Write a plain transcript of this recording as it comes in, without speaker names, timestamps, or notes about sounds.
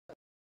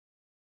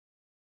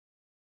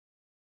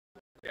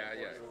Yeah,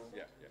 yeah,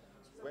 yeah, yeah.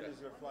 When is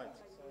your flight?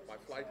 My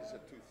flight is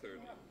at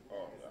 2:30.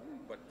 Oh, yeah.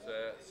 But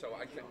so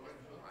I can,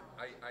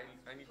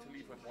 I need to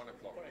leave at 1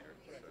 o'clock here.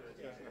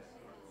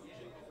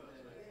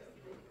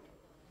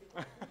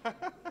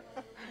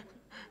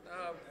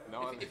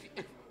 No,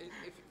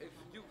 If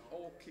you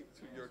all keep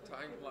to your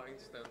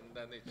timelines,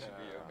 then it should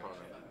be okay.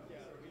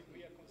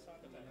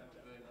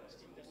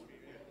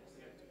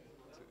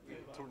 The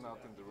turnout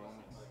in the room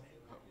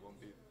won't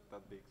be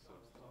that big, so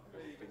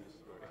we'll finish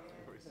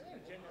very soon.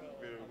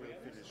 We'll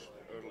finish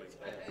early.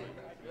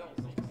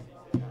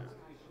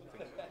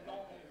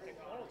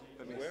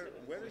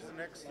 Where is the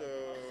next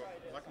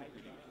LACNIC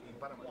meeting? In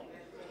Panama.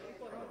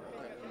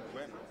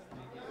 When?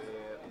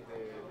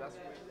 The last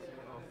week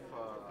of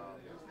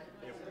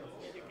April.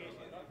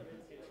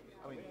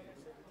 I mean,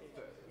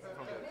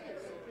 from the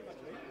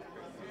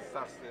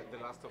starts the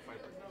last of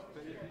April.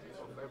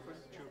 20th of April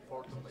to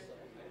 4th of May.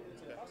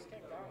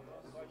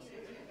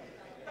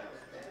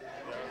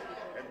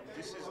 And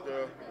this is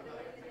the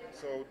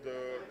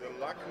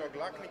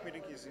LACNIC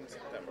meeting is in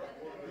September.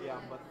 Yeah,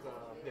 but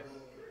yes,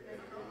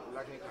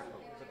 LACNIC.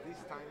 But this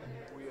time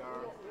we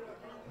are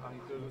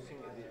introducing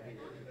the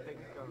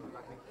technical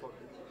LACNIC forum,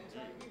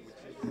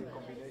 which is a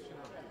combination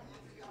of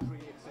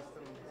three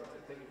existing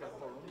technical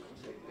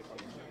forums: the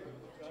Commission,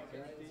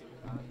 Security,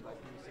 and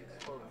IGF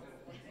forum,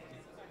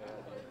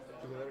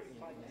 together in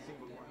a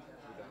single one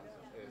with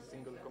a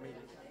single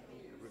committee, a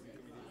review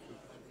committee to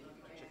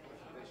check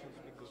presentations,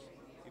 because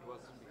it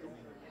was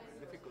becoming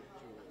difficult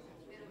to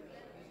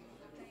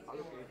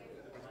allocate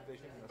the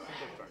presentation in a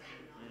single track.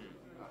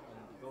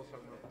 And those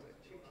are not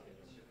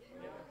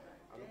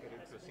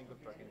allocated to a single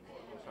track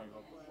anymore. Those are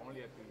not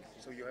only activities.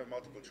 So you have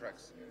multiple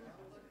tracks.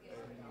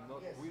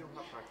 We don't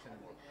have tracks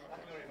anymore.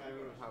 We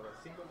will have a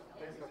single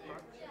technical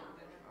track.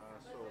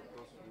 So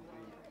those will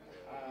be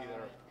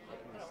either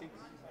activity 6,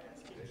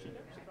 the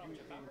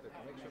security, the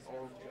connection,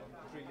 or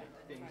three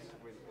things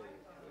with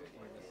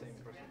in the same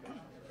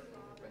presentation,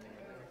 depending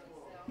on the.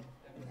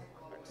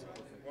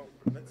 Excellent. Well,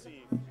 let's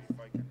see if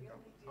I can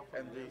come.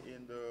 And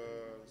in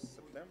the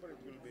September it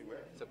will be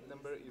where?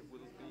 September it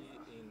will be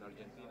in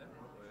Argentina.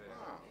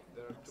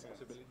 There are two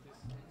possibilities,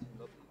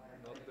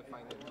 not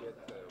defined yet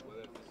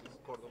whether this is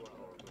Cordoba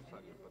or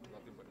Rosario, but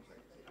not in Buenos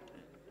Aires.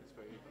 It's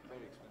very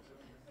expensive.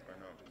 I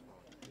know.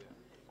 Yeah,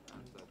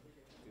 and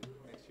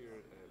next year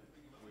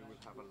we will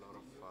have a lot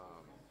of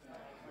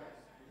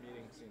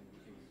meetings in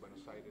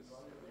Buenos Aires,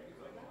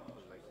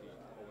 like the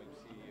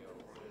OMC or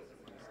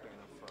this kind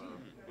of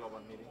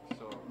global meetings.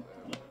 So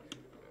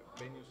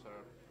venues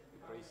are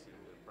crazy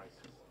with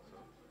prices.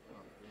 So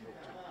we move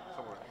to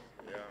somewhere else.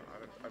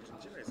 Yeah,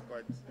 Argentina is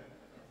quite.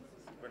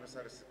 Buenos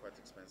Aires is quite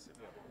expensive.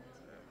 Yeah.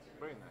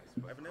 Very nice.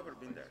 I've never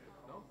been there.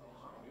 No,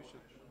 you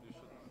should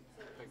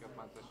take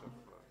advantage of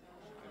the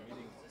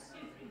meeting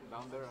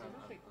down there and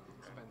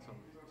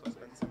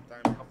Spend some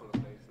time. a couple of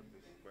days at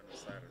least.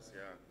 Buenos Aires,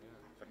 yeah.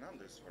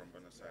 Fernando is from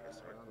Buenos Aires,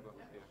 right? Fernando,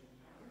 yeah.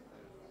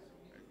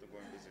 I need to go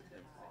and visit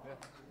him. Yeah.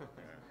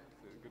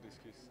 It's a good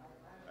excuse.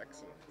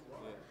 Excellent.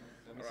 Yeah.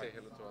 Let me say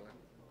hello to Alan.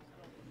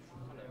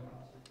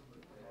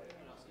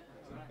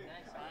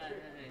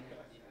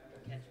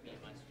 Catch me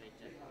in my straight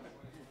jacket.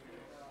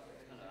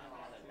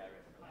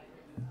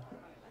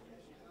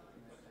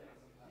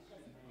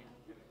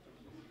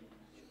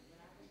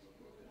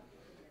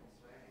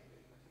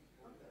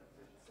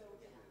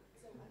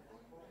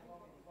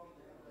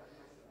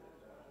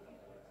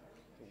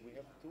 So we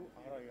have two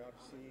RIR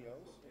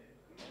CEOs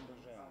and the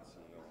Jean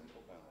CEO on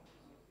the panel.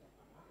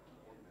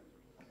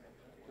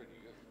 Pretty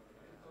good.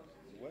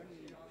 When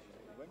did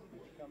you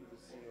become the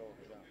CEO of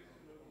Jean?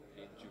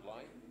 In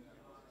July,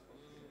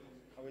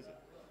 How is it?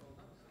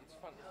 it's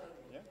fun.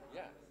 Yeah?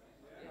 Yeah,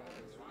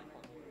 it's really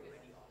fun.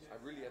 I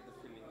really had the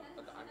feeling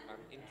that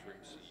I'm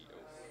interim CEO,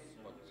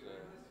 but I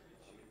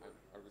really had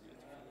the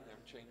feeling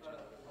I'm changing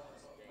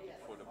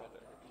for the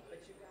better.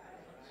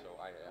 So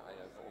I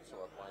have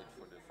also applied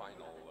for the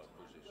final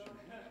position.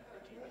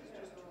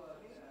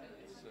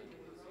 It's a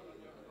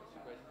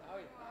great.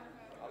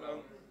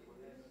 Hello.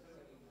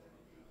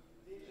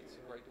 It's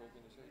a great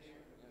organization.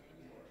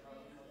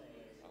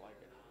 Yeah. I like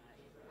it.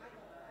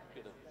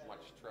 Bit of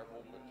much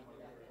travel, but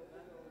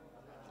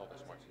not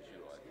as much as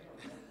you, I think.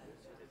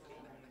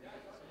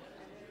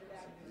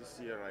 This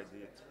year I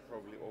did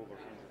probably over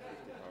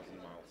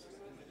 150,000 miles.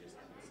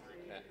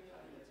 Yeah.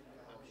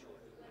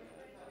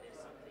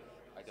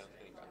 I don't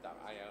think that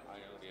I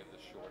only have the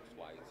short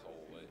flights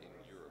all in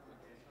Europe,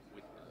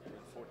 with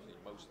unfortunately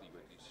mostly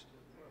with these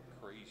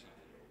crazy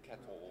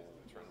cattle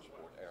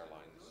transport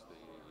airlines,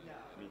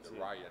 the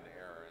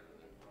Ryanair and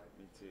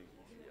Me too.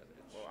 yeah,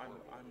 it's Well,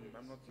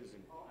 I'm not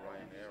using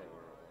Ryanair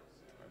or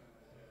I'm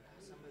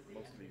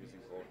mostly using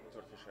or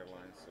Turkish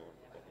Airlines or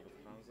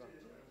Lufthansa,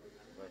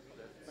 but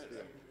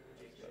still,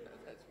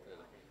 that's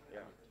better.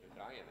 yeah.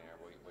 Ryanair,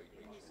 we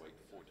need to wait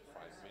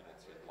 45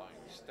 minutes in line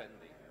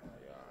standing, and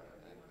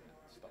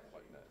stuff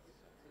like that.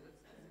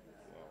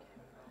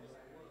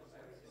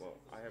 Well,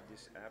 I have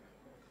this app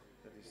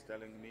that is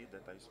telling me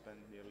that I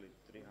spend nearly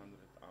 300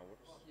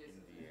 hours in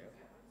the air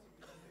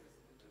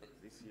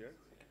this year.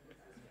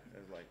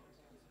 It's like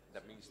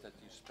That means that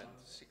you spend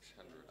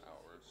 600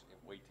 hours in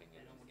waiting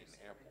in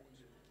airports.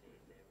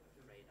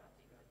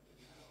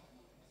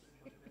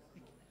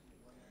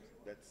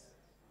 that's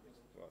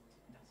what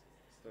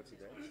 30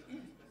 days.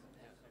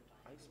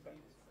 I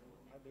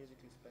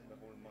basically spend the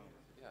whole month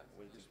Yeah,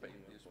 waiting you for spend the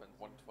you airport.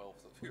 spend 1/12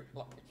 of your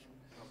life.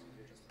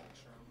 Just make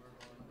sure we're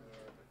on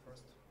the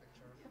first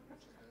picture,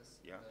 which is this.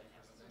 Yeah. The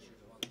presentation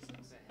is 1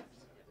 6.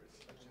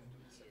 Section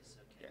 2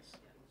 Yes.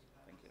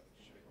 Thank you.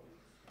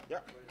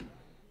 Yeah.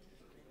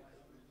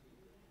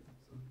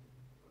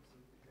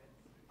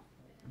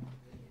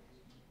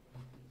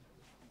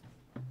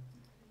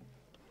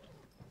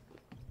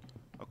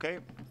 Okay.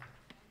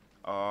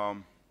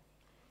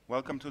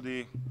 Welcome to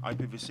the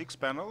IPv6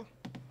 panel.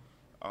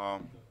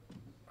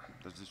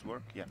 Does this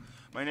work? Yeah.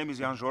 My name is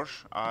Jan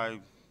George. I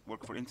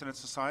work for Internet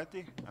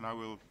Society, and I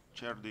will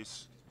chair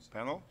this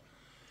panel.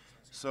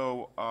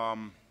 So,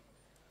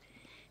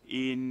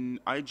 in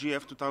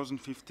IGF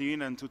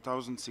 2015 and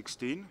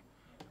 2016,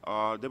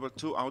 there were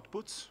two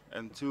outputs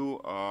and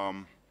two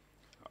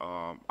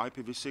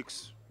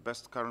IPv6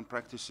 best current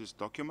practices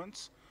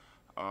documents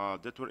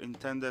that were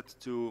intended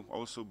to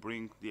also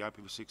bring the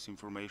IPv6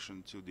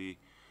 information to the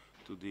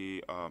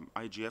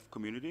IGF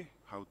community,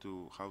 how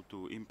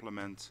to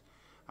implement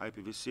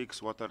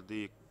IPv6, what are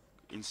the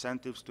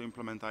incentives to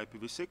implement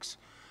IPv6.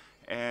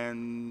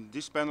 And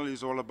this panel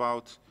is all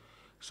about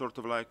sort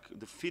of like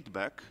the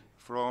feedback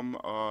from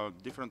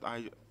different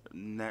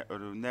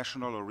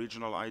national or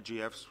regional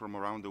IGFs from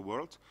around the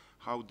world,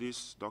 how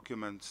these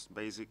documents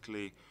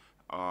basically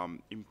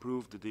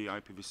improved the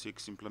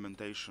IPv6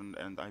 implementation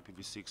and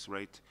IPv6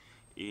 rate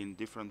in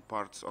different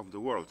parts of the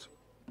world.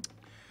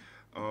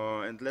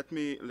 And let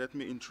me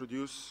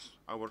introduce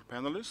our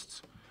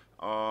panelists.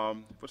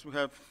 First we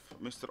have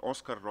Mr.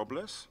 Oscar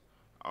Robles.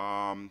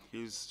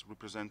 He's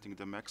representing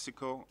the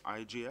Mexico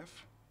IGF.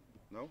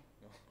 No?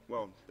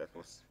 Well, that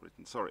was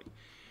written, sorry.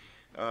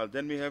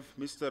 Then we have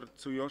Mr.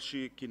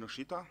 Tsuyoshi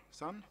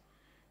Kinoshita-san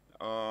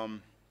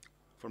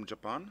from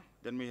Japan.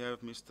 Then we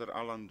have Mr.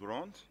 Alan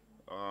Durand,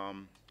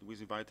 who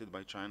was invited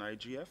by China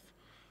IGF.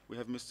 We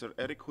have Mr.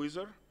 Eric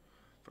Huizer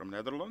from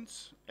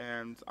Netherlands,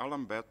 and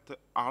Alan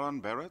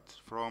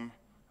Barrett from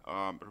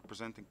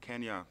representing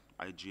Kenya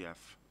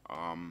IGF.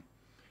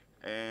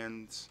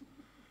 And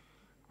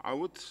I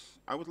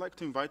would like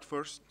to invite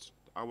first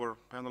our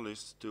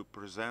panelists to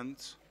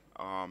present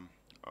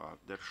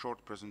their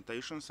short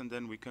presentations, and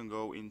then we can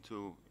go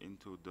into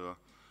the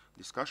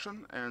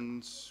discussion.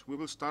 And we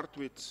will start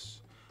with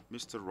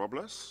Mr.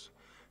 Robles.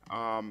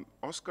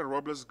 Oscar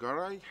Robles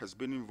Garay has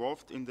been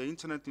involved in the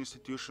internet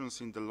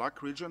institutions in the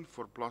LAC region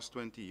for plus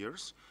 20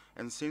 years,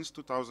 and since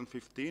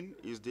 2015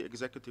 is the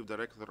executive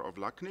director of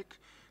LACNIC,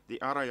 the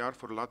RIR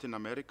for Latin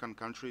American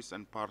countries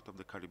and part of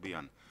the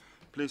Caribbean.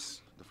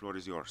 Please, the floor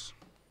is yours.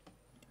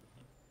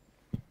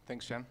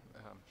 Thanks, Jan.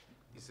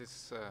 Is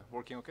this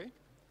working okay?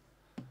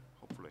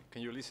 Hopefully.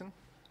 Can you listen?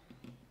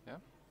 Yeah?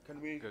 Can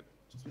we Good.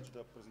 switch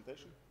the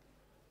presentation?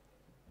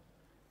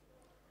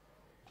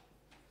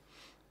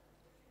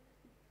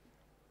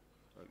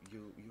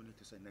 You need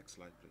to say next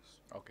slide,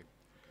 please. Okay.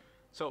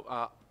 So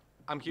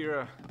I'm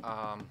here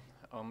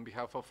on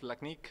behalf of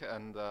LACNIC,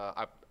 and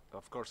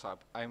of course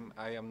I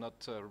am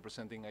not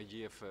representing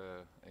IGF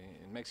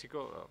in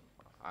Mexico.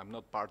 I'm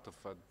not part of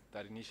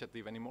that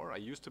initiative anymore. I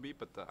used to be,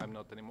 but I'm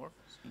not anymore.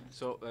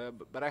 So,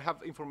 but I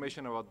have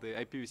information about the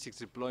IPv6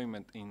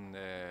 deployment in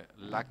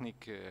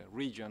LACNIC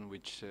region,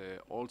 which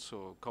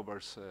also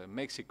covers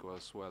Mexico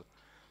as well.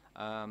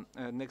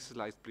 Next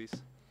slide, please.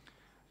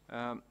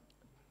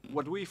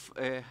 What we've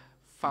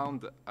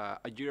found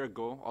a year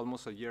ago,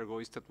 almost a year ago,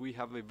 is that we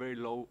have a very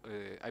low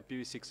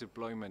IPv6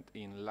 deployment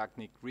in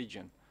LACNIC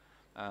region.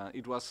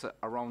 It was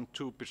around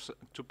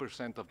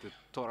 2% of the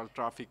total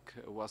traffic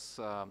was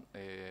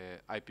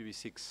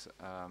IPv6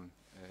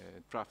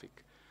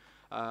 traffic.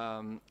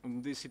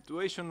 The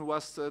situation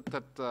was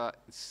that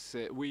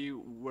we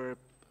were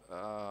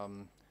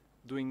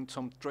doing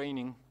some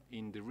training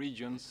in the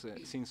regions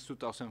since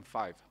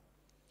 2005.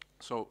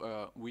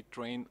 So we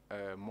trained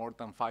more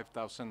than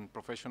 5,000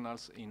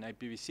 professionals in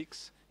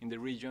IPv6 in the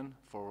region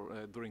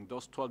for during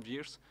those 12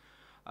 years.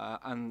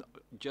 And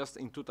just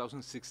in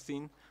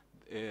 2016,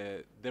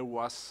 there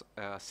was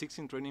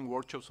 16 training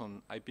workshops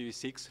on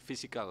IPv6,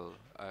 physical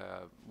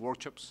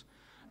workshops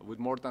with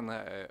more than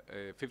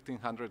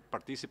 1,500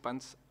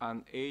 participants,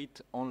 and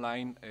 8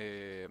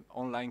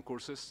 online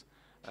courses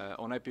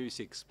on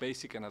IPv6,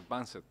 basic and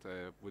advanced,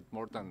 with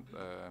more than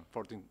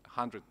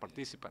 1,400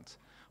 participants,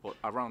 or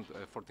around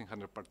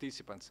 1,400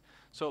 participants.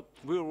 So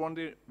we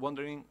were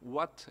wondering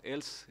what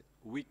else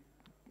we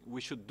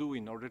should do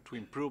in order to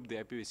improve the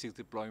IPv6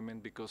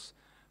 deployment, because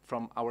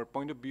from our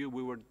point of view,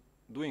 we were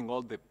doing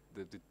all the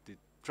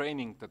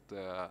training that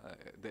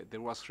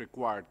there was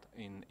required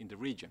in the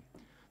region.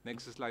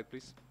 Next slide,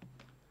 please.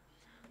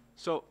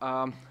 So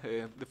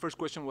the first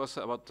question was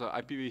about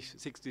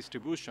IPv6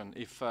 distribution.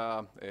 If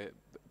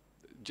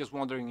just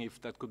wondering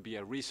if that could be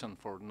a reason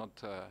for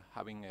not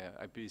having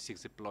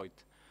IPv6 deployed.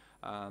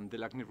 The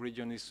LACNIC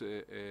region is,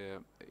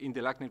 in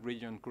the LACNIC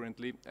region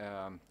currently,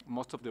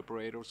 most of the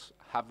operators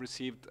have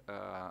received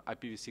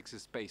IPv6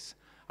 space.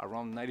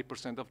 Around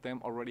 90% of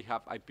them already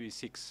have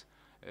IPv6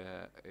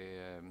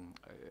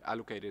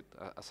 allocated,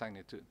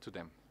 assigned to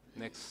them.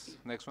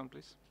 Next one,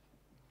 please.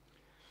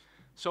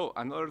 So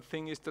another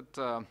thing is that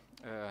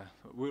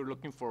we're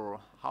looking for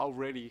how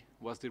ready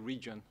was the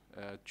region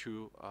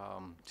to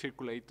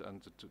circulate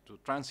and to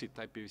transit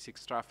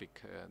IPv6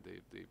 traffic,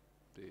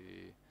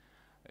 the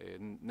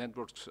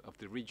networks of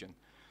the region.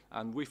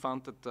 And we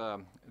found that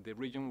the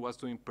region was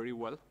doing pretty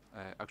well,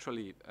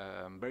 actually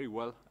very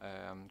well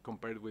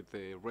compared with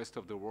the rest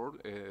of the world.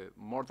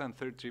 More than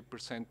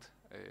 33%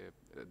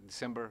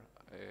 December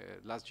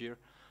last year,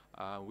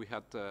 we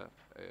had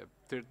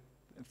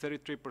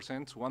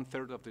 33%,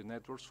 one-third of the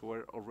networks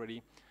were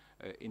already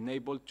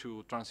enabled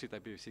to transit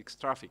IPv6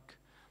 traffic.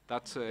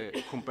 That's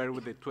compared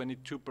with the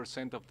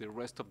 22% of the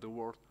rest of the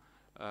world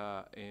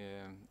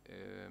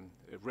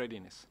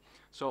readiness.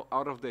 So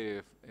out of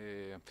the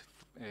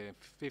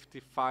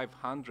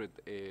 5,500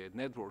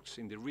 networks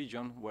in the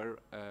region, where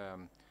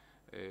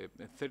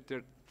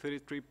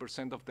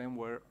 33% of them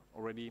were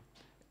already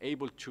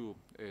able to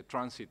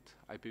transit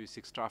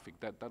IPv6 traffic.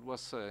 That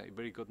was a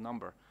very good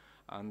number,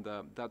 and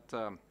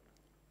that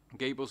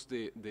gave us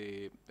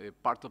the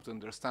part of the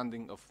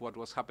understanding of what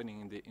was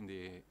happening in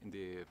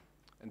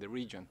the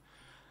region.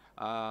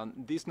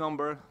 This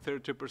number,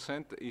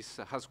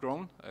 32%, has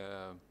grown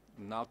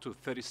now to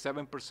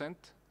 37%.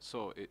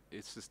 So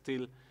it's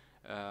still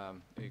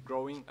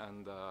growing,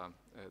 and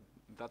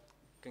that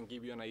can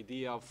give you an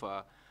idea of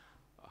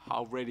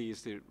how ready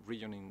is the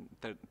region in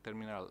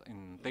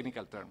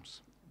technical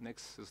terms.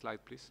 Next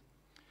slide, please.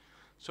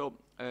 So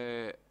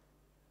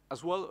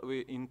as well,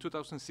 in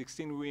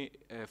 2016, we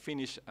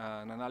finished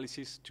an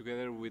analysis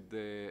together with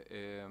the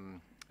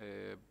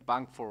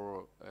Bank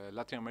for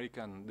Latin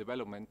American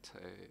Development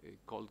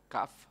called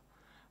CAF.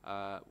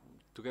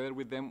 Together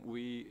with them,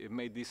 we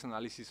made this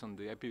analysis on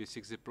the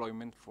IPv6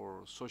 deployment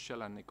for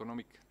social and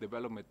economic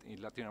development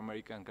in Latin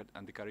America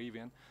and the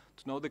Caribbean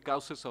to know the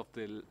causes of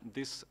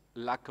this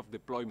lack of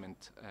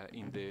deployment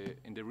in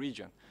the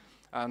region.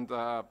 And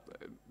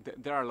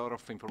there are a lot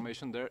of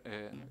information there,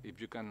 if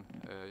you can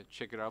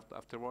check it out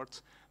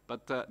afterwards.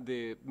 But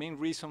the main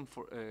reason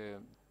for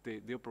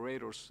the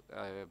operators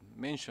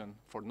mentioned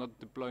for not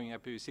deploying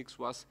IPv6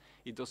 was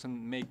it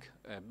doesn't make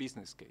a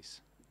business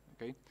case.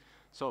 Okay,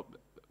 so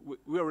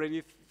we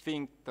already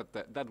think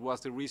that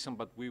was the reason,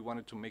 but we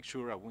wanted to make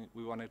sure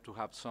we wanted to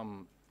have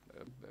some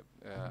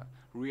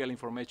real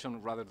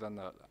information rather than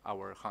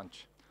our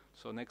hunch.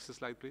 So next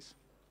slide, please.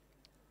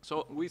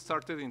 So we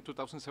started in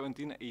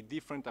 2017 a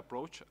different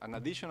approach, an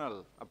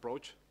additional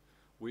approach.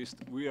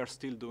 We are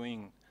still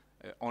doing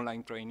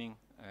online training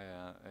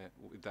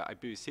with the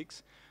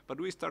IPv6, but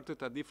we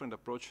started a different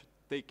approach,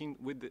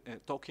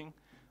 talking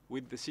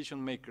with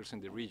decision makers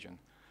in the region,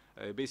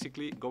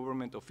 basically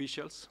government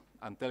officials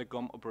and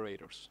telecom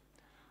operators.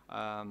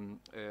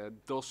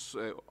 Those,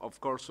 of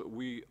course,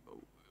 we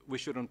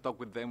shouldn't talk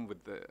with them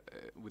with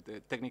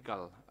the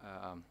technical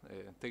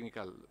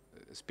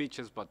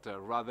speeches, but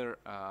rather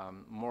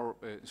more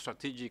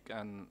strategic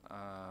and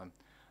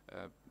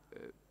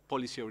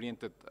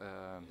policy-oriented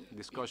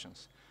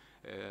discussions.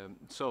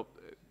 So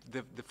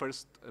the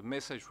first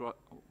message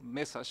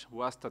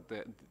was that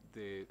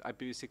the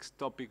IPv6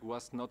 topic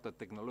was not a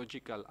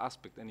technological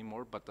aspect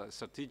anymore, but a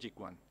strategic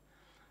one.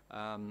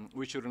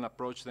 We shouldn't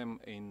approach them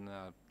in.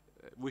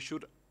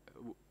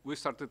 We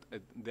started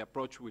the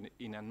approach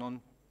in a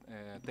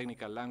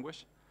non-technical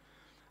language,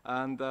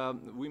 and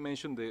we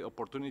mentioned the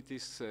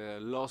opportunities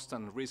lost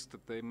and risks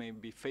that they may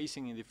be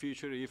facing in the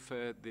future if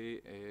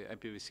the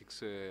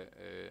IPv6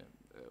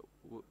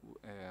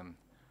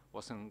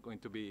 wasn't going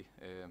to be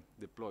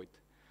deployed.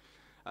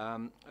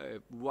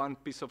 One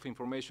piece of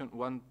information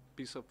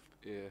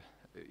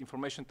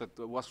that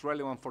was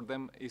relevant for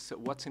them is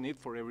what's in it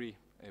for every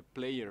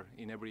player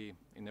in every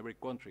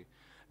country.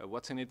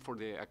 What's in it for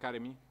the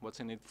academy? What's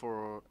in it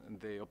for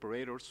the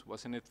operators?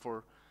 What's in it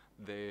for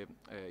the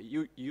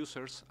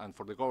users and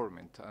for the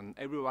government? And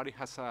everybody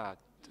has a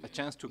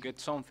chance to get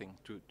something,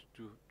 to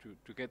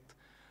get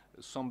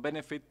some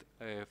benefit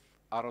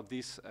out of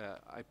this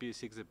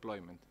IPv6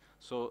 deployment.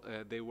 So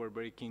they were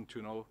very keen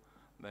to know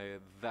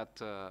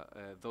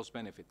those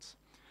benefits.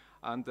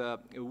 And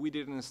we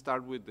didn't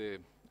start with the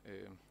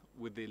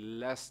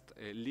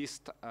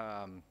least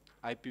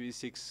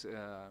IPv6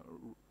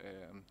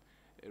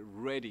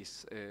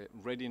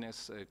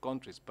 readiness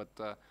countries,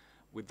 but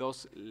with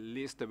those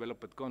least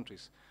developed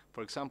countries.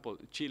 For example,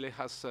 Chile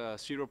has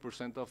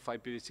 0% of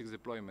IPv6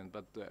 deployment,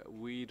 but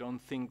we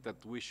don't think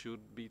that we should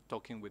be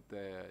talking with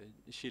the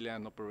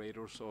Chilean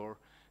operators or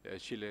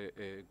Chile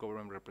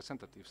government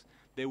representatives.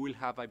 They will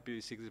have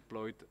IPv6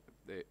 deployed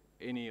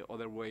any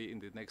other way in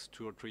the next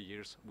 2 or 3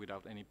 years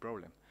without any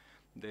problem.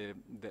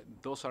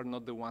 Those are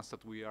not the ones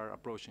that we are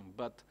approaching,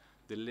 but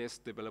the less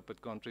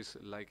developed countries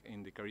like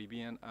in the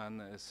Caribbean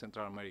and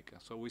Central America.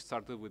 So we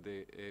started with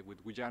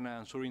Guyana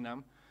and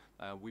Suriname,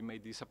 we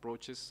made these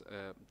approaches,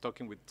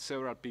 talking with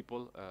several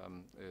people,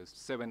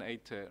 7,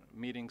 8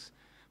 meetings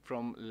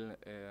from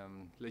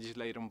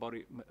legislators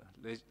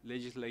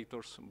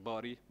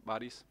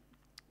bodies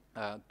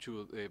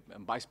to the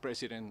vice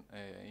president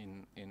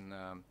in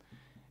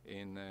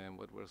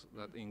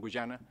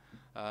Guyana.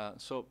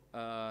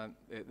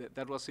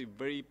 That was a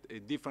very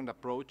different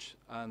approach,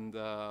 and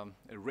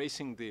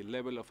raising the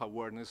level of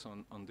awareness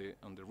on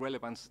the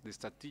relevance, the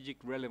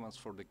strategic relevance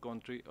for the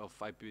country of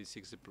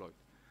IPv6 deployed.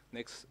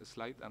 Next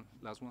slide, and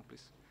last one,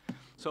 please.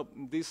 So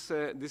this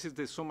is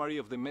the summary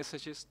of the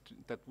messages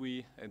that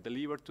we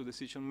delivered to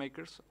decision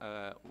makers.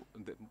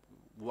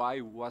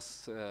 Why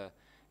was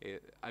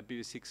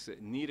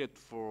IPv6 needed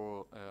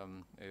for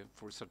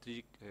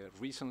strategic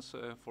reasons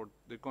for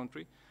the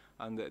country,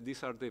 and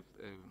these are the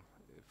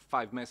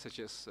 5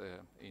 messages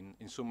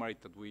in summary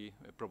that we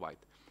provide.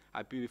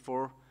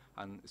 IPv4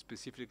 and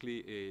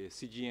specifically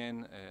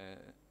CGN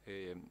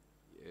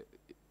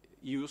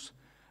use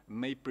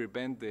may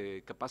prevent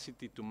the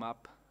capacity to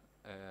map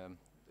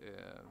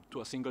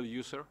to a single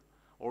user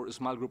or a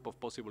small group of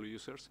possible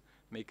users,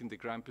 making the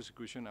crime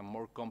prosecution a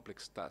more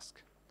complex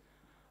task.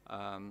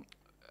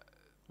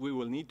 We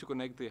will need to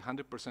connect the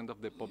 100%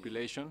 of the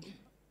population,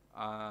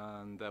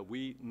 and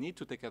we need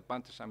to take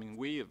advantage, I mean,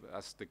 we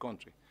as the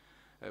country,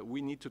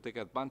 we need to take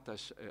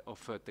advantage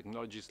of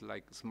technologies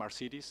like smart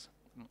cities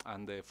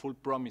and the full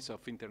promise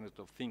of Internet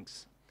of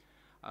Things.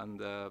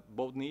 And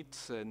both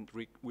needs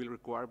will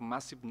require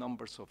massive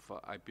numbers of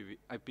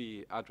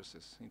IP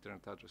addresses,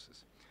 Internet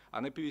addresses.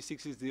 And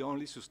IPv6 is the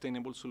only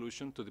sustainable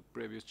solution to the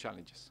previous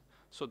challenges.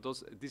 So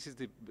this is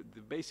the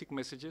basic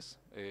messages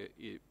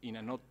in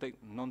a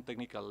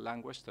non-technical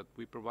language that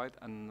we provide,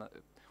 and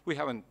we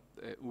haven't.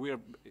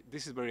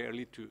 This is very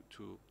early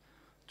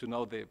to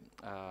know the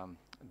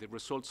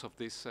results of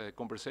these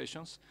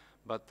conversations,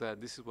 but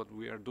this is what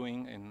we are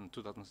doing in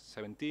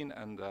 2017,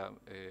 and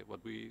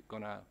what we're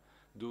gonna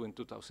do in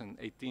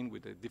 2018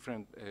 with a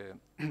different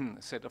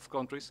set of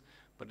countries.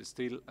 But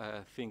still,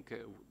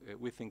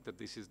 we think that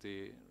this is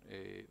the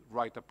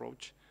right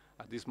approach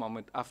at this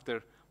moment,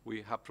 after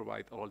we have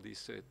provided all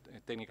this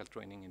technical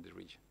training in the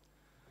region.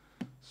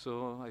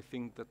 So I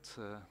think that's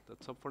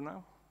all for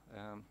now.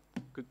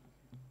 Could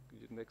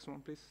you next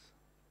one, please?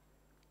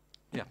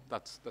 Yeah,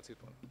 that's it.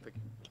 Thank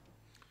you.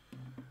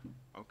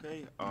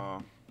 Okay,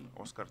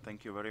 Oscar,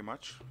 thank you very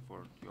much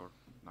for your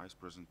nice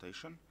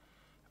presentation.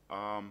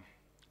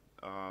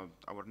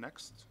 Our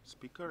next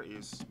speaker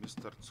is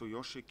Mr.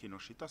 Tsuyoshi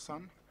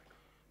Kinoshita-san.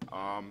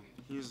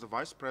 He is the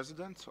Vice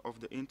President of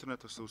the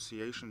Internet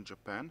Association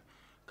Japan,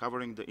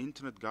 covering the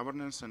Internet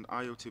governance and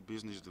IoT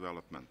business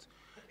development.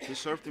 He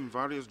served in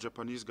various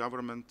Japanese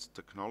government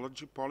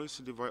technology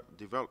policy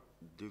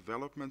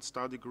development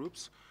study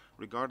groups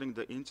regarding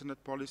the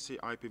Internet policy,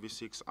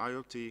 IPv6,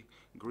 IoT,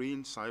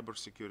 green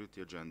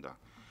cybersecurity agenda.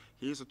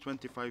 He is a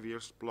 25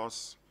 years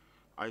plus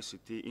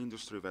ICT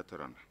industry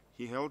veteran.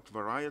 He held a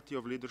variety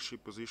of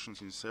leadership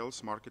positions in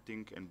sales,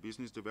 marketing, and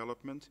business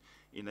development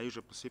in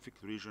Asia-Pacific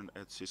region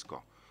at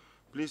Cisco.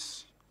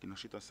 Please,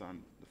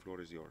 Kinoshita-san, the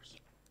floor is yours.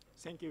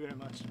 Thank you very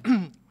much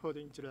for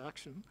the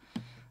introduction.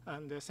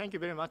 And thank you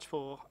very much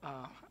for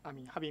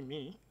having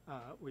me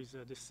with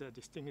this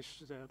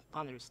distinguished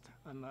panelist.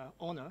 I'm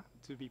honored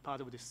to be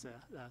part of this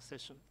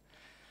session.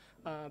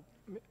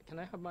 Can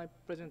I have my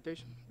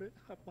presentation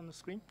up on the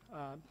screen?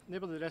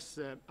 Nevertheless,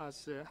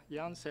 as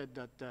Jan said,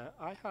 that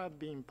I have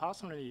been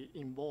personally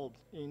involved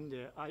in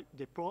the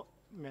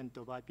deployment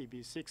of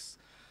IPv6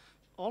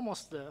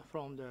 almost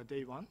from the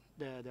day one,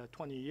 the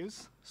 20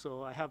 years.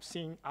 So I have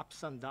seen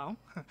ups and downs,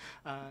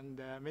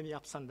 and many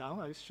ups and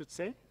downs, I should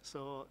say.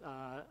 So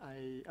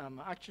I am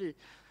actually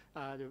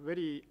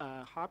very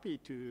happy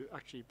to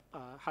actually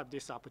have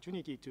this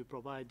opportunity to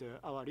provide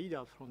our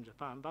leader from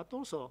Japan, but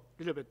also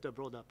a little bit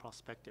broader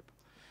perspective.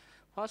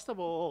 First of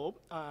all,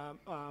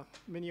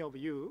 many of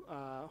you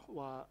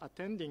were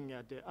attending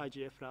the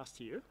IGF last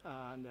year,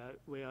 and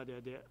where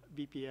the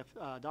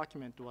BPF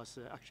document was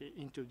actually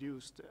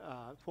introduced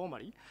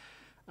formally.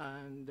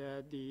 And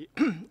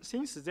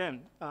since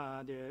then,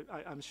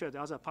 I'm sure the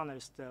other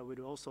panelists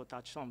will also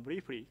touch on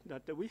briefly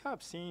that we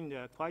have seen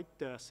quite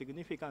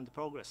significant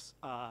progress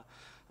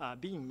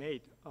being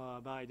made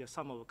by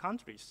some of the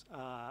countries.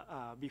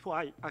 Before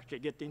I actually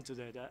get into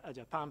the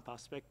Japan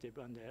perspective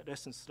and the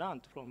lessons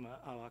learned from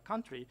our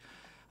country,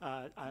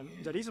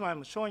 the reason why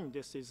I'm showing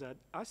this is that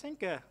I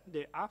think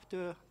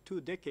after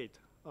 2 decades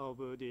of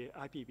the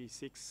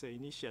IPv6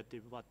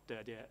 initiative, what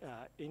the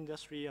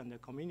industry and the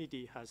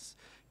community has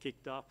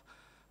kicked off,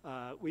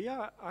 we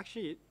are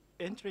actually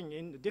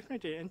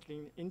definitely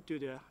entering into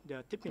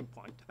the tipping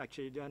point.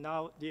 Actually,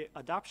 now the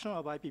adoption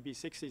of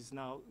IPv6 is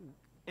now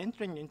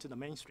entering into the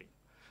mainstream.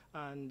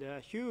 And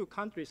a few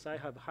countries I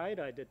have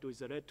highlighted with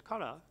the red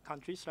color,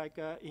 countries like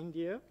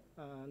India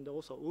and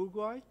also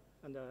Uruguay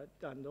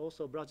and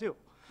also Brazil,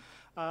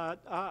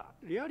 are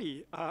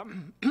really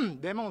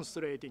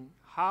demonstrating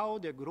how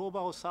the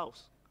global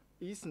south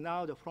is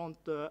now the front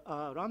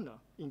runner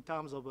in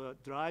terms of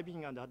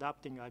driving and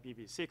adapting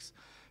IPv6.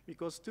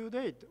 Because to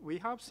date, we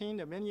have seen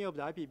that many of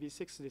the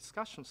IPv6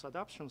 discussions,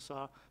 adoptions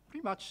are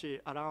pretty much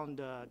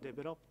around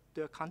developed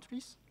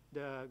countries,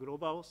 the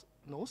global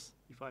north,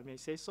 if I may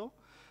say so.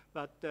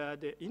 But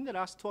in the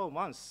last 12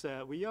 months,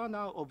 we are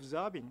now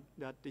observing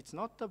that it's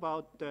not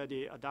about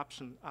the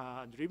adoption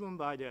driven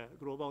by the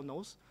global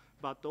north,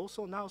 but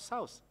also now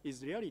south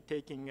is really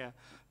taking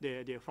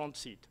the front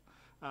seat.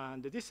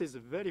 And this is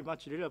very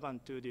much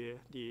relevant to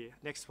the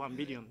next 1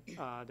 billion,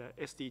 the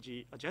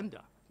SDG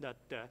agenda,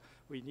 that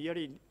we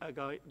really are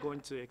going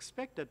to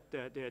expect that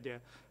the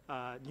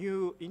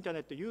new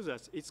internet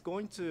users, it's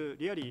going to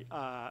really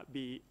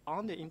be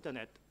on the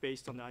internet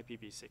based on the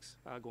IPv6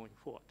 going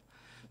forward.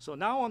 So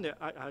now on the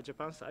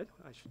Japan side,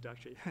 I should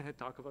actually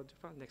talk about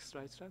Japan. Next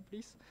slide,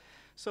 please.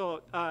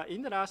 So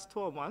in the last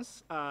 12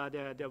 months,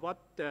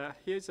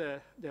 here's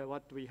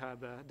what we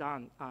have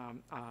done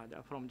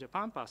from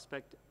Japan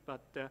perspective.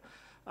 But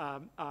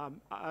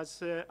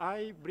as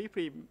I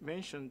briefly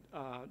mentioned,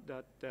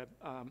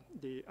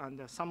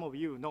 and some of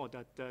you know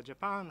that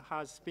Japan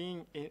has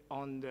been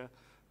on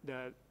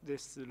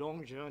this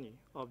long journey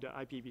of the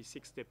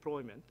IPv6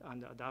 deployment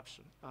and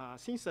adoption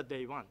since the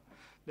day one.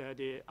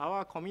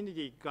 Our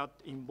community got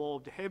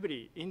involved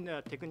heavily in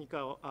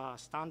technical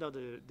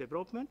standard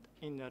development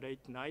in the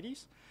late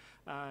 90s.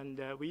 And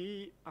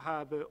we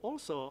have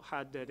also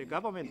had the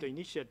government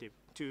initiative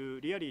to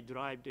really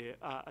drive the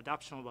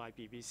adoption of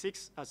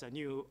IPv6 as a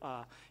new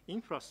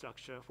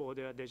infrastructure for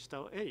the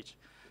digital age.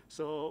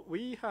 So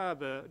we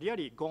have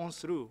really gone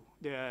through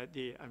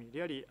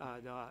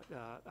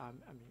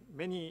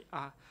many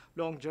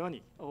long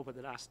journey over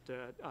the last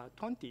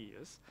 20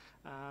 years.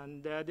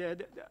 And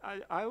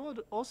I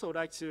would also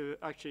like to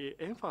actually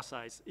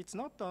emphasize it's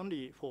not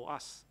only for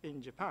us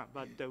in Japan,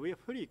 but we are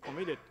fully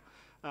committed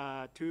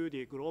to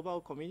the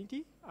global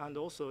community and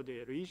also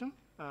the region,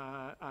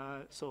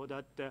 so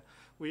that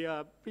we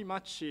are pretty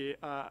much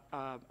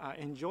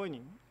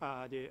enjoying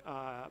the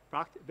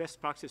best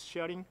practice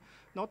sharing,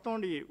 not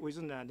only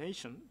within the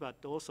nation,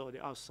 but also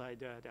outside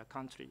the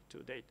country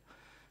to date.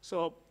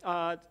 So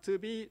to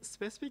be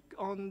specific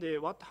on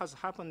what has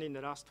happened in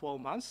the last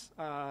 12 months,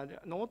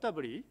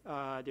 notably,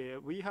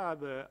 we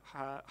have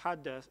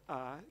had a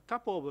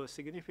couple of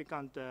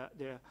significant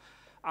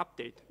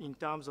update in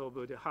terms of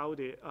how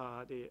the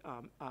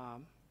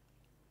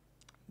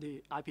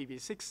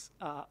IPv6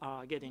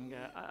 are getting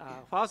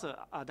further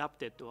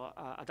adapted, or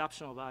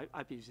adoption of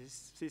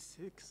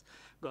IPv6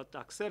 got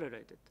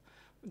accelerated.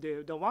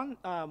 The one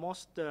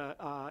most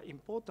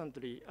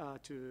importantly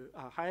to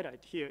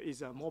highlight here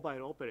is a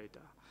mobile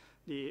operator.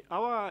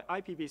 Our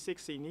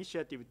IPv6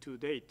 initiative to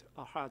date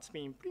has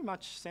been pretty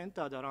much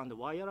centered around the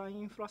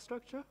wireline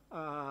infrastructure,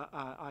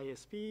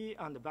 ISP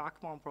and the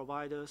backbone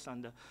providers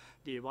and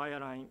the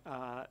wireline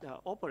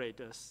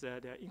operators,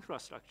 the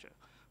infrastructure.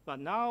 But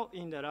now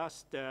in the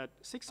last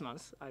 6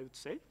 months, I would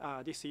say,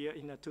 this year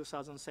in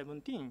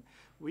 2017,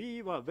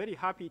 we were very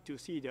happy to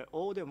see that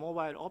all the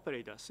mobile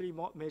operators, three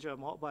major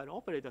mobile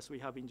operators we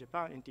have in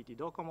Japan, NTT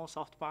Docomo,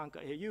 SoftBank,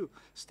 AU,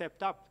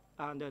 stepped up.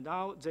 And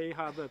now they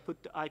have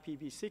put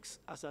IPv6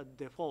 as a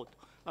default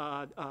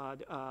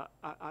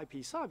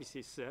IP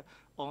services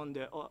on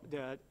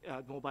the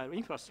mobile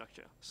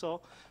infrastructure.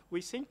 So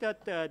we think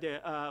that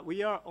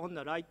we are on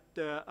the right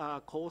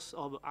course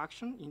of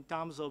action in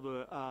terms of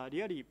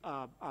really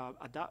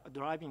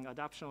driving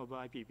adoption of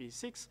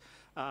IPv6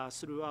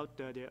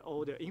 throughout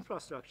all the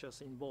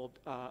infrastructures involved.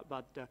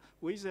 But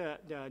with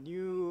the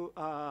new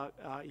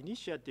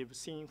initiative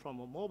seen from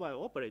a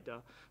mobile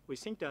operator, we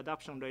think the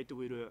adoption rate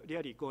will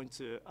really going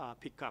to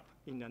pick up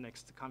in the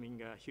next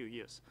coming few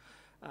years.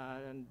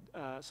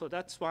 So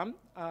that's one.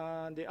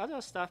 The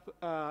other stuff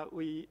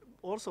we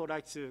also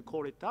like to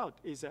call it out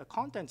is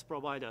content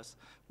providers.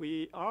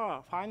 We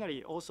are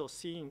finally also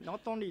seeing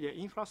not only the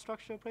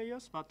infrastructure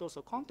players, but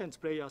also content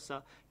players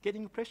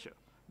getting pressure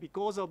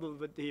because of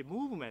the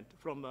movement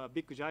from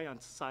big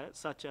giants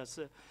such as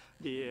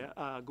the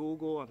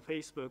Google and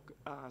Facebook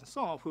and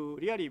so on, who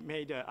really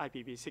made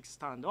IPv6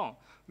 stand on.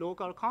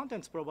 Local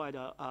content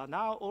providers are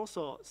now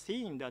also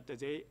seeing that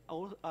they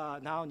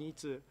now need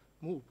to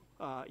move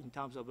in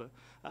terms of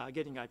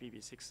getting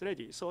IPv6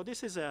 ready. So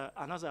this is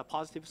another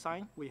positive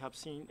sign we have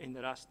seen in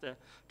the last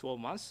 12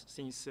 months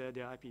since the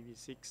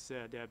IPv6,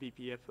 the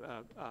BPF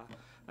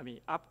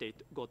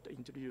update got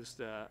introduced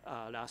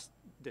last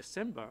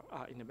December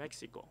in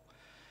Mexico.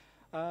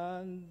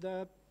 And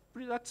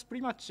that's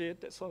pretty much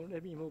it. So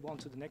let me move on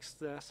to the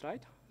next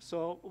slide.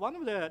 So one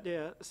of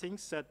the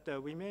things that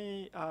we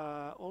may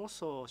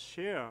also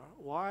share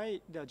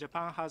why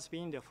Japan has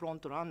been the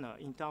front runner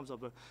in terms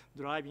of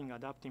driving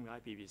adopting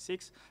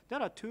IPv6. There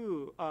are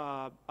two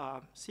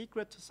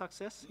secret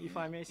success, if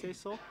I may say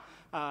so.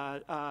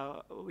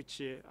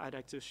 which I'd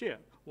like to share.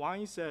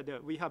 One is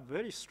that we have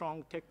very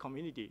strong tech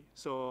community.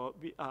 So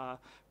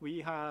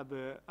we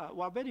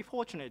are very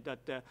fortunate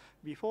that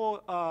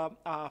before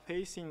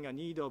facing a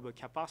need of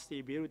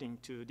capacity building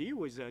to deal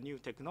with new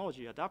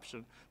technology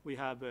adoption, we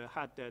have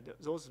had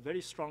those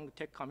very strong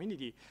tech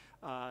community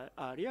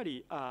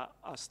really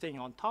staying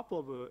on top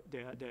of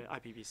the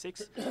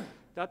IPv6.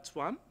 That's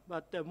one.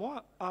 But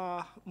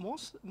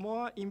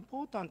more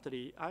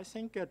importantly, I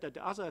think that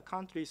the other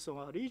countries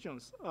or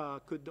regions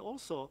could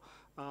also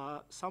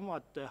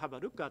somewhat have a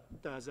look at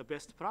the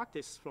best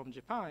practice from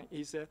Japan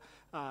is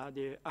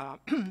the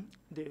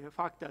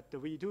fact that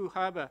we do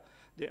have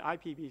the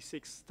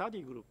IPv6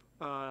 study group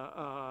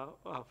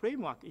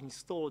framework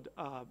installed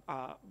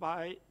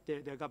by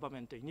the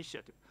government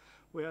initiative,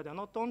 where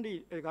not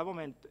only the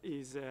government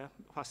is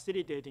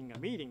facilitating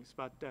meetings,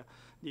 but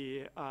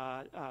the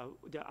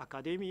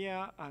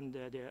academia and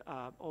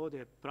all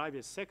the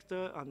private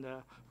sector and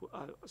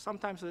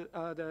sometimes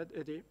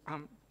the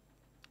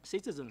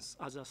citizens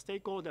as a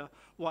stakeholder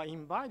were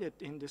invited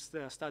in this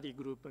study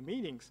group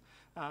meetings.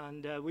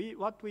 And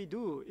what we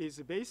do is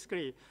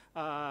basically,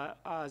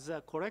 as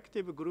a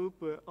collective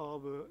group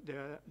of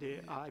the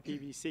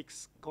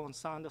IPv6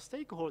 concerned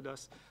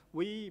stakeholders,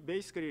 we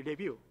basically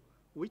review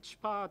which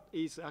part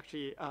is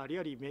actually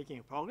really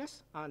making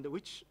progress and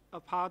which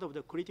part of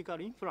the critical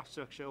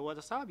infrastructure or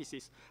the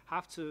services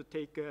have to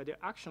take the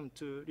action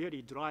to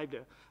really drive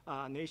the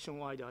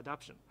nationwide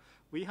adoption.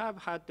 We have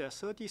had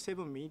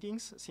 37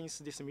 meetings since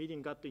this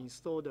meeting got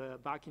installed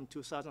back in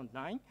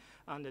 2009,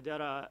 and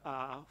there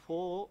are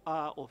 4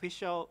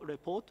 official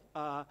reports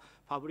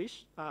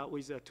published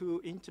with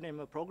 2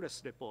 interim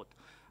progress reports.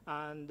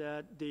 And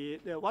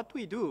what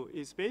we do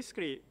is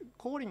basically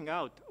calling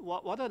out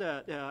what are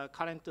the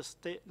current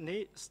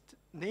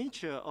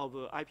nature of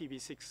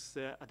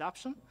IPv6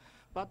 adoption,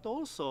 but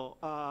also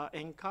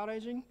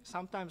encouraging,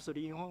 sometimes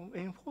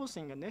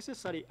reinforcing a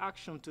necessary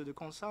action to the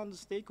concerned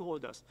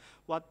stakeholders,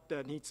 what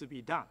needs to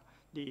be done.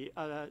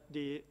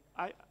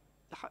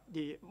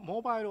 The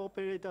mobile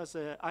operators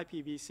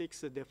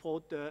IPv6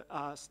 default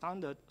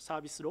standard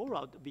service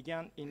rollout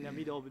began in the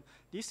middle of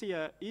this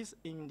year is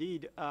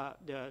indeed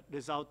the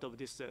result of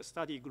this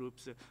study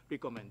group's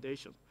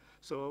recommendation.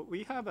 So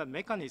we have a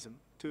mechanism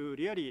to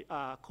really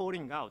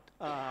calling out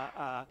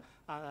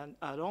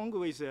along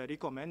with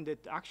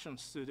recommended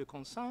actions to the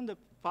concerned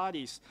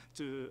parties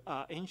to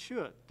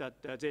ensure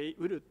that they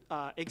will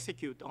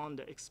execute on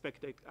the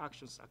expected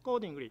actions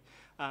accordingly.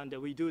 And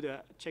we do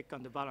the check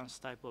and balance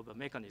type of a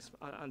mechanism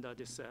under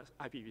this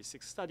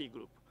IPv6 study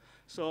group.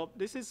 So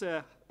this is,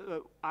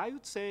 I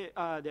would say,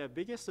 the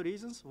biggest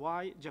reasons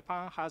why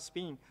Japan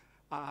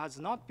has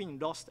not been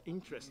lost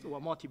interest or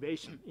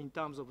motivation in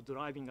terms of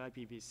driving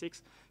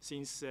IPv6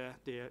 since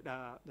the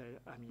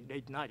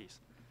late 90s.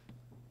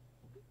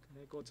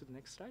 Can I go to the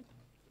next slide?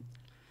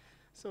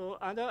 So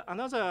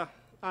another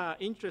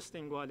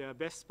interesting one,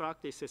 best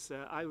practices,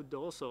 I would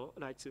also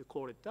like to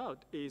call it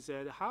out, is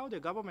how the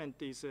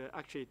government is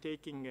actually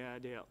taking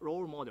the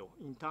role model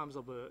in terms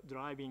of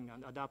driving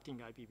and adapting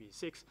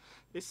IPv6.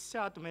 This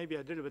chart may be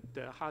a little bit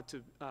hard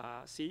to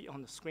see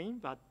on the screen,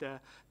 but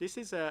this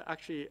is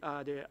actually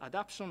the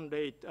adoption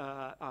rate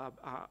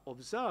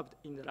observed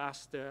in the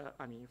last,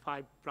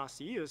 5+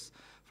 years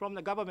from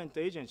the government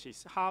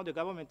agencies, how the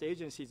government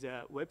agencies'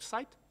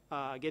 website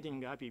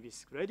getting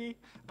IPv6 ready,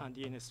 and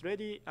DNS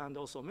ready, and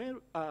also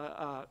mail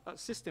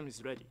system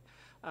is ready.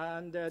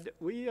 And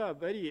we are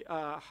very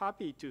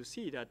happy to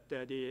see that,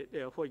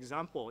 for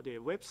example, the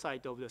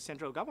website of the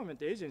central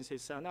government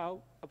agencies are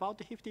now about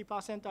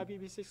 50%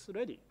 IPv6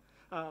 ready,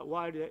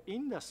 while the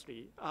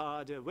industry,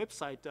 the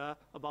website,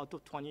 about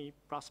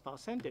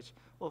 20+%.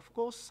 Of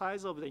course,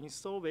 size of the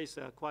install base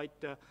are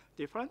quite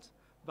different,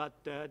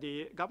 but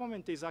the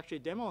government is actually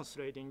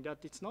demonstrating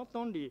that it's not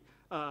only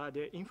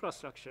the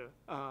infrastructure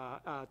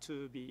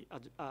to be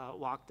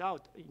worked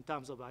out in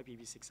terms of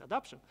IPv6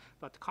 adoption,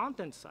 but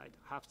content side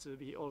have to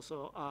be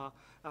also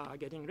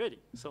getting ready.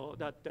 So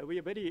that we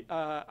are very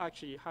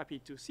actually happy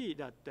to see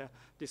that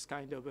this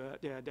kind of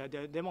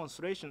the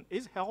demonstration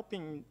is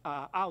helping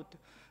out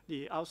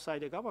the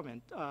outside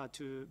government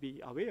to be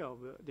aware of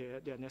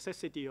the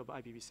necessity of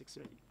IPv6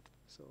 ready.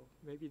 So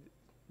maybe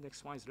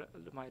next one is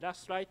my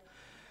last slide.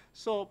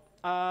 So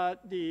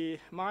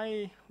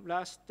my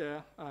last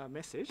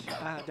message,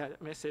 that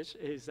message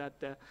is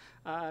that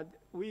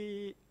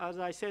we, as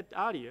I said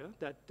earlier,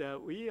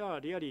 that we are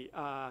really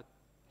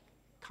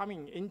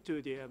coming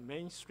into the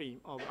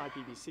mainstream of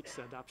IPv6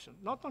 adoption.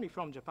 Not only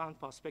from Japan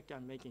perspective,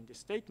 I'm making this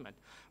statement,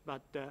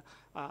 but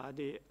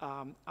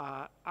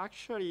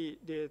actually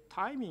the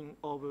timing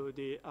of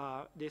the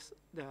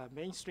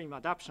mainstream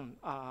adoption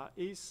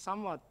is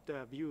somewhat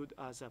viewed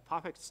as a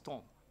perfect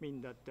storm.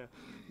 Mean that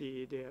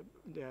the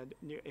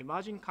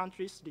emerging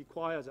countries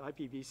requires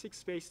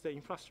IPv6-based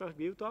infrastructure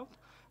built out,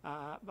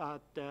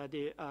 but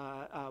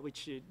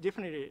which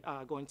definitely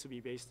are going to be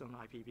based on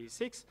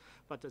IPv6.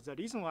 But the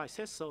reason why I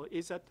said so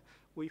is that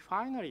we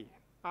finally,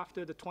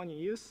 after the 20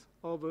 years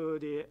of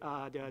the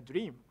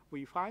dream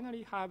we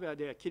finally have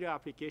the killer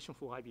application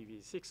for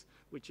IPv6,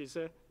 which is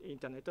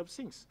Internet of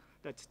Things.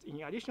 That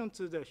in addition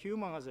to the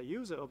human as a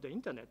user of the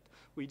internet,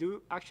 we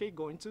do actually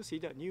going to see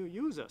the new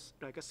users,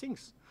 like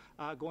things,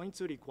 are going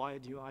to require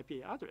new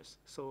IP address.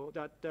 So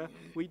that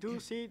we do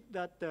see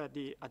that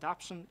the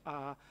adoption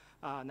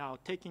now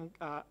taking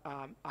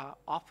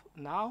off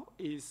now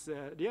is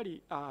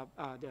really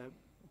the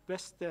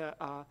best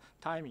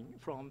timing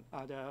from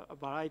the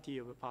variety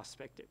of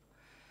perspective.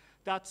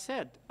 That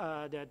said,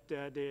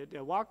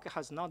 the work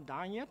has not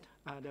done yet,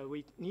 and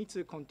we need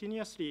to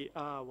continuously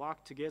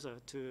work together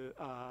to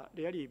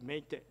really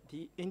make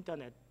the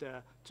internet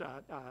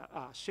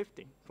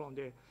shifting from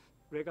the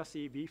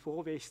legacy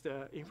V4-based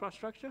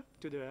infrastructure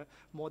to the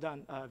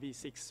modern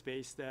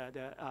V6-based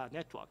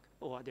network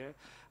or the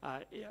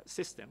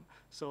system.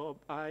 So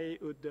I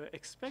would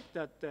expect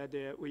that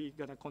we're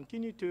going to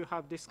continue to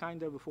have this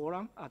kind of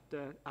forum at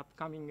the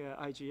upcoming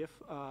IGF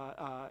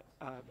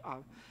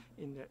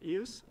in the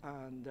years,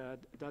 and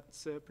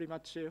that's pretty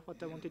much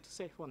what I wanted to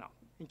say for now.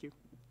 Thank you.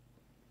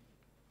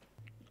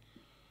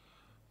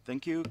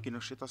 Thank you,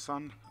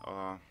 Kinoshita-san.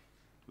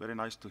 Very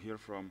nice to hear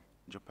from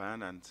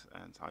Japan and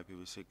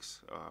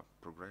IPv6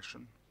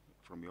 progression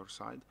from your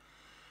side.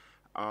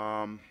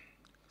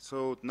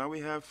 So now we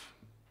have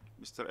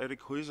Mr.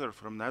 Erik Huizer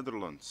from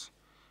Netherlands.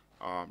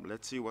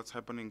 Let's see what's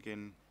happening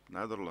in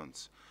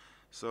Netherlands.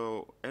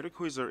 So Erik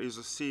Huizer is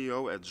a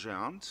CEO at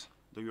GEANT,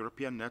 the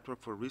European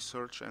Network for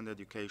Research and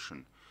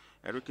Education.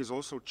 Erik is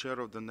also chair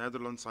of the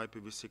Netherlands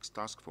IPv6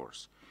 Task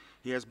Force.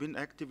 He has been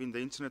active in the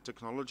internet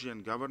technology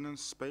and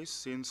governance space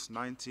since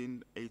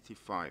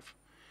 1985.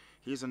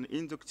 He is an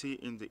inductee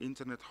in the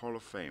Internet Hall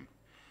of Fame.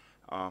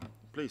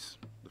 Please,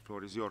 the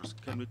floor is yours.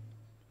 Can we?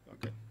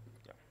 Okay.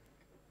 Yeah.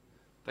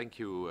 Thank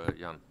you,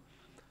 Jan.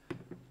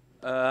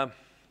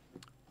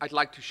 I'd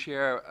like to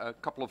share a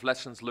couple of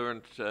lessons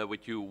learned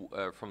with you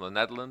from the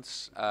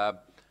Netherlands.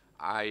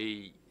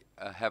 I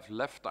have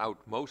left out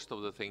most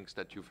of the things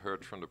that you've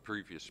heard from the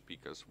previous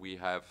speakers.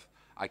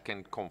 I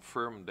can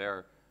confirm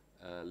their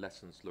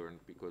lessons learned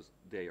because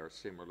they are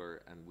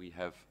similar and we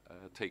have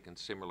taken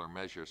similar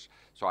measures.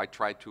 So I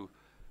try to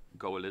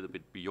go a little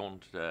bit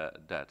beyond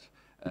that.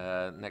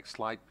 Next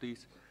slide,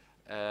 please.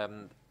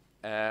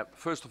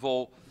 First of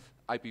all,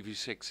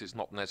 IPv6 is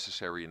not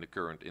necessary in the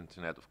current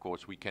internet. Of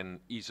course, we can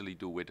easily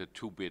do with a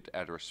 2-bit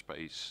address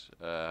space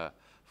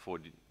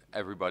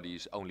everybody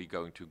is only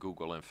going to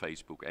Google and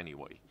Facebook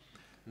anyway.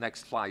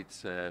 Next slide,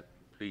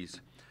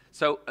 please.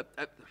 So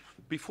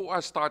before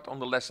I start on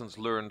the lessons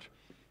learned,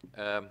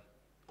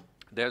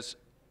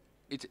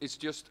 it's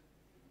just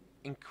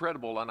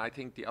incredible, and I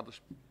think the other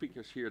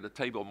speakers here at the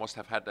table must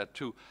have had that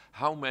too,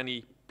 how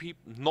many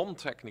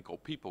non-technical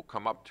people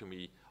come up to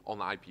me on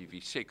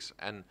IPv6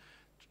 and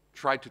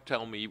try to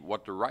tell me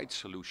what the right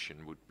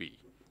solution would be,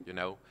 you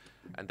know,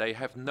 and they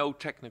have no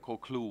technical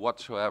clue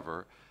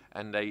whatsoever,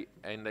 and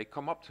they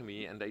come up to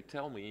me and they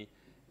tell me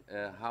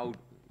how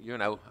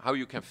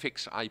you can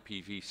fix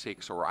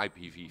IPv6 or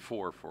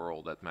IPv4 for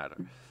all that matter.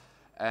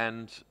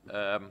 And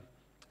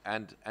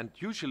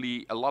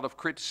usually a lot of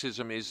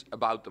criticism is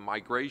about the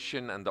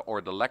migration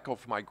or the lack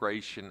of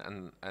migration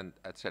and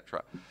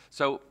etc.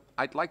 So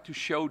I'd like to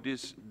show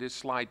this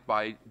slide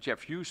by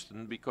Jeff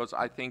Houston because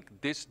I think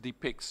this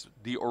depicts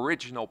the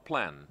original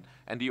plan.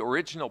 And the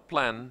original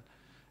plan,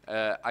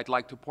 I'd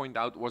like to point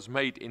out, was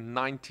made in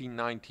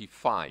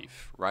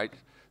 1995, right?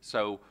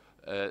 So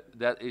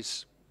that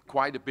is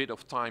quite a bit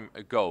of time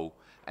ago.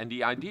 And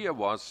the idea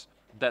was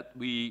that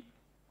we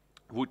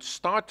would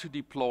start to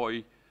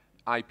deploy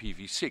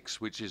IPv6,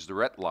 which is the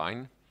red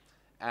line,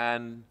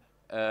 and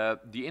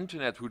the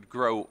internet would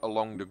grow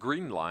along the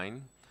green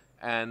line,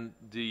 and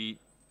the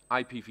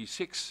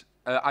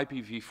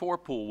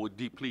IPv4 pool would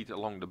deplete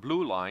along the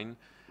blue line,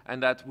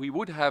 and that we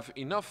would have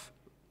enough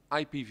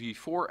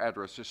IPv4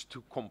 addresses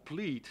to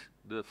complete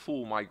the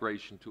full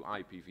migration to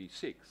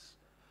IPv6.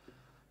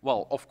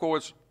 Well, of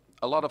course,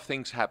 a lot of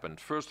things happened.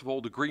 First of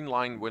all, the green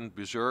line went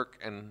berserk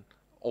and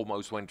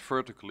almost went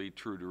vertically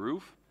through the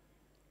roof.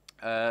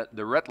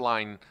 The red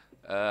line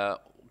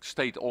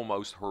stayed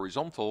almost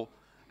horizontal,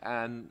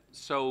 and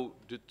so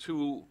the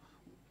two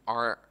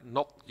are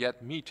not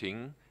yet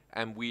meeting,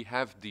 and we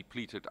have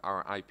depleted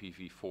our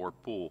IPv4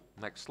 pool.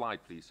 Next slide,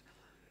 please.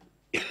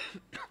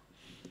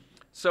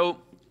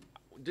 So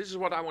this is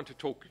what I want to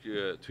talk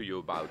to you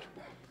about.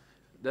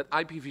 That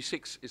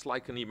IPv6 is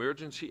like an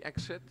emergency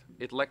exit.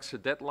 It lacks a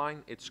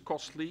deadline. It's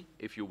costly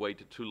if you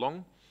waited too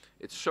long.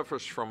 It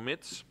suffers from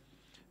myths.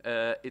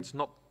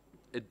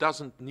 It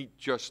doesn't need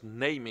just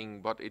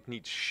naming, but it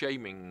needs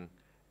shaming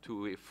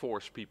to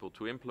force people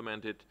to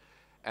implement it.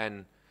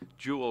 And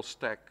dual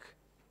stack,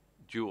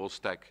 dual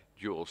stack,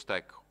 dual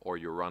stack, or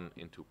you run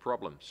into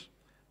problems.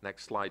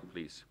 Next slide,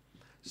 please.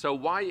 So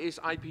why is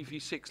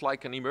IPv6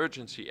 like an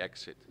emergency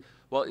exit?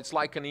 Well, it's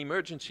like an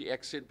emergency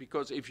exit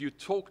because if you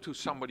talk to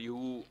somebody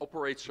who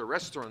operates a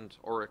restaurant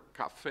or a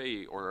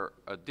cafe or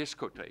a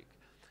discotheque,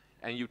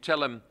 and you tell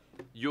them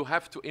you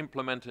have to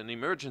implement an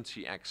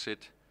emergency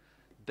exit,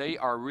 they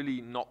are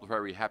really not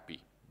very happy.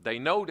 They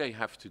know they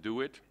have to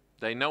do it.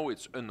 They know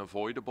it's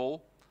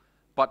unavoidable,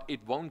 but it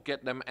won't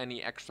get them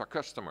any extra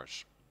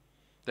customers.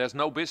 There's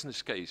no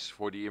business case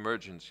for the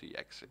emergency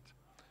exit.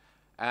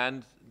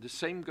 And the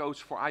same goes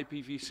for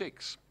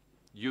IPv6.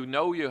 You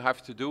know you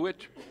have to do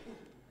it,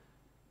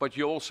 but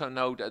you also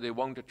know that it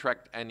won't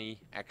attract any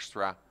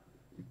extra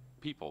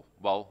people.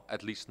 Well,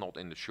 at least not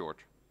in the short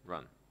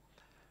run.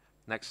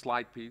 Next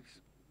slide, please.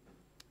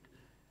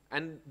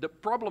 And the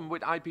problem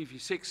with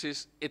IPv6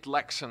 is it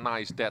lacks a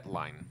nice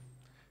deadline.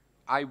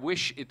 I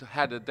wish it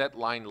had a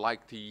deadline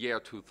like the year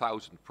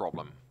 2000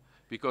 problem,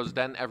 because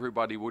then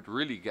everybody would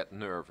really get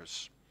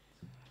nervous.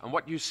 And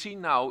what you see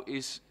now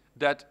is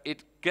that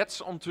it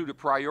gets onto the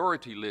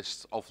priority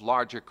list of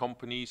larger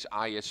companies,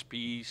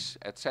 ISPs,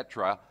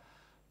 etc.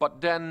 But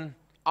then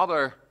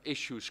other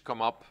issues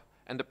come up,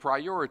 and the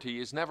priority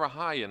is never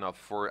high enough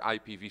for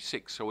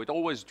IPv6, so it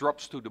always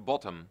drops to the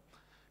bottom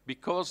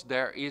because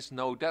there is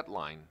no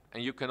deadline,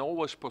 and you can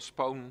always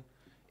postpone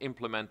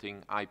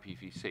implementing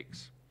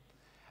IPv6.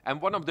 And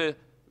one of the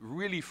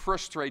really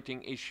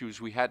frustrating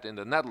issues we had in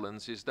the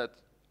Netherlands is that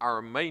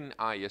our main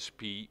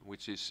ISP,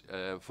 which is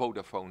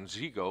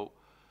VodafoneZiggo,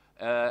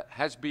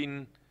 has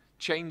been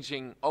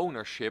changing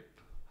ownership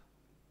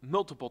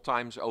multiple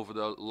times over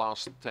the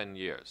last 10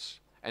 years.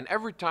 And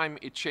every time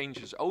it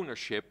changes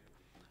ownership,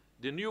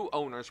 the new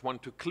owners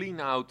want to clean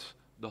out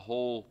the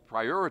whole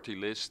priority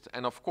list,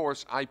 and of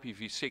course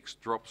IPv6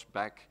 drops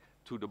back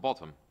to the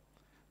bottom.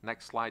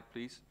 Next slide,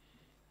 please.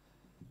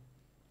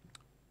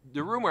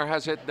 The rumor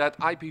has it that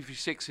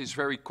IPv6 is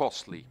very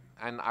costly,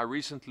 and I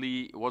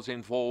recently was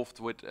involved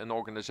with an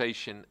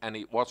organization and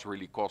it was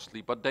really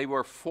costly, but they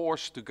were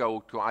forced to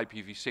go to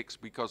IPv6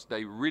 because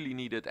they really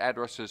needed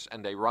addresses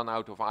and they run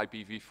out of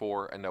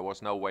IPv4 and there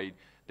was no way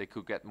they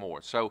could get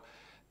more. So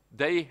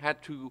they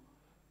had to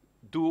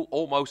do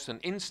almost an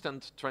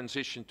instant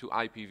transition to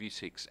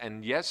IPv6,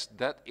 and yes,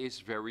 that is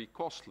very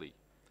costly.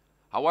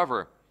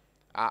 However,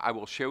 I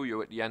will show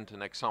you at the end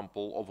an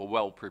example of a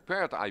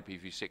well-prepared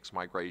IPv6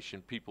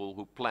 migration, people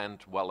who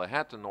planned well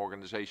ahead, an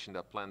organization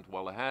that planned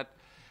well ahead,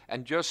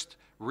 and just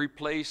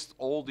replaced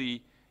all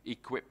the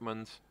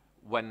equipment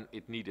when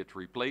it needed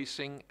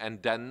replacing,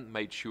 and then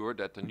made sure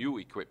that the new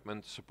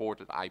equipment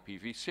supported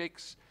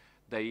IPv6.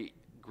 They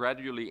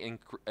gradually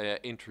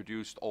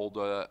introduced all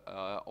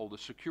the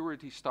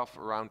security stuff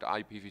around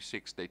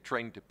IPv6. They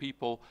trained the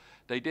people.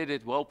 They did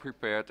it well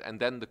prepared, and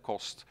then the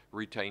cost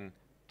retained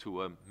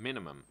to a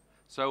minimum.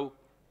 So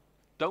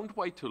don't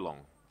wait too long.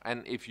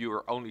 And if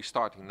you're only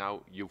starting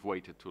now, you've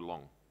waited too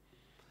long.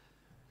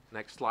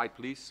 Next slide,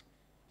 please.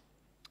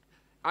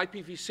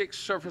 IPv6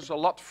 suffers a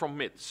lot from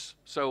myths.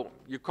 So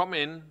you come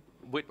in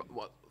with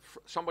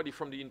somebody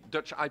from the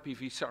Dutch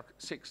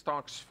IPv6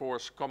 task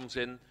force comes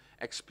in,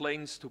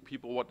 explains to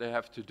people what they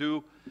have to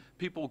do.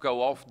 People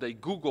go off, they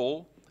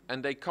Google,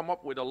 and they come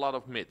up with a lot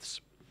of myths.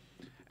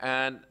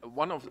 And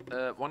one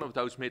of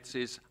those myths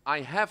is,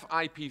 I have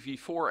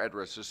IPv4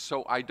 addresses,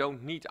 so I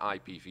don't need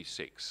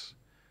IPv6,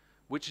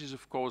 which is,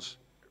 of course,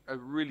 a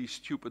really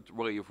stupid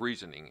way of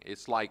reasoning.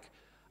 It's like,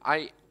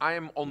 I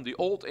am on the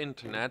old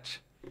internet,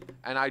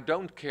 and I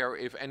don't care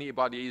if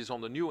anybody is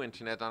on the new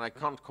internet, and I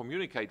can't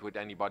communicate with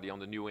anybody on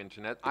the new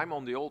internet. I'm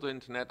on the old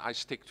internet, I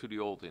stick to the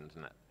old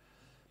internet.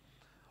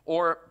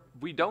 Or,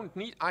 we don't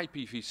need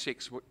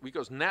IPv6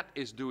 because NAT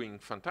is doing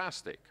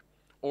fantastic.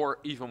 Or,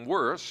 even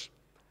worse,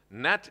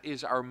 NAT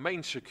is our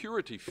main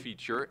security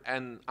feature,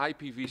 and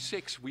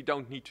IPv6, we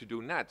don't need to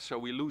do NAT, so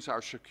we lose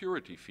our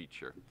security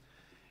feature.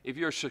 If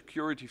your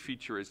security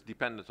feature is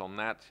dependent on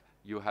NAT,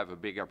 you have a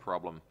bigger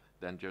problem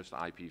than just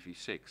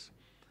IPv6.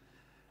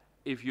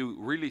 If you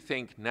really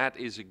think NAT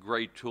is a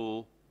great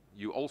tool,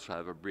 you also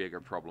have a bigger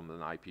problem than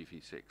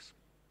IPv6.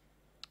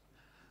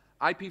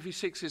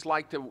 IPv6 is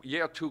like the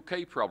year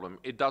 2K problem.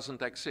 It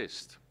doesn't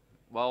exist.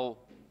 Well,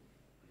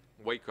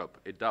 wake up,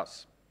 it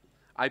does.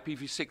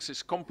 IPv6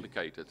 is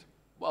complicated.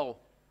 Well,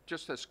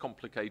 just as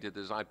complicated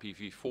as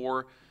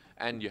IPv4,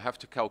 and you have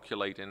to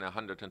calculate in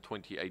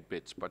 128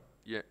 bits, but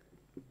yeah,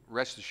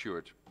 rest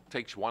assured, it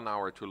takes 1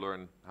 hour to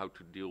learn how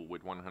to deal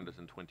with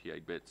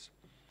 128 bits.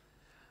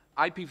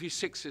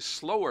 IPv6 is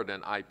slower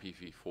than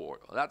IPv4.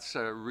 That's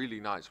a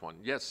really nice one.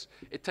 Yes,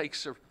 it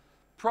takes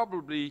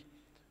probably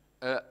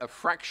a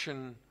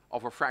fraction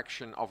of a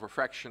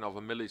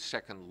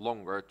millisecond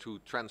longer to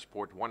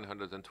transport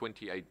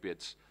 128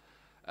 bits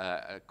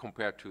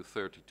compared to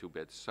 32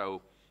 bits.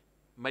 So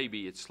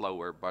maybe it's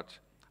slower, but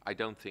I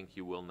don't think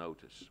you will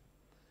notice.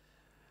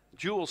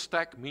 Dual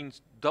stack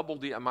means double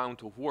the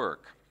amount of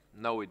work.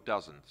 No, it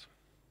doesn't.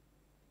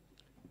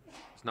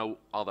 There's no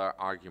other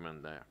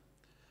argument there.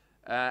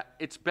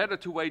 It's better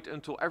to wait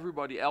until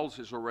everybody else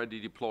is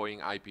already deploying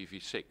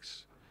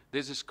IPv6.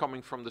 This is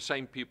coming from the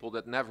same people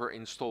that never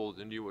installed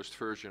the newest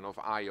version of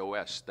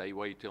iOS. They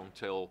wait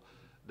until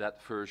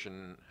that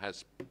version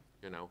has,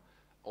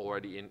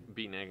 already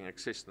been in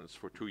existence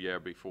for 2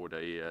 years before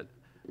they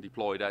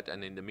deploy that.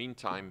 And in the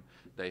meantime,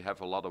 they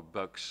have a lot of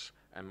bugs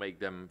and make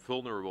them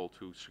vulnerable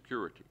to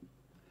security.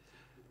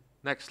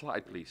 Next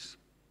slide, please.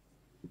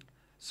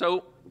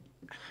 So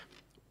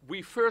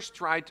we first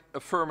tried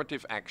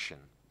affirmative action.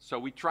 So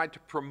we tried to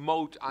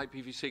promote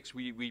IPv6.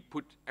 We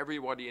put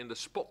everybody in the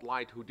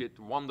spotlight who did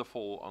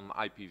wonderful on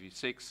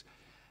IPv6.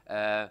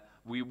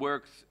 We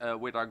worked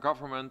with our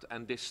government,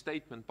 and this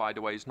statement, by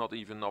the way, is not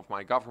even of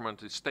my government.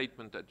 The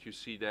statement that you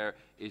see there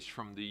is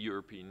from the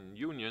European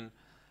Union,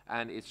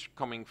 and it's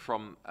coming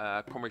from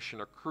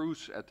Commissioner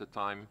Kroes at the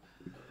time.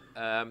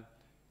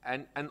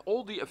 And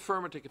all the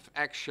affirmative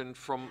action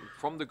from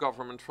the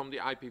government, from the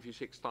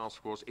IPv6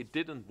 task force, it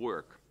didn't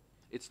work.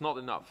 It's not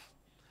enough.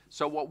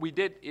 So what we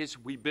did is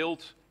we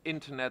built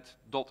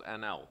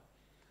internet.nl.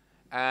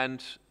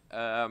 And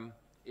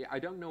I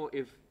don't know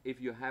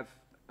if you have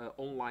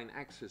online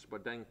access,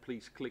 but then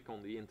please click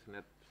on the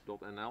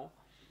internet.nl.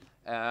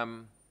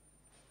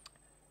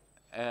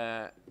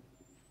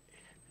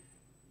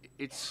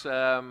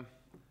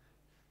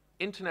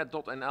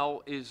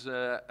 Internet.nl is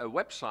a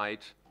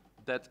website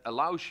that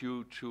allows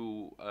you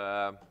to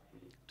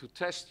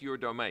test your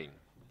domain.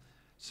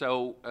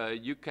 So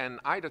you can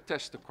either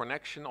test the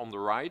connection on the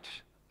right.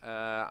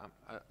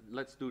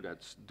 Let's do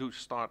that. Do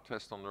start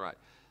test on the right.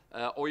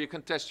 Or you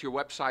can test your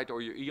website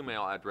or your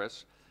email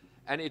address,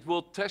 and it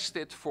will test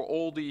it for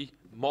all the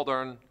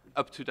modern,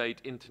 up-to-date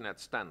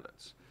internet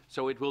standards.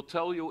 So it will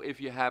tell you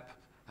if you have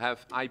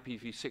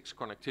IPv6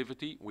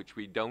 connectivity, which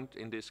we don't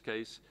in this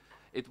case.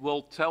 It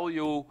will tell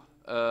you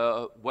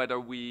whether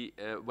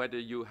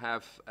you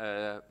have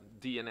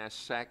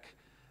DNSSEC.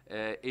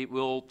 It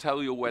will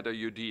tell you whether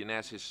your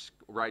DNS is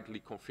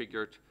rightly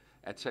configured,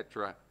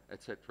 etc.,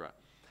 etc.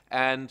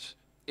 And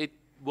it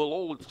will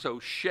also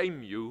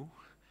shame you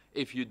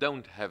if you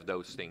don't have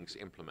those things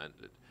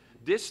implemented.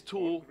 This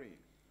tool, all green.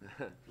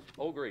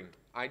 All green.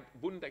 I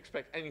wouldn't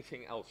expect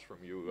anything else from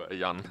you,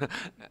 Jan.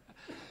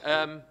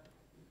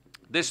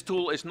 This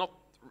tool is not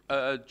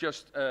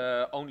just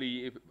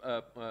only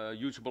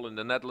usable in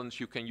the Netherlands.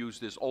 You can use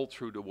this all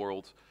through the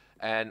world.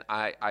 And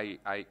I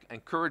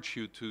encourage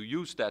you to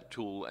use that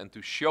tool and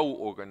to show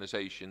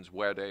organizations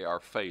where they are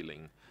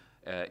failing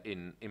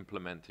in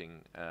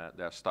implementing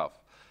their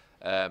stuff.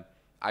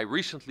 I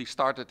recently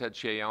started at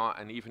Géant,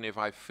 and even if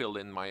I fill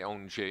in my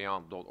own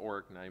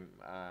Géant.org name,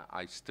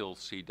 I still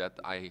see that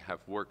I have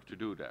work to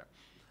do there.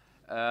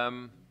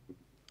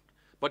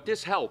 But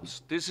this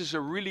helps. This is a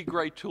really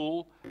great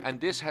tool,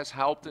 and this has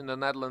helped in the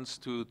Netherlands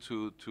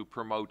to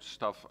promote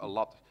stuff a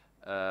lot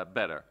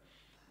better.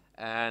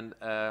 And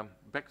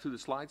back to the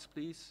slides,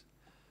 please.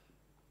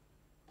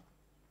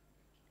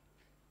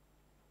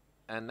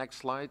 And next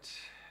slide.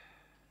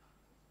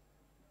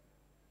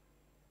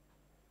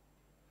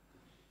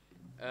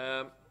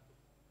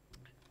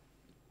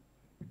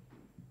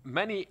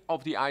 Many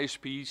of the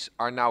ISPs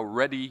are now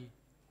ready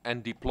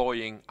and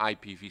deploying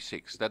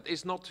IPv6. That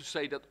is not to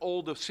say that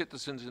all the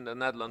citizens in the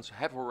Netherlands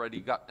have already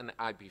got an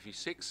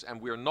IPv6,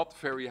 and we're not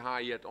very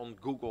high yet on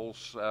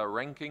Google's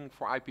ranking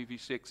for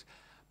IPv6,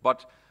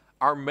 but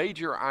our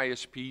major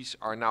ISPs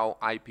are now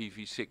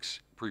IPv6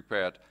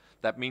 prepared.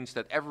 That means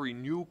that every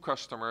new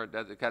customer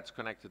that gets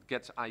connected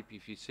gets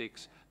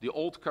IPv6. The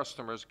old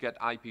customers get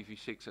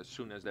IPv6 as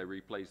soon as they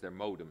replace their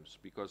modems,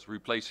 because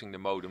replacing the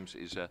modems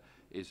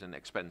is an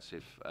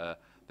expensive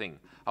thing.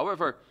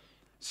 However,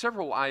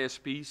 several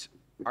ISPs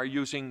are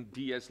using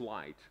DS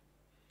Lite.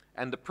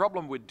 And the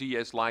problem with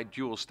DS Lite,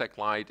 dual stack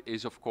Lite,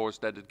 is of course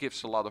that it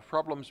gives a lot of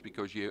problems,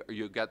 because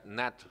you get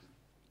NAT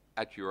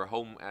at your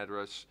home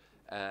address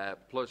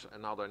plus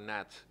another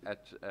NAT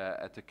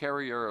at the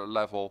carrier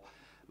level,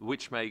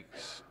 which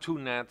makes two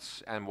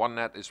NATs, and one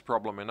NAT is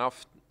problem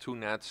enough. Two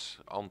NATs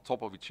on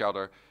top of each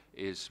other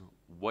is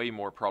way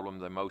more problem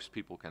than most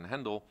people can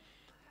handle.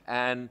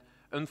 And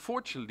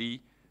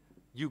unfortunately,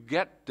 you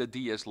get the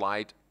DS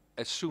Lite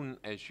as soon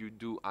as you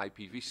do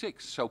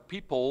IPv6. So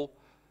people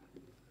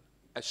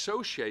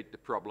associate the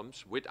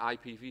problems with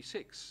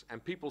IPv6,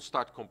 and people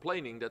start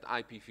complaining that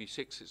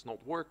IPv6 is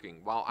not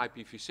working. While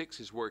IPv6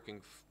 is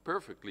working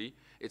perfectly,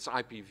 it's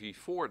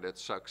IPv4 that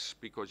sucks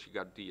because you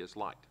got DS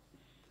Lite.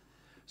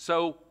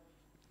 So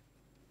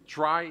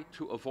try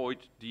to avoid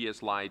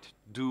DS Lite,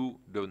 do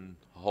the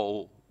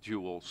whole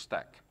dual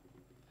stack.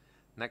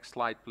 Next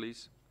slide,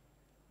 please.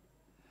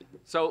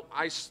 So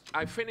I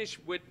finish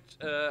with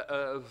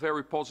a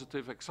very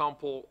positive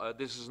example.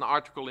 This is an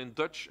article in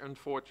Dutch,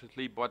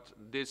 unfortunately, but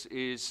this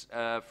is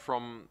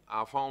from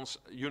Avans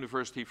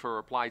University for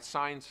Applied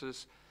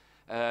Sciences.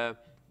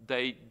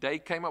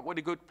 They came up with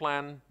a good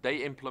plan. They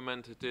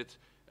implemented it.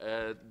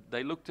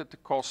 They looked at the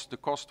costs. The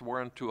costs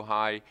weren't too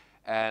high.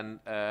 And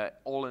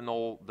all in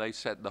all, they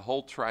said the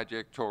whole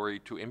trajectory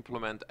to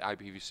implement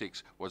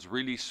IPv6 was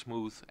really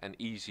smooth and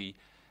easy.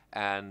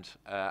 And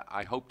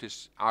I hope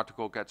this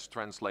article gets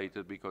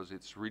translated, because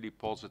it's really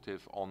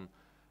positive on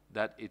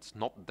that it's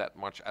not that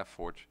much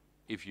effort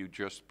if you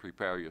just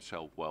prepare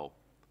yourself well.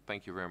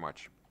 Thank you very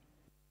much.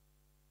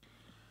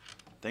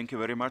 Thank you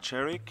very much,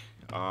 Eric.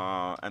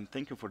 And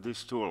thank you for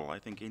this tool. I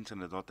think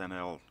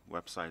internet.nl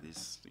website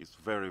is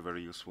very,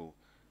 very useful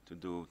to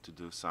do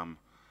some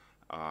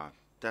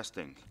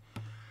testing.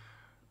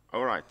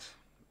 All right.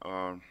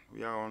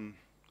 We are on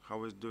how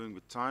we're doing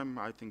with time.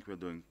 I think we're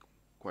doing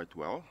quite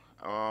well.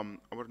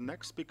 Our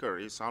next speaker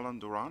is Alan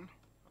Duran.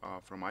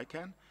 from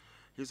ICANN.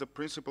 He's a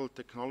principal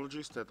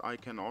technologist at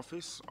ICANN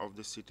office of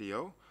the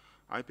CTO,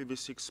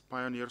 IPv6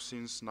 pioneer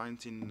since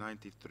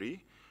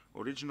 1993,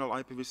 original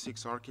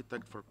IPv6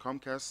 architect for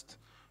Comcast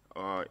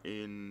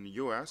in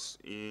US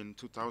in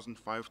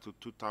 2005 to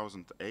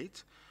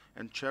 2008,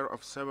 and chair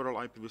of several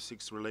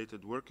IPv6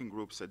 related working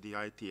groups at the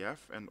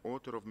ITF and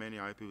author of many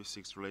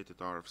IPv6 related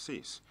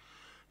RFCs.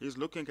 He's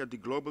looking at the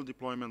global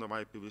deployment of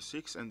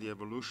IPv6 and the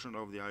evolution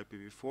of the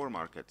IPv4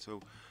 market.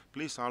 So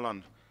please,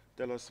 Alan,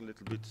 tell us a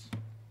little bit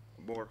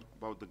more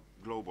about the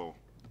global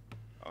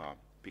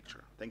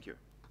picture. Thank you.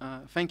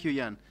 Thank you,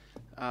 Jan.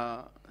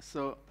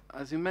 So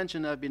as you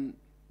mentioned, I've been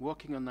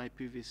working on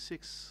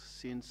IPv6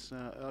 since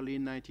early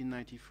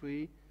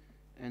 1993.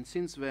 And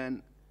since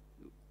then,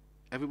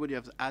 everybody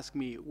has asked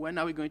me, when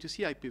are we going to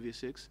see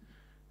IPv6?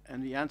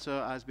 And the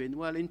answer has been,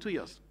 well, in 2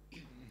 years.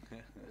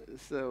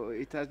 So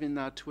it has been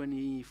now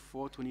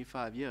 24,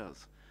 25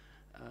 years.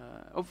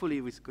 Hopefully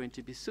it's going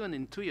to be soon,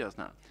 in 2 years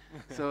now.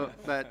 So,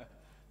 but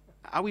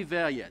are we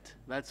there yet?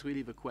 That's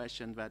really the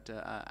question that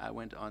I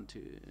went on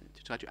to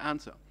try to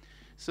answer.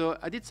 So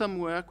I did some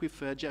work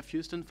with Jeff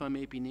Houston from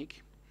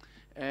APNIC,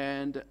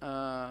 and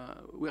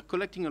we're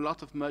collecting a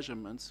lot of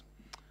measurements.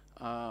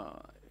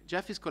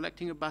 Jeff is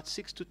collecting about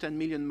 6 to 10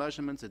 million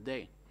measurements a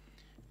day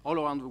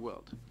all around the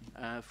world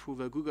through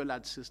the Google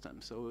Ads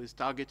system. So he's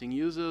targeting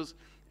users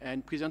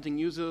and presenting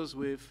users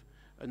with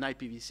an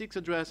IPv6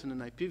 address and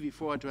an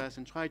IPv4 address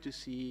and try to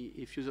see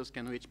if users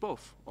can reach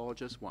both or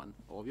just one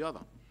or the other.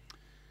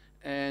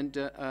 And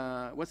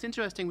what's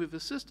interesting with the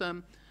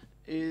system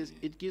is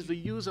it gives the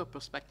user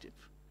perspective.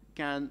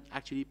 Can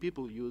actually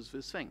people use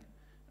this thing?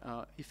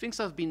 If things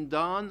have been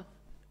done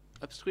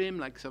upstream,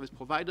 like service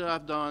provider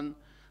have done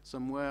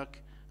some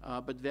work,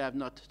 but they have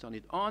not turned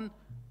it on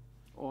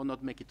or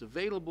not make it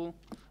available,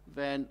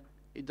 then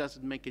it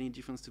doesn't make any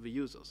difference to the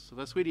users. So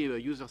that's really a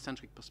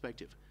user-centric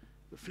perspective.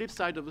 The flip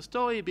side of the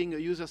story, being a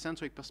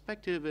user-centric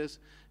perspective, is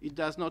it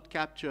does not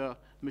capture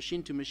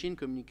machine-to-machine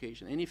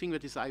communication. Anything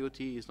that is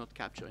IoT is not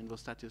captured in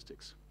those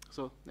statistics.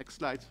 So next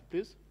slide,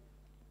 please.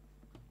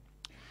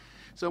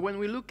 So when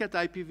we look at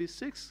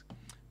IPv6,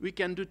 we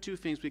can do two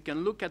things. We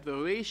can look at the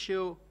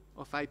ratio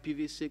of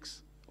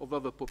IPv6 over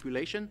the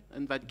population,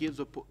 and that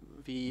gives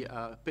the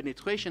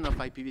penetration of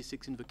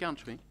IPv6 in the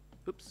country.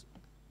 Oops.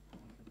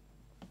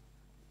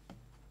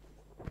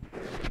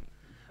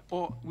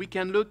 Or we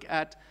can look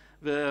at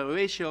the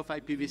ratio of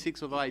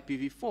IPv6 over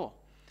IPv4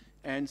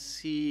 and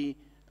see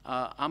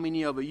how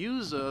many of the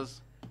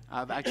users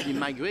have actually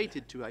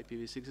migrated to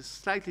IPv6. It's a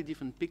slightly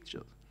different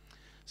picture.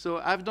 So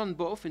I've done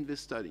both in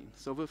this study.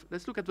 So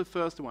let's look at the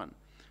first one.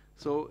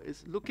 So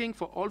it's looking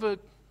for all the,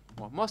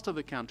 or most of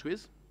the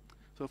countries.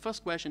 So the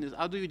first question is,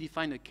 how do you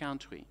define a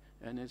country?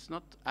 And it's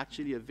not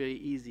actually a very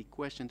easy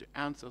question to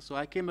answer. So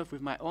I came up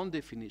with my own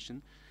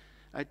definition.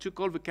 I took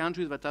all the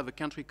countries that have a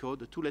country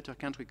code, a two-letter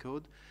country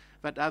code,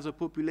 that has a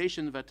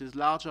population that is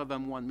larger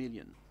than 1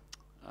 million.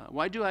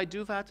 Why do I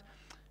do that?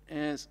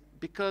 Is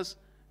because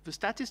the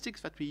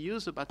statistics that we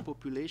use about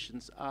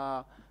populations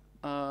are,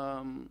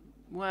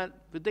 well,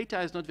 the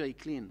data is not very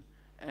clean.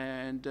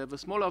 And the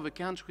smaller the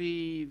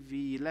country,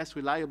 the less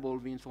reliable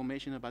the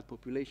information about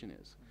population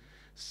is.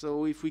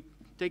 So if we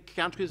take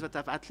countries that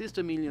have at least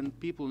 1 million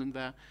people in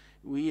there,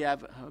 we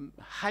have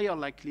higher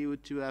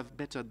likelihood to have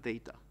better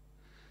data.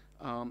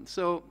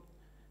 So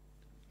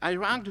I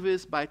ranked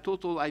this by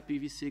total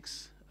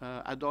IPv6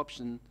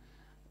 adoption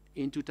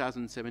in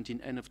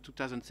 2017, end of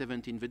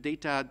 2017. The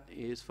data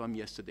is from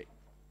yesterday.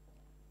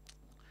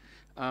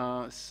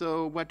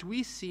 So what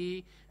we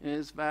see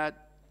is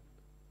that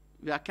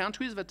there are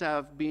countries that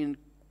have been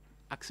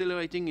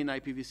accelerating in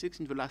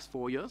IPv6 in the last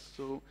 4 years.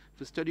 So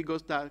the study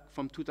goes back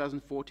from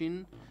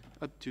 2014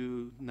 up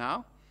to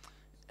now.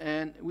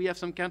 And we have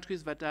some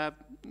countries that have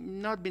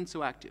not been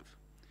so active.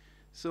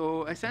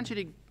 So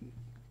essentially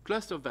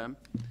cluster them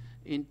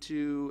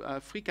into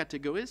 3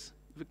 categories.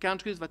 The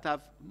countries that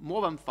have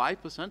more than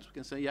 5%, we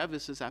can say, yeah,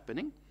 this is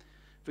happening.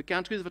 The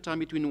countries that are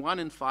between 1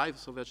 and 5,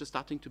 so they're just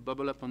starting to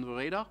bubble up on the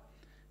radar.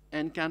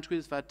 And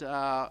countries that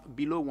are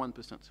below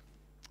 1%.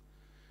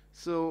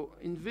 So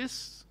in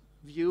this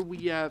view,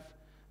 we have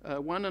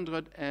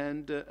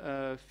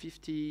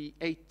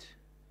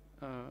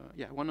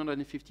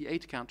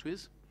 158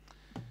 countries.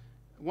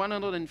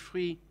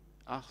 103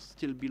 are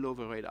still below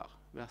the radar.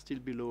 They are still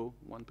below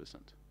 1%.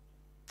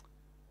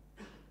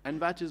 And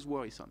that is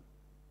worrisome.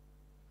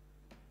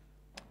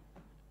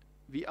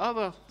 The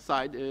other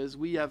side is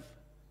we have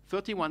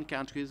 31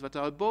 countries that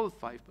are above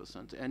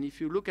 5%. And if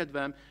you look at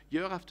them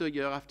year after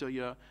year after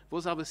year,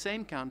 those are the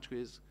same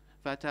countries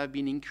that have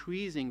been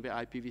increasing their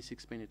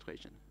IPv6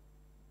 penetration.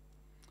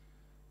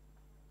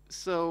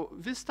 So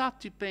this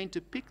starts to paint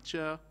a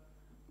picture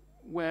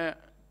where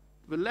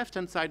the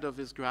left-hand side of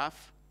this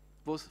graph,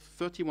 those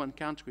 31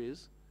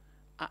 countries,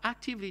 are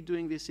actively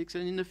doing V6,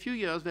 and in a few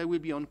years they will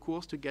be on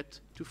course to get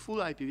to full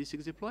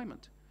IPv6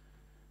 deployment.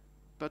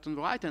 But on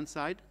the right-hand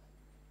side,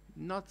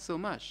 not so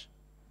much.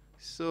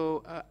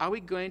 So are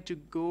we going to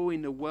go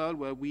in a world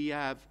where we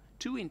have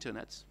 2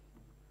 internets,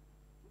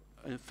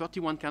 a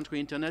 31 country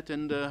internet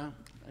and a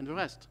and the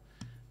rest?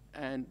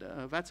 And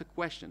that's a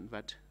question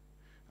that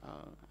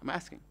I'm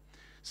asking.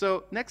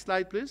 So next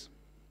slide, please.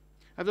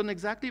 I've done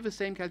exactly the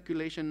same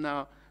calculation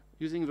now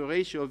using the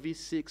ratio of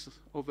V6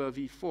 over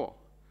V4.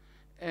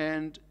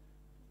 And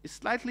it's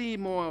slightly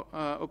more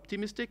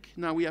optimistic.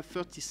 Now we have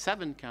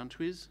 37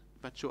 countries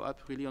that show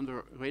up really on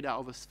the radar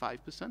over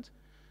 5%.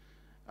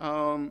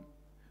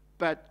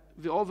 But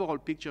the overall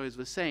picture is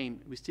the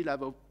same. We still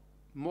have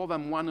more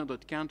than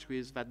 100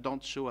 countries that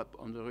don't show up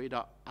on the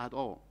radar at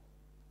all.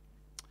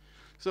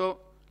 So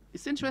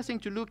it's interesting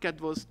to look at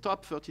those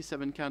top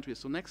 37 countries.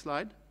 So next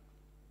slide.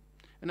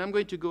 And I'm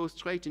going to go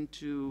straight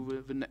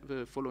into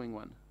the following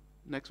one.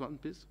 Next one,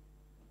 please.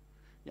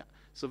 Yeah.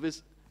 So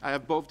this, I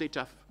have both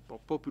data for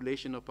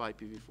population of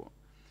IPv4.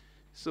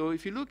 So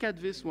if you look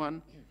at this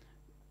one,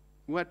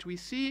 what we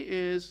see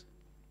is,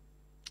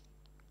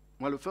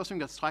 well, the first thing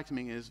that strikes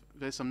me is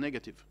there's some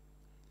negative.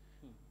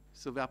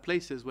 So there are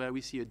places where we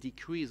see a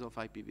decrease of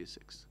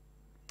IPv6.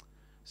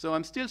 So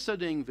I'm still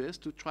studying this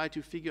to try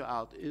to figure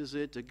out, is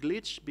it a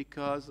glitch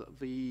because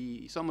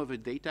some of the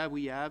data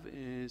we have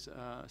is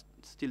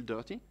still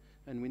dirty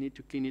and we need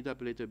to clean it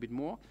up a little bit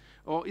more?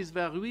 Or is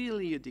there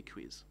really a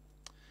decrease?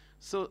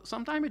 So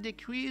sometimes a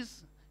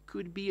decrease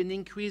could be an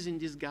increase in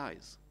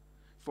disguise.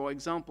 For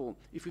example,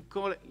 if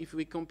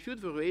we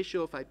compute the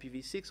ratio of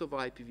IPv6 over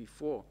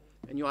IPv4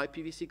 and your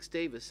IPv6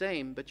 stay the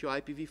same, but your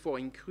IPv4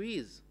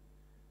 increase,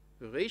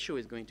 the ratio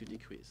is going to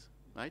decrease,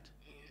 right?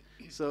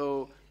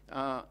 So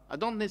I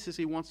don't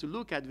necessarily want to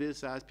look at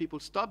this as people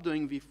stop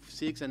doing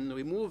V6 and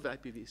remove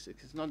IPv6.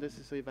 It's not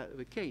necessarily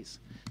the case.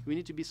 We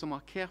need to be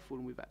somewhat careful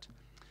with that.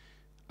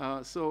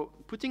 So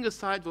putting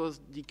aside those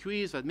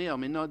decreases that may or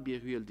may not be a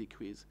real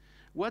decrease,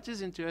 what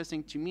is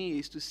interesting to me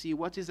is to see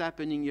what is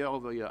happening year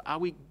over year. Are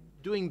we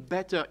doing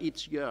better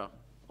each year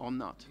or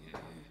not?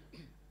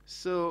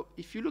 So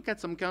if you look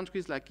at some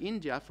countries like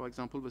India, for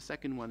example, the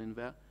second one in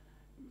there,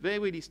 they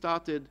really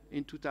started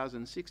in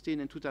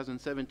 2016, and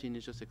 2017 it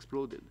just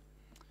exploded.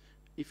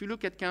 If you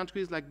look at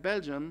countries like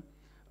Belgium,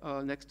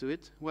 next to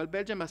it, well,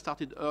 Belgium has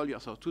started earlier,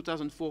 so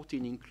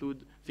 2014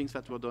 include things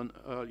that were done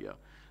earlier.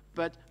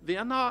 But they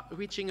are now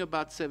reaching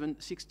about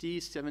 60,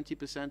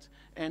 70%,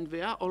 and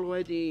they are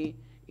already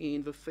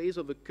in the phase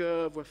of the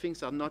curve where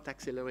things are not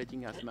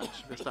accelerating as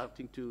much. They're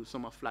starting to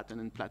somewhat flatten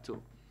and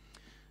plateau.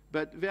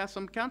 But there are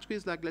some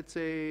countries like, let's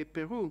say,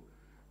 Peru,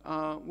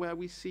 where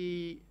we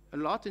see a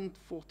lot in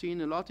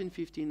 14, a lot in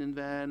 15, and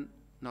then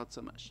not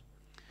so much.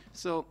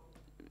 So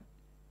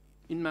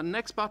in my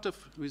next part of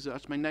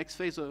research, my next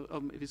phase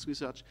of this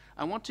research,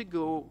 I want to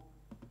go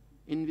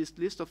in this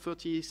list of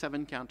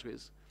 37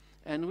 countries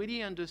and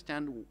really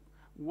understand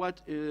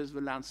what is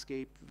the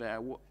landscape there.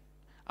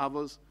 Are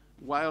those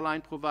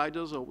wireline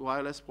providers or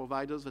wireless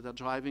providers that are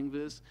driving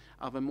this?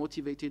 Are they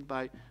motivated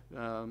by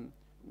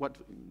what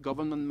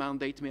government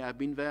mandate may have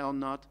been there or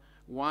not?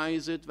 Why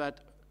is it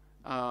that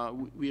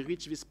we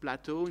reach this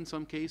plateau in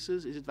some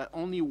cases? Is it that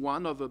only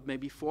one of the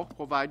maybe 4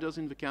 providers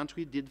in the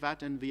country did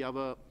that and the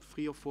other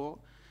 3 or 4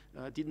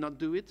 did not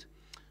do it?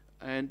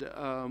 And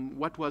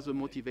what was the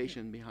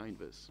motivation behind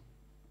this?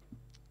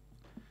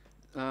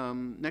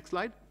 Next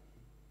slide.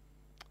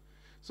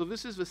 So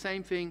this is the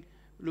same thing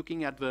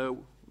looking at the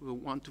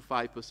 1 to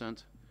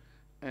 5%.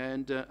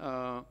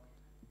 And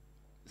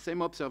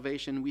same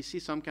observation. We see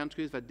some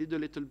countries that did a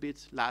little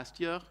bit last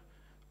year,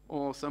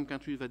 or some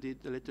countries that did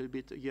a little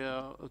bit a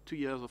year or 2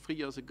 years or 3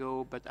 years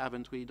ago, but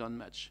haven't really done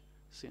much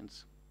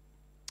since.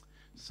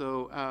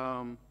 So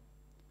I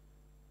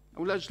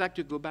would just like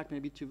to go back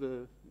maybe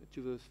to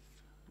the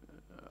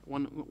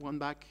one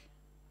back.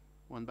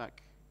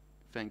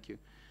 Thank you.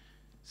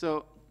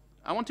 So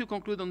I want to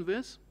conclude on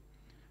this.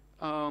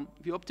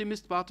 The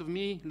optimist part of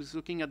me is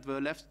looking at the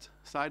left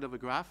side of the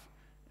graph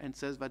and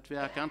says that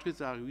there are countries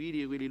that are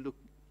really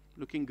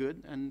looking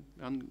good and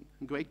on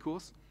great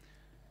course.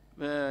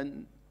 The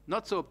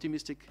not so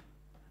optimistic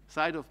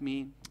side of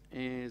me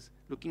is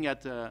looking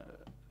at a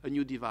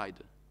new divide,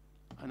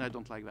 and I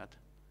don't like that.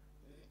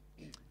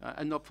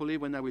 And hopefully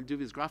when I will do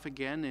this graph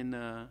again in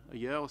a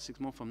year or 6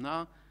 months from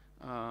now,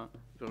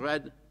 the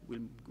red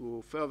will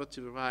go further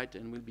to the right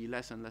and will be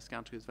less and less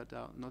countries that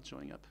are not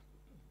showing up.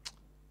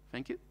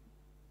 Thank you.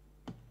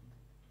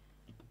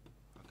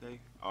 Okay.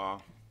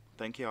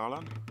 Thank you,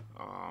 Alan.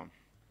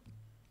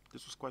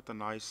 This was quite a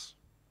nice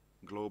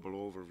global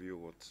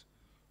overview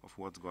of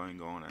what's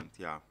going on, and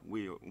yeah,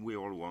 we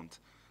all want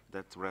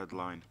that red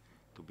line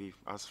to be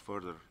as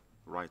further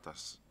right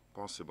as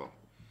possible.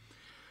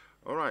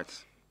 All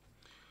right.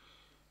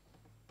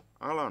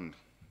 Alan,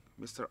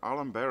 Mr.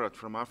 Alan Barrett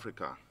from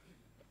Africa.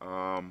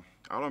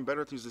 Alan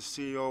Barrett is the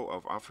CEO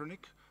of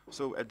Afrinic.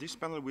 So at this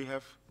panel we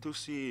have 2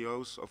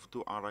 CEOs of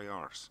 2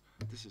 RIRs.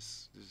 This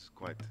is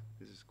quite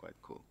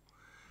cool.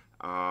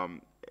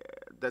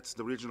 That's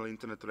the Regional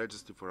Internet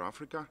Registry for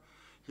Africa.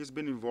 He's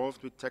been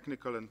involved with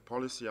technical and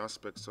policy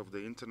aspects of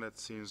the internet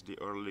since the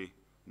early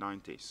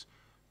 90s.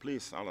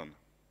 Please, Alan,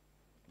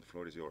 the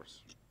floor is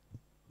yours.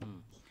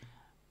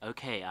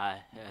 Okay,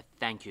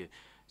 thank you.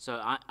 So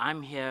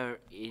I'm here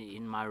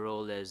in my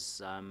role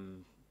as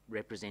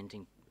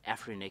representing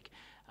Afrinic.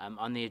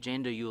 On the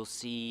agenda, you'll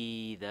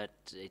see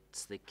that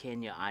it's the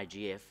Kenya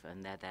IGF,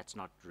 and that's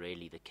not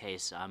really the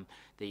case.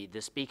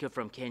 The speaker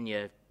from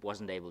Kenya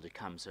wasn't able to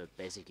come, so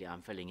basically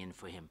I'm filling in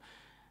for him.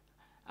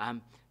 I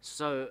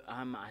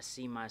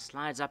see my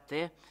slides up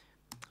there.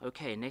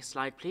 Okay, next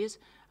slide, please.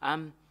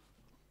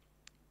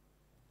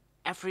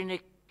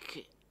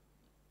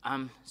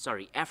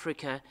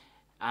 Africa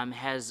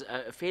has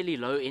a fairly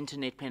low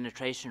internet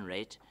penetration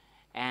rate,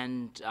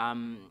 and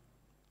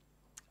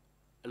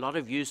a lot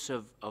of use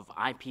of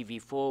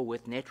IPv4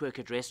 with network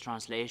address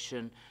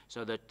translation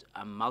so that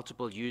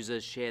multiple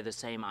users share the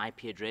same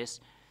IP address,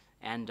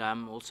 and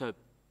also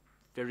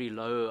very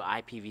low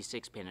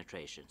IPv6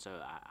 penetration. So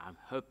I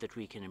hope that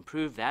we can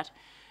improve that.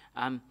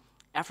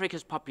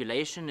 Africa's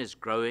population is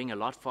growing a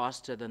lot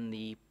faster than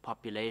the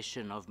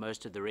population of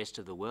most of the rest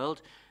of the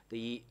world.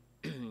 The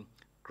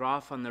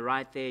graph on the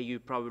right there, you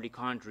probably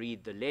can't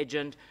read the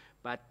legend,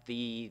 but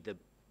the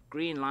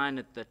green line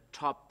at the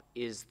top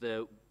is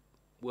the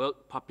world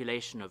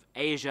population of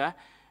Asia.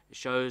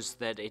 Shows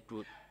that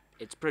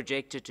it's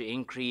projected to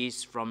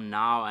increase from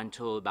now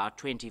until about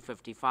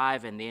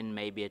 2055, and then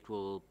maybe it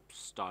will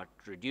start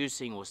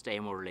reducing or stay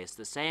more or less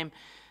the same.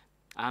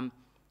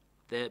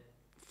 The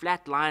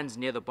flat lines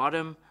near the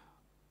bottom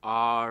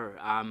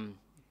are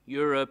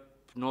Europe,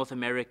 North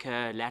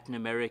America, Latin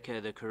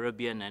America, the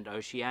Caribbean, and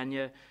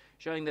Oceania,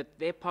 showing that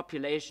their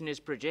population is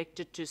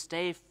projected to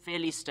stay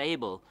fairly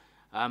stable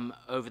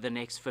over the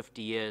next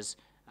 50 years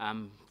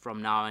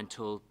from now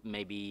until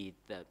maybe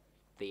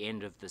the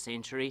end of the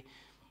century.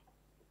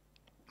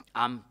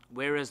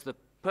 Whereas the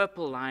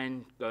purple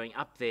line going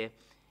up there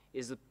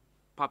is the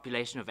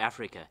population of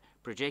Africa,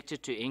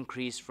 projected to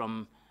increase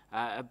from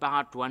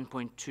about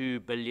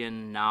 1.2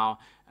 billion now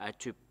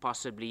to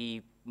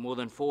possibly more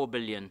than 4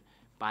 billion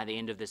by the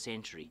end of the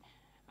century.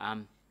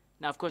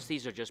 Now, of course,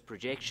 these are just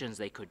projections.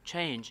 They could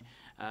change.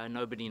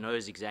 Nobody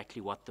knows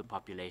exactly what the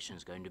population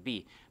is going to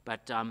be.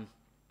 But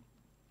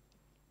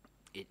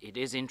it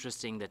is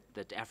interesting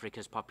that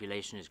Africa's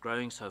population is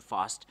growing so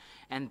fast,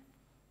 and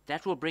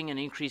that will bring an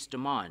increased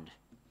demand.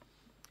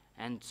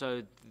 And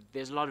so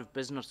there's a lot of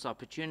business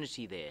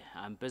opportunity there.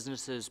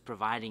 Businesses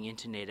providing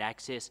internet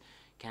access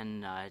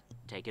can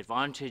take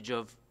advantage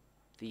of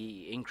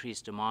the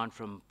increased demand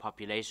from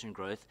population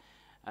growth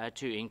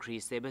to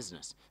increase their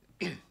business.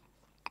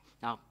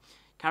 Now,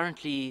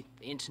 currently,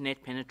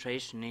 internet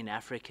penetration in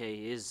Africa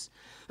is,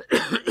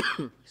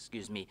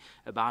 excuse me,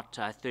 about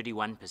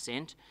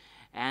 31%.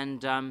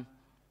 And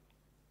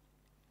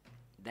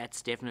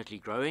that's definitely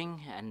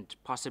growing, and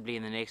possibly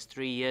in the next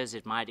 3 years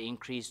it might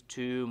increase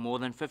to more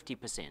than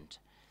 50%.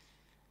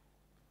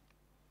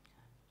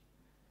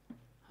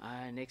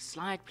 Next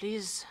slide,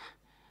 please.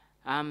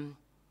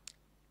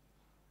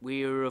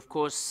 We're, of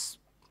course,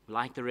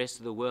 like the rest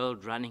of the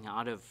world, running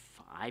out of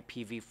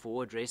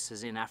IPv4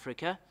 addresses in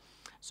Africa.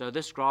 So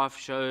this graph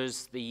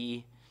shows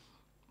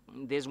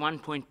there's 1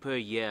 point per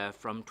year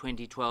from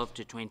 2012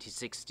 to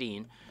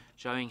 2016,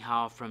 showing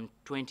how from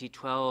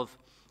 2012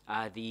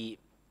 the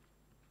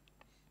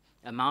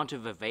amount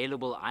of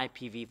available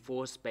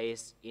IPv4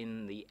 space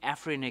in the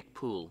Afrinic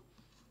pool,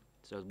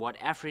 so what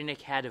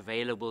Afrinic had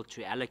available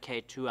to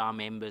allocate to our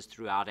members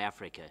throughout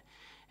Africa,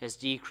 has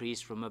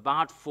decreased from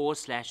about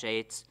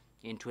 4/8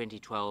 in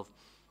 2012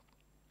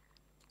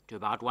 to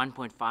about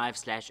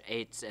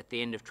 1.5/8 at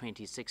the end of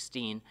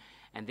 2016.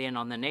 And then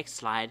on the next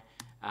slide,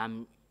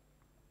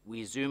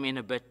 we zoom in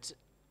a bit.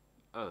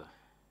 Oh,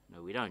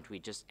 no, we don't. We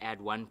just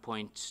add 1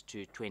 point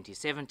to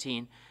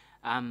 2017.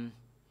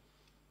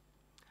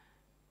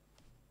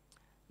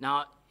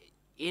 Now,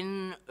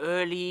 in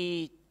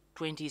early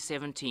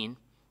 2017,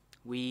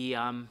 we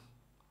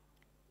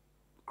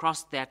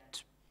crossed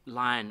that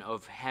line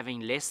of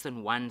having less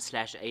than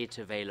 1/8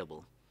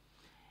 available.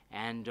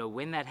 And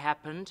when that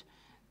happened,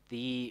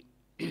 the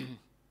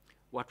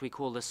what we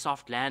call the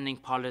soft landing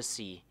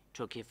policy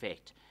took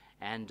effect.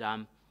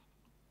 And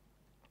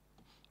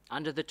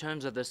under the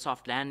terms of the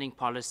soft landing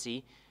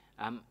policy,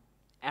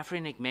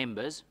 Afrinic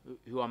members,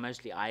 who are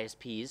mostly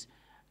ISPs,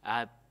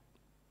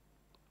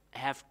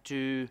 have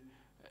to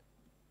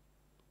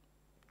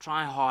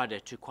try harder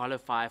to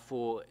qualify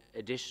for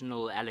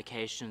additional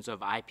allocations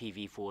of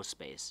IPv4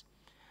 space.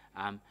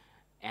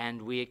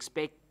 And we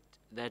expect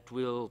that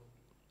we'll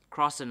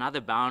cross another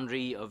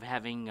boundary of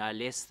having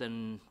less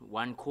than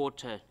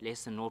 1/4,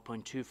 less than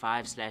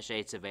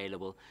 0.25/8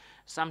 available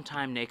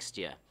sometime next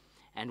year.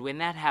 And when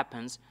that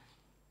happens,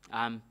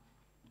 the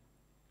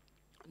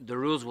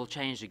rules will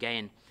change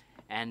again,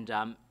 and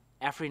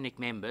Afrinic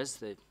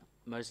members,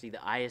 mostly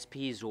the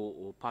ISPs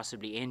or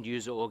possibly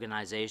end-user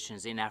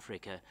organizations in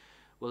Africa,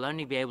 will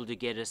only be able to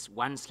get us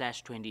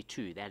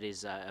 1/22. That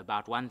is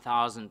about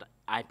 1,000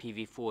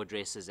 IPv4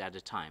 addresses at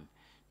a time.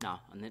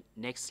 Now, on the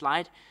next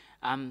slide,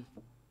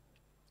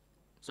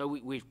 so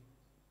we're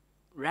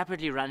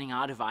rapidly running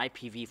out of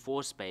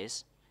IPv4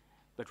 space,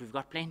 but we've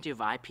got plenty of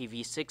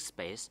IPv6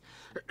 space.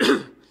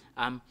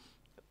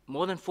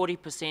 More than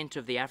 40%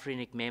 of the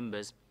Afrinic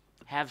members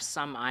have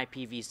some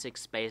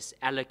IPv6 space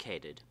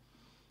allocated.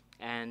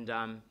 And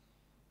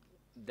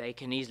they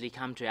can easily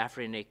come to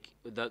Afrinic,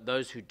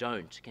 those who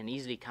don't can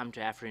easily come to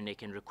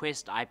Afrinic and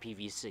request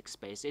IPv6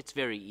 space. It's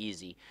very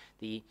easy.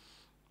 The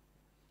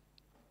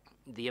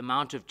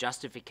amount of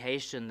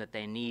justification that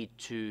they need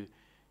to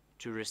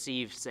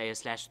receive, say, a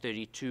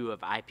 /32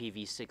 of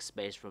IPv6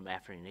 space from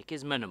Afrinic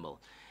is minimal.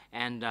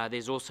 And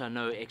there's also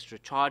no extra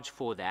charge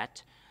for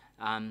that.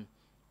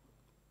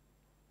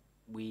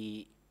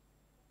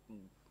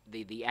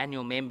 The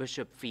annual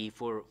membership fee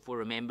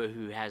for a member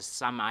who has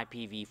some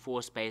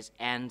IPv4 space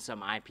and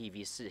some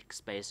IPv6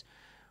 space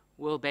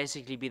will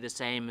basically be the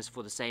same as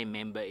for the same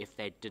member if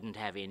they didn't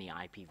have any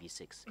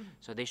IPv6.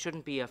 So there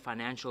shouldn't be a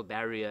financial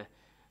barrier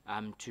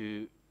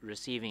to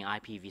receiving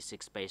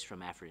IPv6 space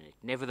from Afrinic.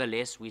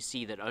 Nevertheless, we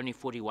see that only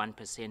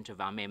 41%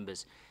 of our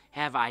members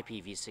have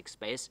IPv6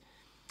 space,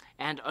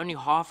 and only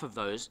half of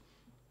those,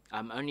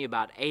 only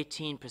about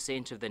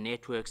 18% of the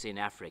networks in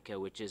Africa,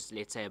 which is,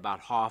 let's say, about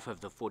half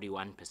of the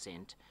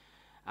 41%,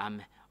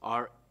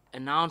 are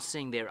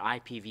announcing their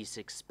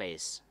IPv6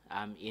 space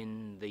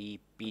in the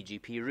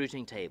BGP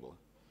routing table.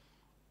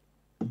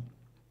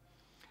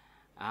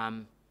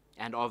 And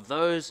of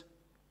those,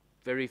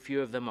 very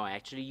few of them are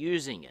actually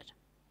using it.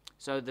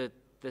 So the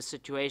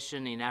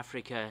situation in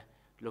Africa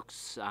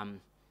looks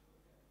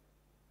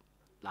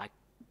like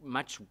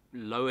much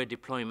lower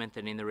deployment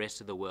than in the rest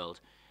of the world.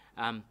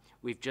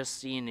 We've just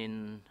seen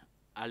in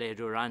Ale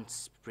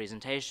Durant's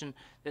presentation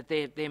that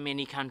there are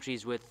many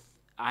countries with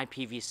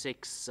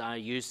IPv6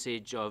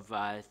 usage of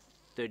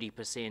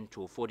 30%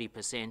 or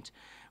 40%,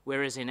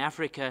 whereas in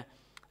Africa,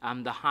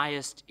 the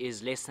highest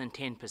is less than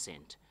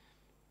 10%.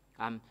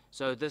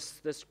 So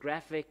this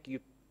graphic,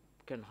 you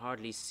can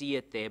hardly see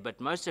it there,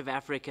 but most of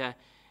Africa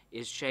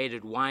is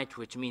shaded white,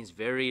 which means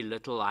very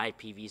little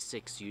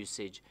IPv6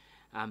 usage.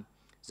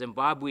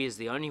 Zimbabwe is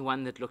the only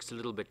one that looks a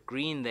little bit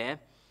green there,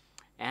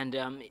 and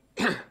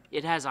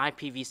it has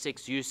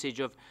IPv6 usage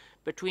of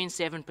between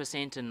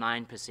 7% and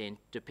 9%,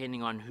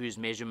 depending on whose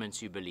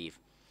measurements you believe.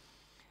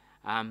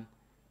 And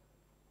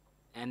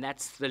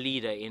that's the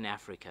leader in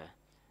Africa.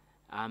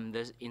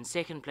 In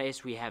second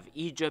place, we have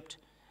Egypt,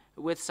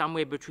 with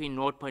somewhere between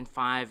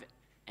 0.5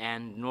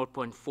 and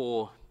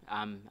 0.4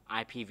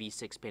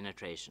 IPv6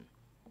 penetration.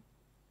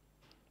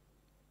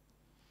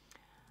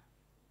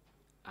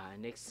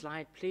 Next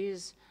slide,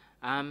 please.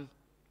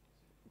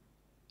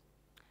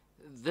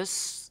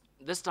 This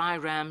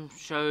diagram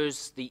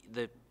shows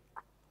the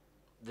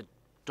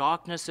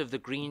darkness of the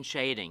green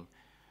shading,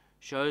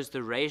 shows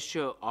the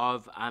ratio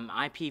of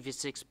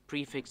IPv6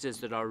 prefixes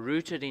that are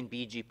rooted in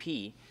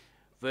BGP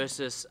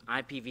versus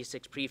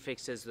IPv6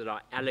 prefixes that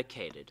are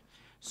allocated.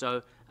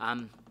 So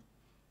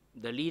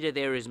the leader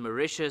there is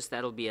Mauritius.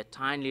 That'll be a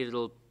tiny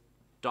little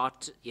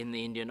dot in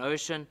the Indian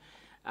Ocean,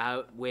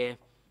 where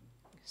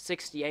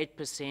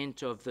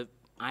 68% of the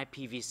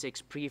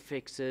IPv6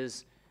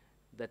 prefixes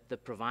that the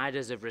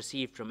providers have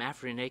received from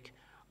Afrinic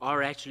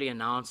are actually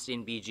announced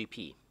in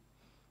BGP.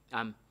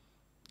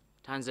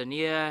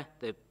 Tanzania,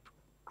 the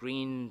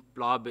green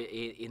blob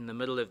in the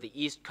middle of the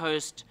east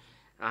coast,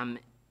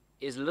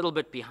 is a little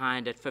bit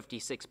behind at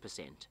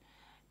 56%.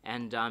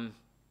 And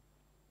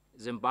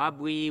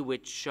Zimbabwe,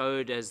 which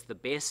showed as the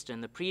best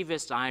in the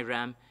previous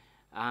diagram,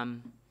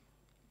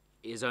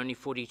 is only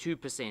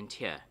 42%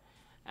 here.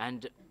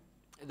 And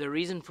the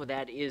reason for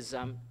that is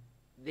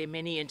there are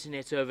many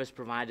internet service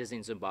providers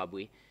in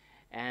Zimbabwe,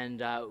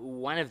 and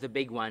one of the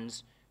big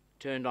ones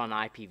turned on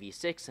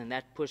IPv6, and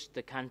that pushed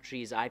the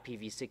country's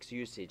IPv6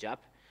 usage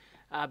up.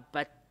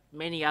 But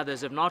many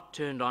others have not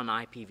turned on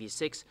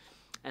IPv6,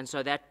 and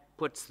so that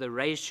puts the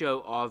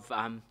ratio of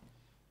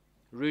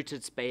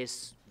routed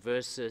space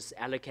versus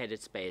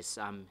allocated space,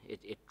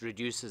 it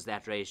reduces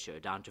that ratio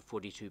down to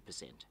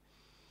 42%.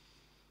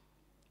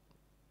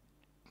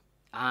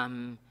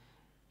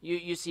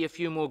 You see a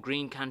few more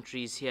green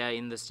countries here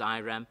in this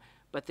diagram,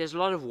 but there's a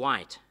lot of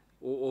white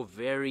or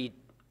very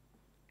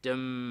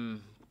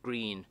dim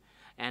green,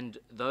 and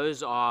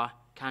those are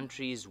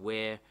countries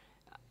where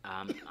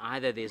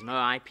either there's no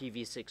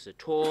IPv6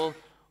 at all,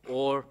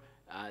 or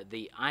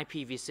the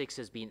IPv6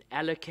 has been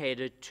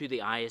allocated to the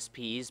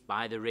ISPs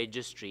by the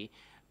registry,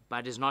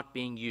 but is not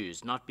being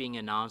used, not being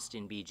announced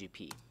in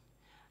BGP.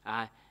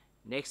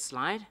 Next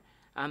slide.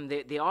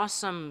 There are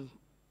some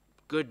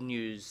good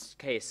news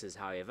cases,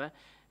 however.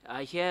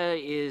 Here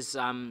is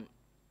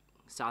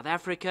South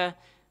Africa.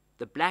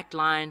 The black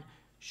line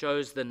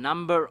shows the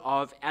number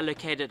of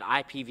allocated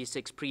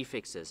IPv6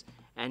 prefixes,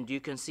 and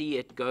you can see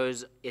it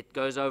goes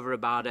over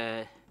about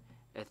a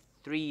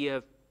 3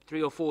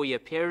 or 4 year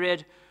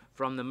period,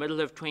 from the middle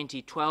of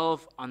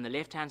 2012 on the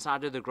left-hand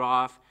side of the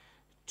graph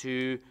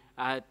to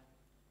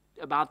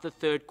about the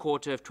third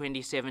quarter of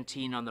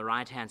 2017 on the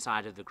right-hand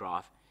side of the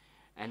graph.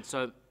 And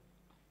so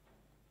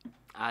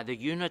the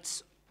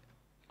units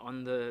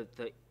on the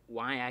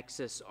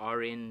y-axis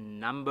are in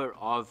number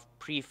of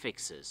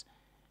prefixes,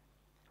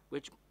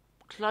 which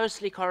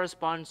closely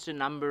corresponds to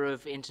number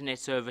of internet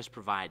service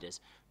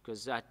providers,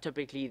 because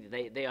typically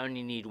they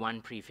only need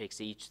one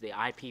prefix each. The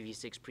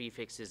IPv6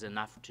 prefix is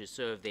enough to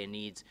serve their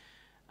needs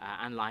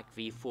unlike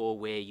v4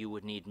 where you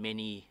would need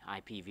many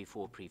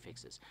IPv4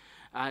 prefixes.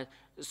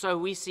 So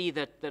we see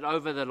that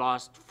over the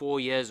last 4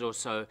 years or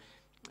so,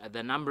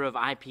 the number of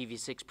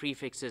IPv6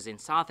 prefixes in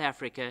South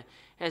Africa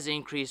has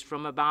increased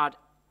from about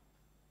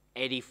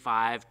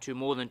 85 to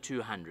more than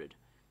 200.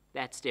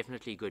 That's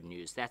definitely good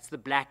news. That's the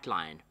black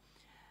line.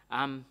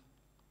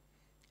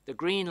 The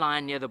green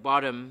line near the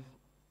bottom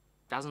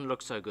doesn't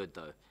look so good,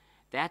 though.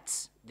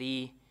 That's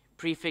the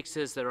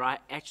prefixes that are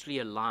actually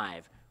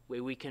alive,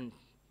 where we can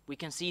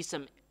see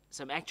some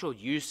actual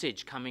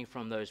usage coming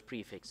from those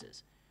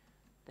prefixes.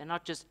 They're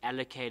not just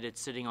allocated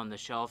sitting on the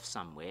shelf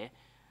somewhere,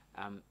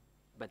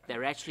 but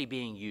they're actually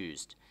being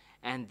used.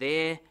 And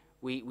there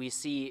we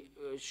see,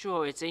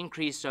 sure, it's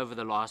increased over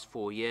the last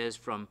 4 years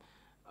from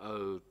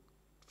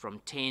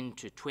 10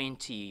 to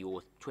 20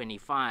 or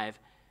 25,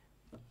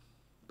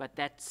 but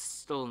that's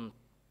still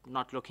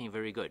not looking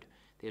very good.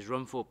 There's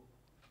room for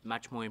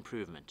much more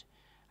improvement.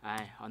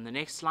 On the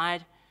next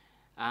slide,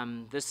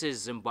 this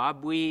is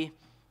Zimbabwe,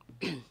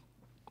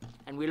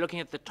 and we're looking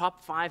at the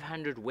top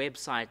 500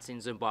 websites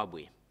in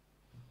Zimbabwe.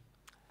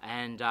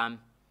 And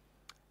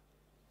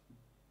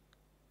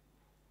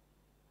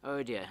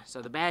oh dear,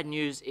 so the bad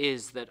news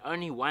is that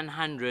only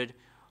 100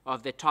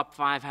 of the top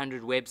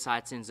 500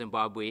 websites in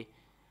Zimbabwe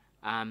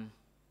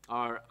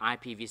are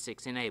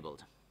IPv6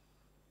 enabled.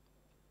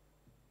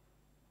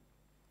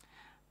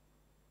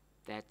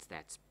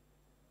 That's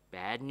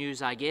bad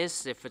news, I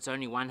guess, if it's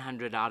only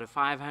 100 out of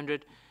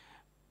 500.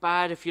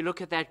 But if you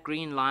look at that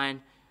green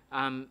line,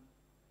 a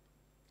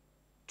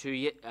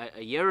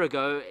year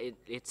ago,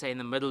 let's say in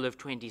the middle of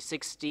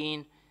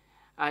 2016,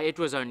 it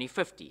was only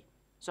 50.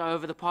 So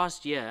over the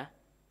past year,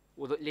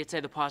 or let's say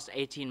the past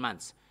 18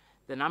 months,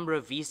 the number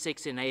of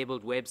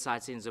V6-enabled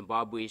websites in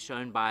Zimbabwe,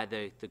 shown by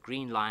the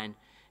green line,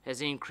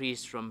 has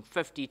increased from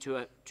 50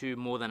 to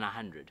more than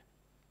 100.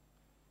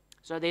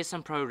 So there's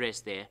some progress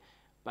there,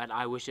 but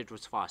I wish it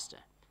was faster.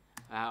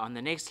 On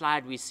the next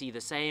slide, we see the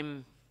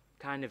same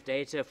kind of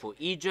data for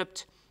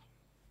Egypt,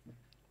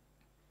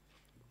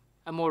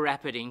 a more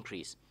rapid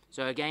increase.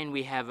 So again,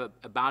 we have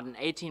about an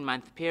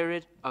 18-month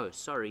period. Oh,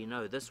 sorry,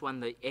 no, this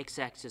one, the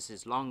x-axis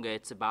is longer.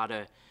 It's about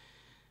a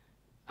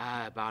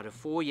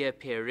 4-year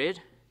period.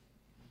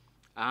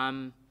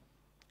 And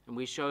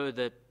we show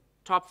the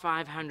top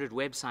 500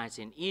 websites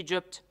in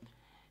Egypt,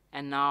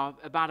 and now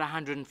about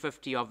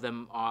 150 of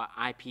them are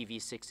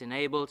IPv6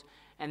 enabled.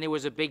 And there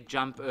was a big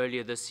jump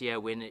earlier this year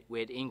where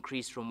it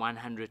increased from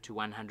 100 to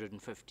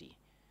 150.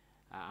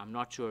 I'm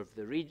not sure of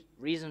the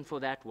reason for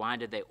that. Why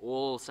did they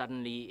all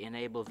suddenly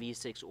enable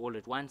V6 all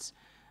at once?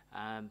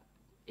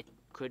 It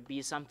could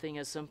be something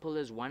as simple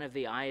as one of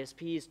the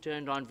ISPs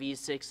turned on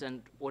V6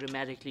 and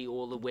automatically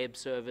all the web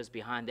servers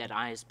behind that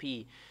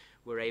ISP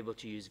were able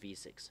to use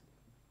V6.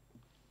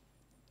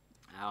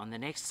 On the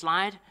next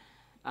slide,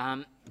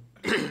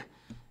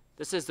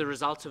 this is the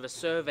results of a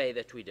survey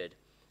that we did.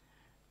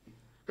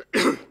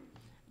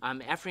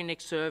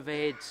 Afrinex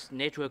surveyed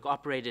network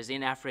operators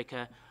in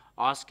Africa,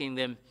 asking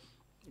them,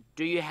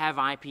 do you have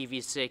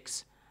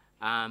IPv6?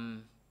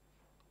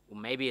 Or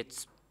maybe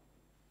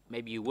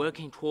you're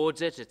working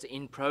towards it, it's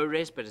in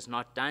progress, but it's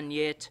not done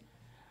yet.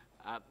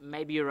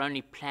 Maybe you're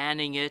only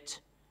planning it.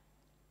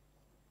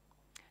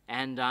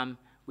 And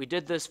we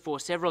did this for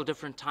several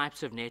different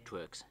types of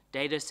networks: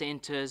 data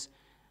centers,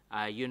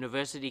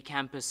 university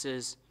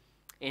campuses,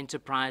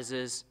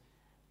 enterprises,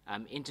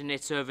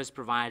 internet service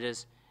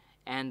providers,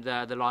 and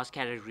the last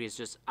category is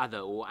just other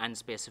or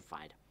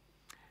unspecified.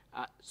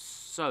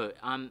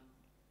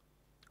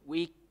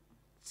 We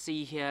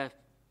see here,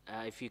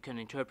 if you can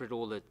interpret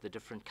all the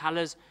different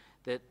colors,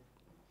 that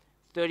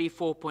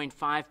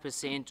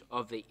 34.5%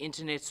 of the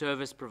internet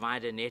service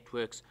provider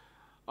networks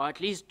are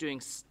at least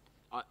doing,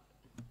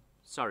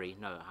 sorry,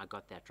 no, I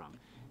got that wrong.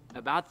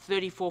 About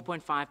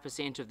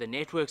 34.5% of the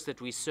networks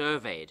that we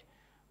surveyed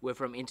were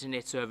from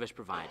internet service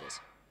providers.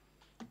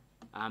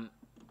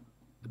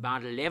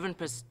 About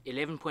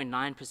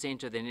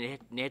 11.9% of the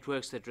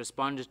networks that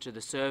responded to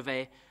the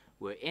survey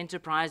were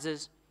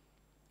enterprises.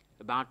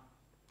 About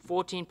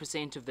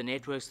 14% of the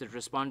networks that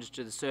responded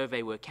to the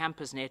survey were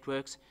campus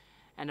networks,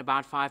 and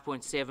about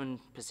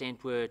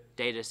 5.7% were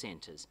data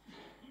centers.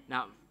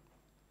 Now,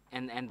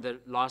 and the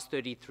last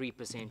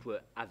 33%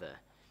 were other.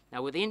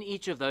 Now, within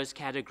each of those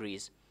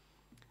categories,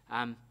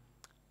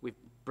 we've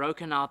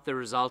broken out the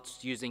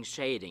results using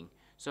shading.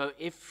 So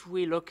if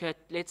we look at,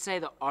 let's say,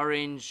 the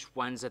orange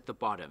ones at the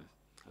bottom,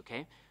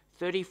 okay,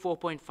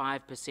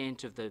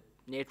 34.5% of the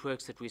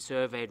networks that we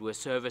surveyed were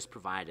service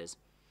providers.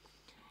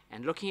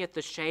 And looking at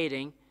the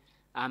shading,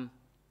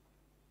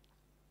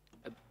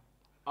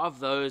 of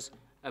those,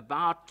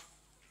 about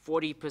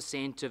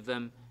 40% of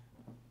them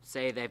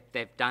say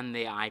they've done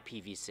their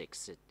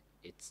IPv6,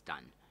 it's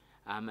done.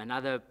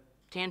 Another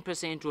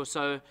 10% or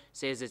so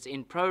says it's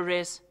in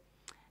progress,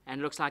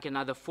 and looks like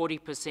another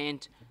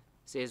 40%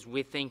 says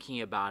we're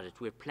thinking about it,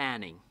 we're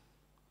planning.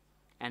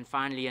 And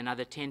finally,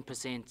 another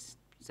 10%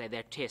 say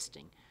they're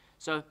testing.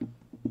 So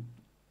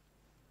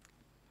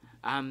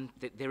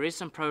there is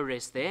some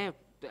progress there.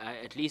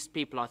 At least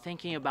people are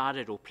thinking about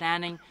it or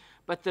planning,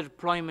 but the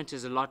deployment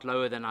is a lot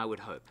lower than I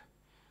would hope.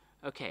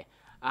 Okay,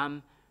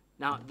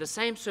 now the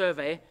same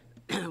survey,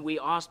 we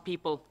asked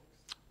people,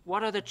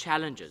 what are the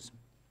challenges?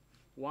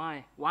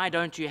 Why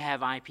don't you have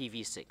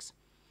IPv6?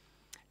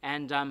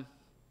 And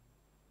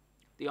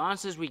the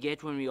answers we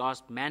get when we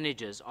ask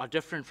managers are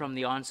different from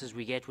the answers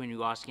we get when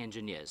we ask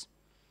engineers.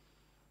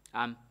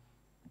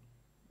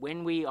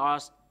 When we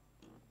ask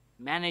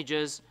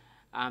managers,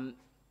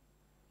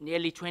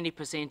 nearly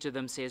 20% of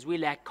them says we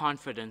lack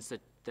confidence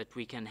that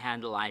we can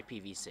handle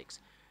IPv6,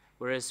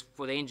 whereas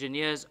for the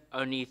engineers,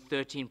 only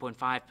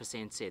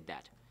 13.5% said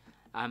that.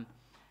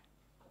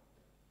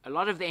 A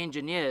lot of the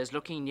engineers,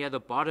 looking near the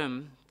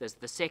bottom, there's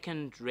the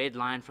second red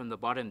line from the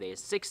bottom there,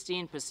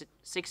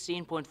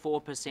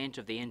 16.4%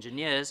 of the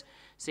engineers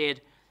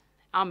said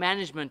our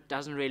management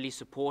doesn't really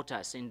support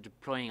us in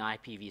deploying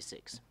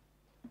IPv6.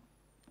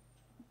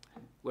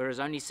 Whereas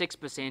only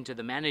 6% of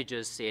the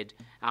managers said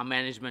our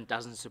management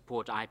doesn't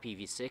support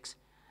IPv6.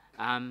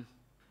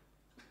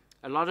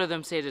 A lot of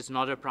them said it's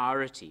not a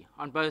priority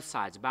on both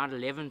sides. About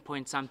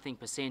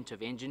 11-point-something%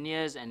 of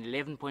engineers and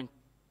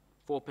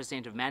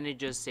 11.4% of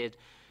managers said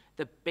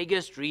the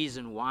biggest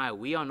reason why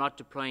we are not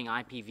deploying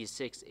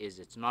IPv6 is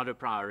it's not a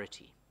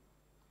priority.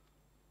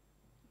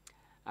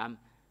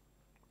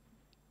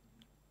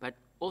 But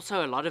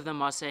also a lot of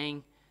them are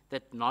saying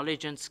that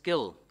knowledge and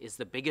skill is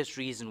the biggest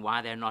reason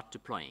why they're not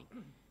deploying.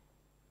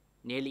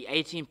 Nearly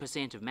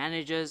 18% of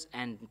managers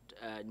and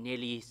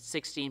nearly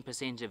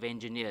 16% of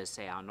engineers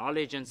say our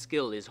knowledge and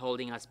skill is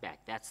holding us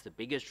back. That's the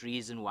biggest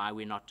reason why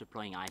we're not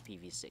deploying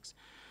IPv6.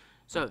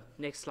 So,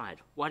 next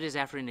slide. What is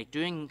Afrinic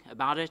doing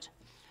about it?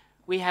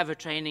 We have a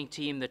training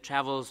team that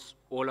travels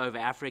all over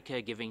Africa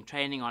giving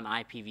training on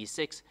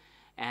IPv6.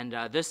 And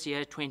this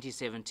year,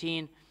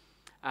 2017,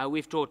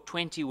 we've taught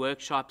 20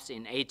 workshops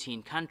in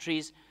 18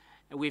 countries.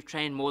 And we've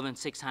trained more than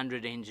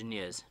 600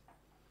 engineers.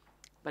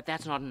 But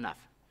that's not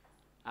enough.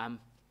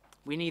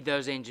 We need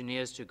those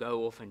engineers to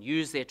go off and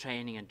use their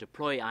training and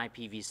deploy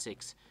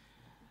IPv6.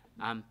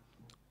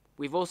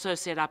 We've also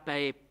set up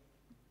a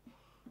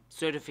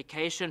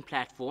certification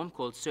platform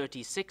called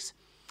Certi6,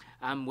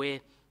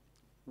 where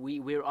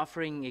we're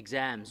offering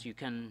exams. You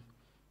can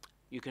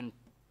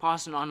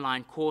pass an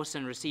online course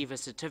and receive a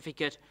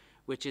certificate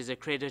which is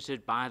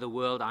accredited by the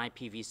World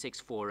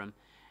IPv6 Forum.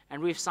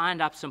 And we've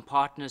signed up some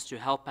partners to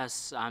help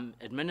us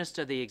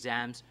administer the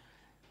exams,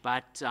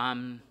 but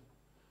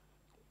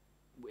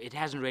it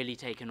hasn't really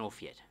taken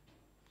off yet.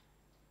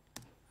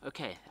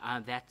 Okay,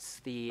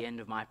 that's the end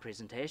of my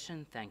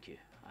presentation. Thank you.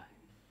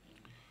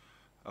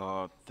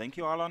 Thank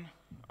you, Alan.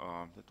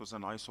 That was a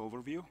nice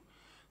overview.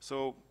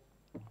 So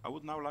I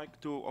would now like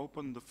to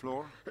open the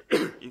floor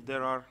if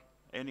there are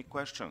any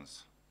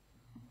questions.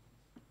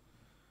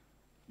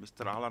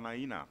 Mr. Alan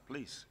Aina,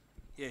 please.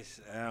 Yes.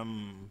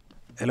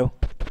 Hello.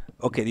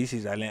 Okay, this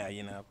is Alain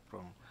Aina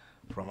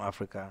from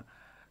Africa.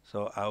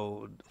 So I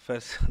would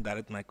first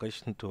direct my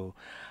question to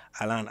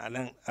Alan.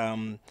 Alan,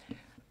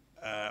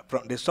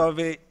 from the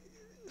survey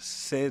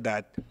says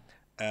that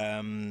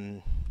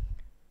the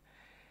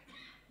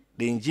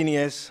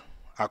engineers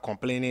are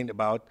complaining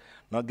about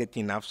not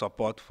getting enough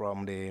support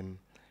from the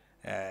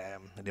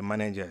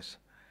managers.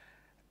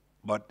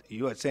 But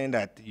you are saying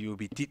that you'll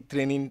be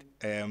training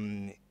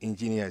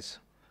engineers.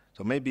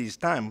 So maybe it's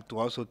time to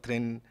also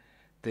train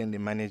the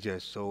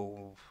managers.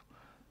 So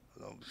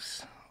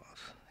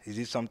is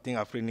this something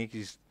Afrinic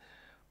is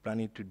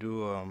planning to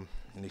do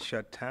in the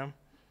short term?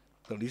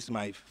 So this is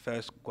my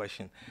first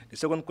question. The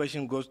second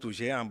question goes to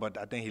Jean, but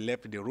I think he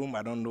left the room.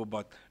 I don't know,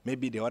 but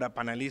maybe the other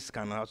panelists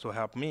can also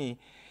help me.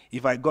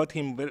 If I got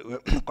him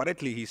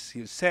correctly, he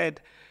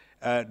said,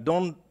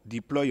 don't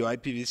deploy your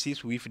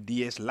IPv6 with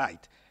DS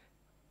Lite.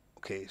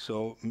 Okay,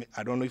 so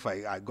I don't know if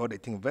I got the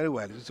thing very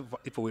well.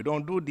 If we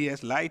don't do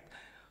DS Lite,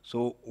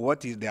 so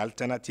what is the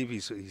alternative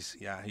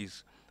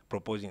he's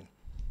proposing?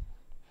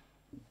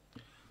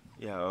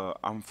 Yeah,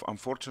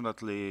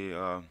 unfortunately,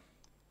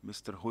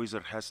 Mr.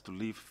 Huizer has to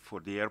leave for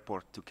the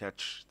airport to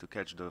catch the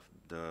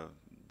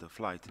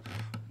flight.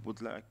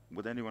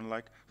 Would anyone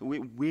like?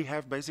 We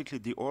have basically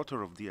the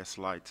author of DS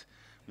Lite,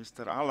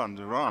 Mr. Alan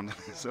Durand,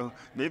 so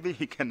maybe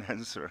he can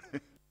answer.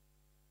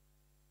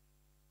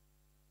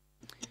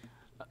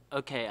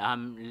 Okay,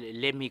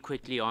 let me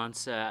quickly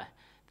answer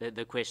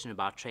the question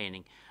about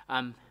training.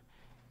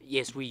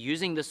 Yes, we're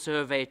using the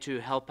survey to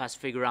help us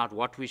figure out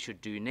what we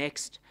should do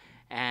next.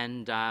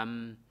 And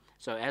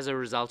so as a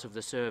result of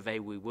the survey,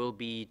 we will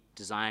be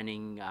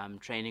designing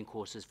training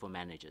courses for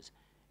managers.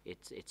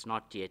 It's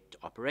not yet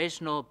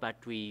operational, but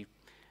we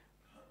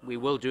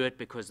will do it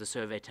because the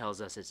survey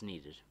tells us it's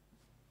needed.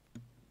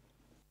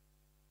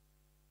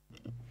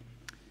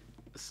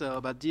 So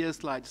about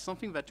DS Lite,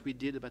 something that we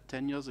did about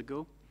 10 years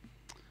ago.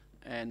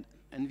 And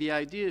the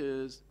idea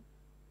is,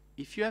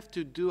 if you have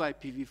to do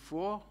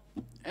IPv4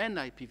 and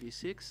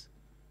IPv6,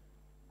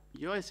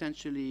 you're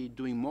essentially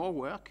doing more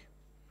work,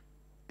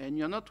 and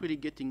you're not really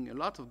getting a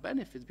lot of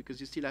benefits because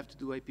you still have to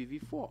do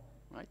IPv4,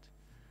 right?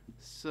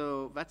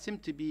 So that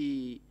seemed to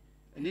be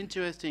an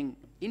interesting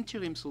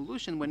interim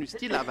solution when you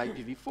still have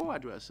IPv4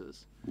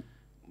 addresses,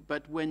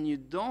 But when you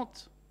don't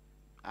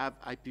have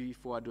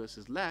IPv4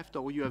 addresses left,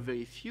 or you have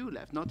very few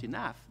left, not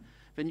enough,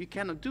 then you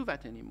cannot do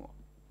that anymore,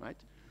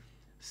 right?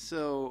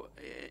 So,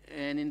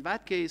 and in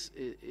that case,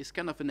 it's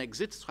kind of an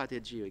exit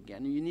strategy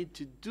again. You need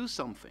to do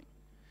something.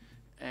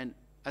 And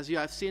as you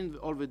have seen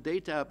all the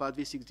data about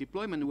V6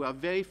 deployment, we are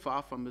very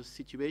far from a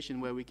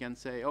situation where we can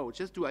say, oh,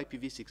 just do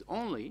IPv6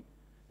 only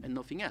and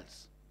nothing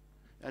else.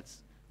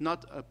 That's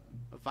not a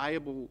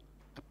viable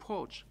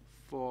approach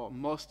for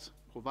most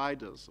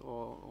providers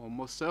or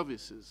most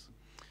services.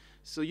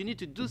 So you need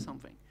to do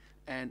something.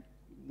 And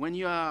when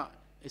you are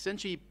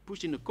essentially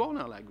pushed in a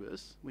corner like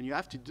this, when you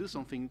have to do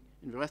something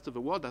and the rest of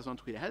the world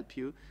doesn't really help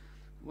you,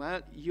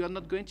 well, you are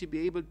not going to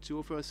be able to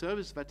offer a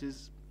service that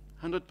is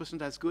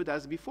 100% as good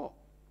as before.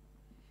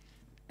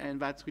 And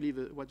that's really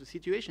what the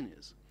situation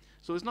is.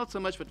 So it's not so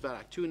much that there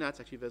are two NATs,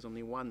 actually there's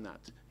only one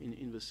NAT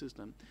in the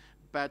system,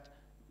 but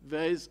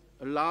there is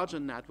a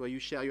larger NAT where you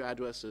share your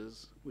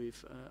addresses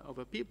with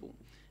other people.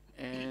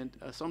 And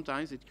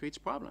sometimes it creates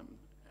problems.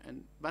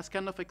 And that's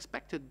kind of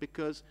expected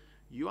because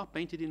you are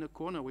painted in a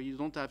corner where you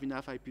don't have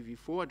enough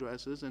IPv4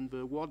 addresses and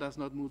the world has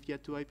not moved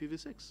yet to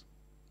IPv6.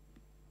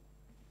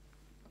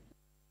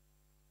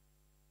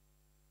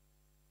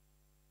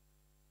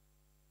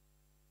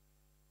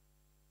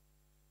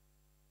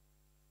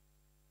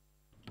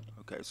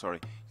 Okay, sorry.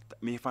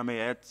 If I may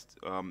add,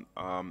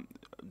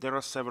 there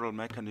are several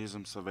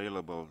mechanisms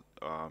available,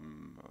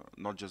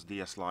 not just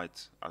DS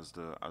Lite as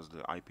the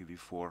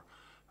IPv4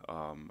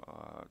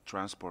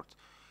 transport.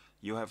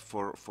 You have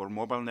for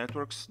mobile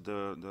networks,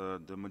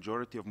 the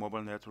majority of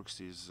mobile networks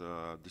is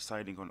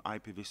deciding on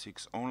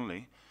IPv6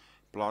 only,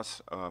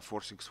 plus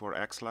 464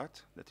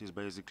 XLAT, that is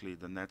basically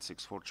the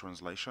Net64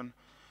 translation.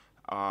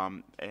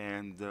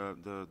 And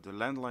the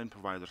landline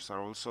providers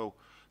are also,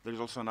 there is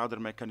also another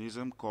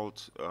mechanism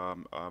called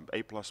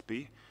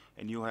A+P,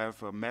 and you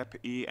have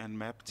MAP-E and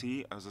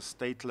MAP-T as a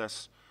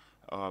stateless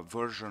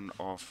version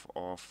of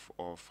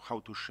how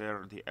to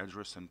share the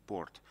address and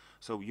port.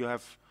 So you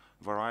have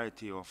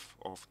variety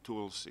of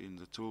tools in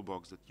the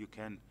toolbox that you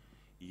can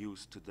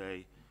use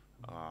today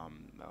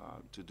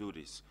to do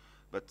this.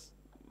 But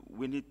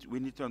we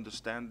need to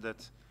understand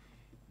that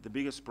the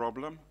biggest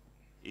problem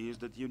is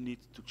that you need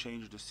to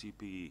change the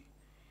CPE.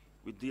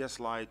 With DS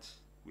Lite,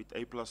 with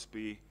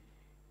A+P,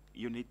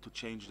 you need to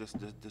change the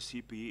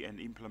CPE and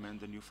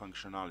implement the new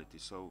functionality.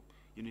 So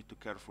you need to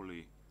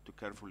carefully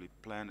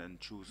plan and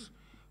choose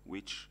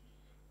which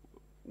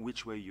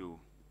way you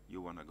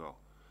want to go.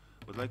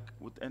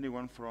 Would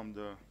anyone from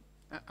the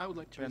I would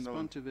like to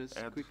respond to this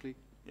quickly.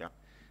 Yeah.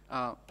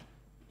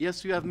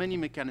 Yes, you have many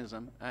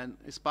mechanisms, and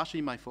it's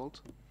partially my fault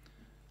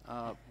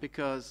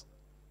because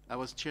I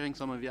was chairing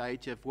some of the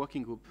IETF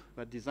working group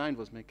that designed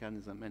those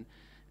mechanisms.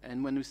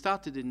 And when we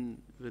started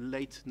in the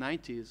late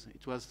 90s,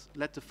 it was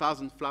let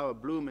 1,000 flowers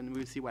bloom and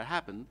we'll see what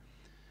happened.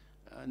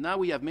 Now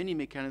we have many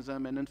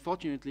mechanisms, and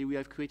unfortunately we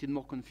have created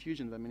more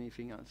confusion than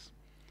anything else.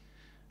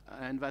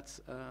 And that's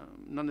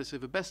not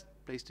necessarily the best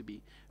place to be.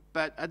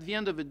 But at the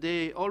end of the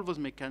day, all those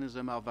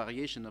mechanisms are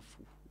variation of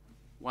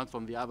one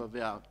from the other.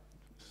 They are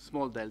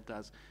small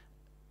deltas.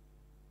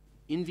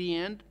 In the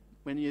end,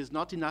 when there is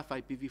not enough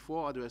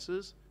IPv4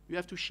 addresses, you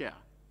have to share.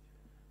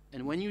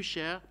 And when you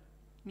share,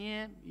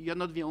 yeah, you're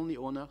not the only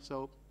owner,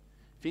 so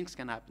things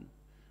can happen.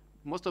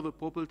 Most of the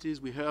properties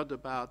we heard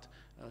about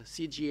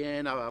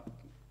CGN are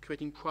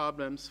creating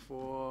problems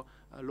for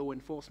law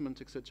enforcement,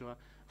 etc.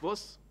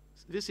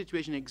 This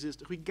situation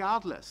exists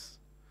regardless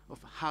of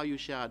how you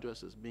share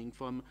addresses, being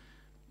from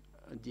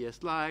a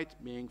DS Lite,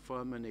 being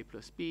from an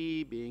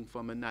A+P, being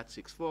from a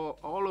NAT64.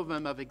 All of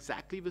them have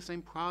exactly the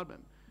same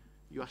problem.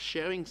 You are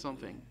sharing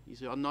something.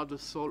 You are not the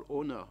sole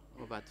owner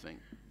of that thing.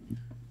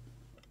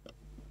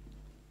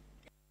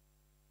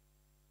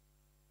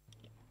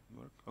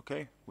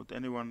 Okay, would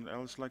anyone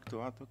else like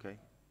to add? Okay,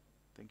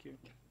 thank you.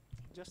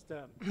 Just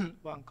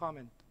one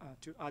comment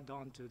to add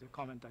on to the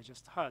comment I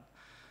just heard.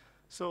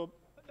 So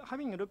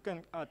having a look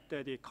at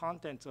the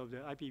contents of the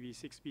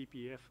IPv6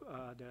 BPF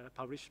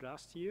published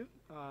last year,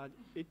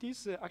 it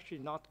is actually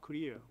not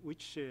clear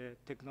which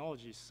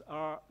technologies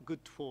are good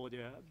for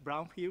the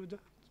brownfield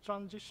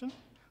transition,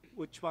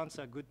 which ones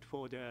are good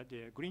for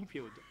the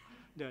greenfield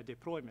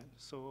deployment.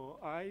 So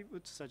I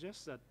would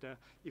suggest that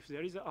if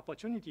there is an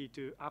opportunity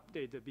to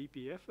update the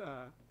BPF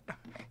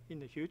in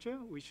the future,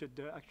 we should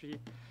actually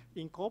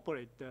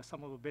incorporate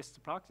some of the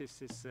best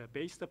practices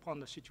based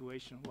upon the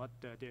situation, what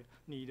the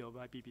need of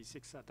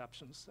IPv6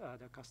 adoptions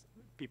the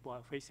people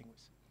are facing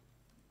with.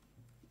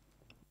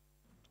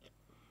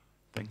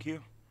 Thank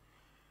you.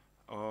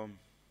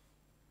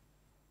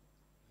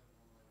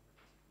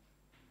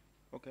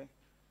 Okay.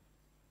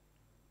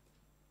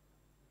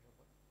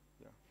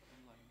 Yeah.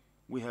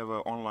 We have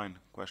an online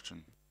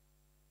question.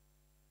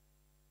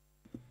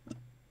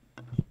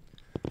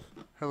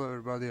 Hello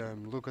everybody,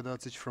 I'm Luka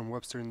Dacic from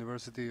Webster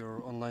University,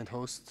 your online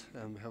host,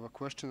 and we have a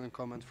question and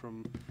comment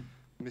from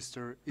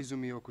Mr.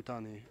 Izumi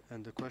Okutani,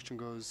 and the question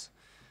goes,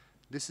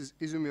 This is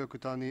Izumi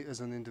Okutani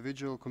as an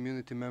individual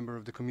community member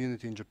of the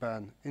community in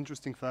Japan.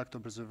 Interesting fact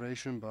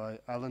observation by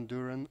Alan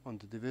Duran on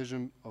the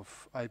division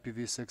of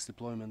IPv6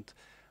 deployment.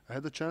 I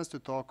had the chance to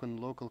talk on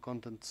local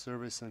content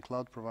service and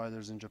cloud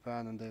providers in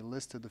Japan, and they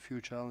listed a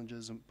few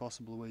challenges and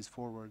possible ways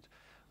forward.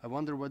 I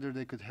wonder whether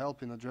they could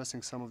help in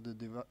addressing some of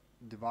the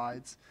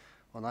divides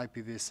on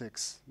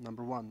IPv6.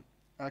 Number one,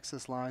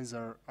 access lines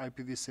are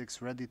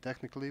IPv6 ready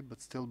technically,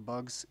 but still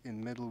bugs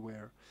in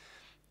middleware.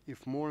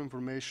 If more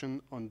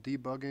information on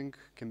debugging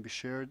can be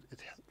shared,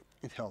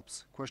 it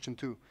helps. Question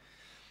two,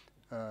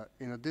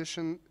 in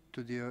addition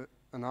to the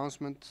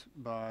announcement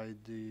by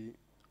the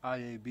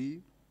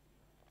IAB,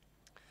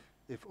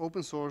 if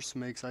open source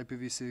makes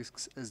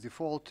IPv6 as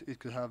default, it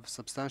could have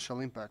substantial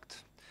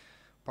impact.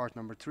 Part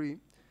number three,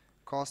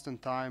 cost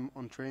and time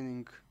on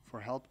training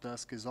for help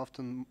desk is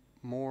often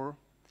more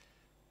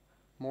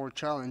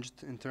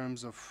challenged in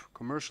terms of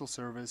commercial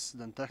service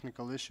than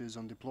technical issues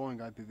on deploying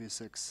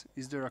IPv6.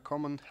 Is there a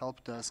common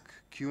help desk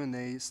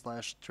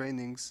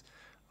Q&A/trainings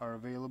are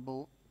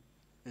available?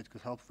 It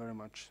could help very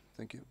much.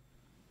 Thank you.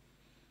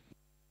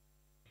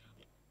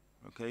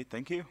 Okay,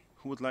 thank you.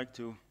 Who would like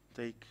to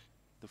take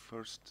the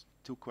first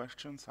two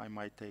questions? I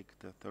might take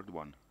the third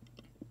one.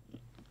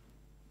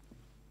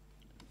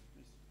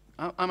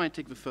 I might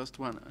take the first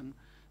one,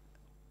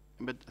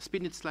 but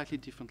spin it slightly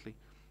differently.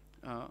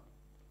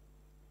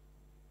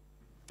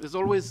 There's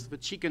always the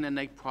chicken and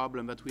egg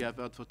problem that we have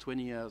heard for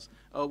 20 years.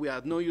 Oh, we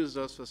have no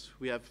users, so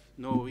we have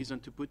no reason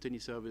to put any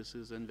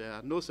services, and there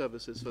are no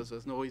services, so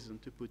there's no reason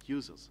to put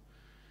users.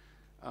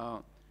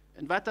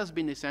 And that has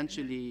been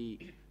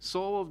essentially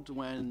solved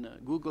when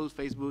Google,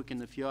 Facebook,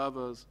 and a few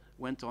others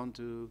went on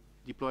to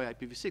deploy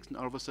IPv6, and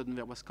all of a sudden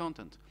there was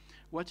content.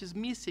 What is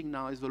missing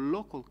now is the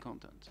local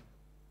content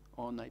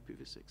on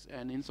IPv6.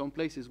 And in some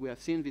places we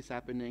have seen this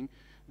happening,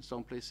 in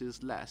some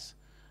places less.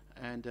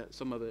 And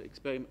some of the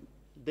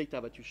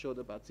data that you showed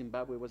about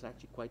Zimbabwe was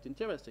actually quite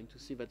interesting to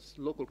see that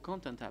local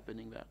content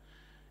happening there.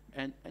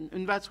 And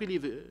that's really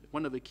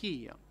one of the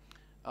key here.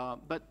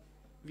 But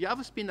the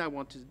other spin I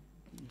want to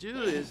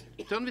do is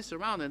turn this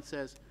around and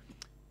says,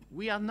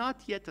 we are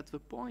not yet at the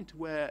point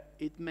where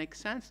it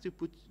makes sense to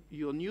put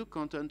your new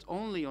content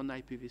only on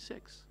IPv6. You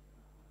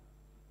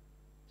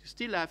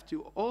still have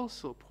to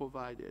also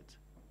provide it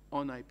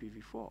on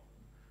IPv4.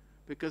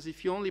 Because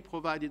if you only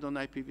provide it on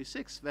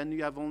IPv6, then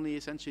you have only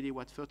essentially,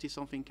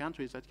 30-something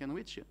countries that can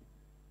reach you.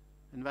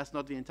 And that's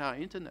not the entire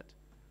internet.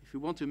 If you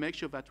want to make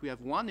sure that we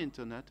have one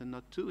internet and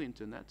not two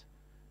internet,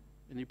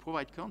 and you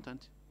provide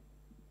content,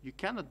 you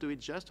cannot do it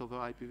just over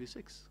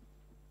IPv6.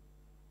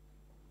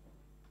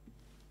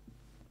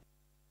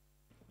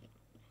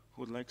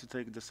 Who would like to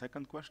take the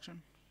second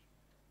question?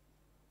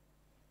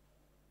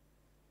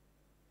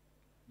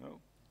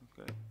 No?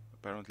 Okay.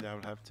 Apparently I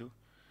will have to.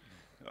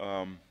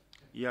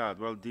 Yeah,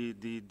 well, the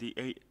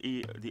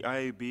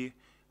IAB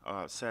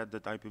said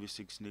that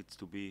IPv6 needs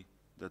to be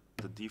the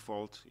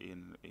default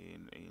in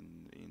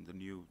the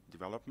new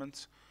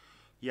developments.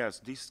 Yes,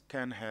 this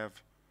can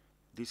have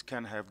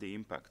the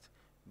impact,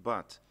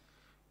 but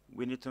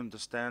we need to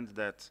understand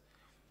that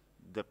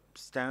the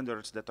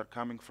standards that are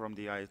coming from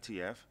the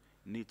IETF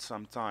need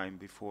some time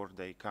before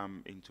they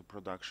come into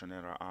production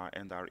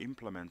and are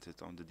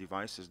implemented on the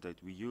devices that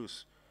we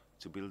use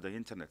to build the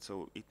internet.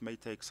 So it may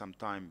take some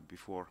time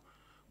before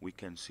we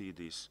can see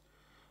this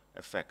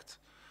effect.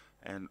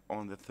 And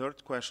on the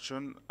third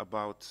question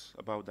about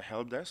the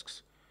help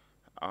desks,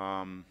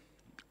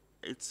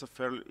 it's a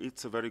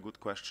very good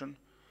question.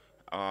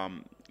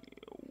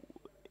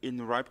 In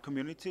the RIPE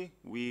community,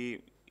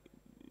 we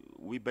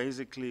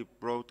basically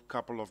wrote a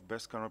couple of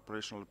best current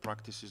operational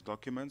practices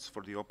documents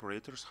for the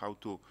operators how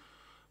to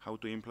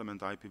implement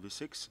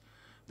IPv6.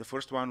 The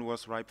first one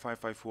was RIPE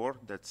 554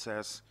 that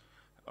says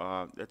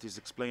that is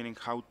explaining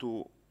how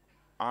to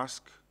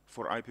ask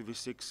for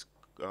IPv6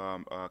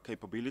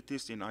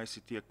 capabilities in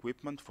ICT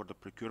equipment for the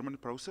procurement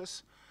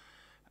process.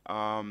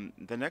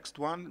 The next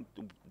one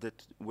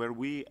where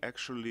we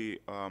actually,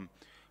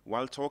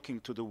 while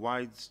talking to the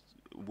wide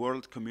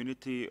world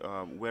community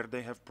where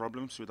they have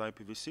problems with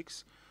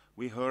IPv6,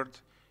 we heard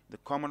the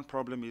common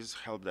problem is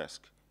help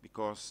desk,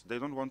 because they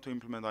don't want to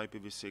implement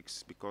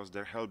IPv6 because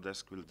their help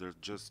desk will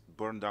just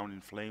burn down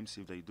in flames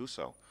if they do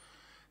so.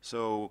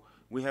 So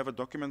we have a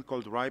document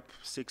called RIPE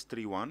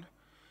 631,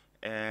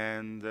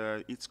 and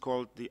it's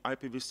called the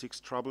IPv6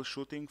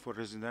 troubleshooting for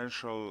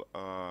residential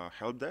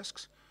help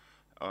desks,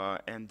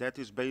 and that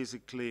is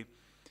basically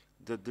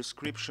the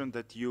description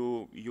that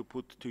you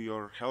put to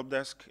your help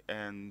desk,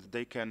 and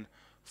they can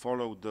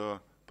follow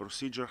the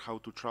procedure how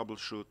to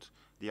troubleshoot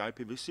the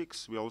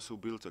IPv6. We also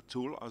built a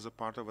tool as a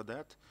part of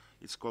that.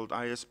 It's called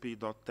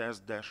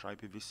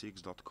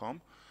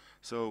isp.test-ipv6.com.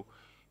 So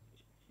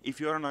if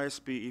you're an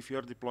ISP, if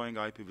you're deploying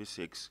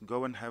IPv6,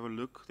 go and have a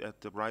look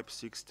at the RIPE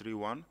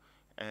 631,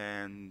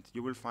 and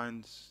you will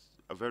find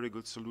a very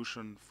good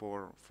solution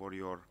for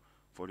your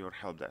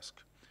help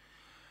desk.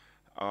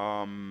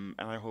 And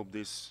I hope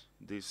this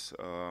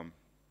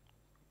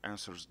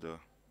answers the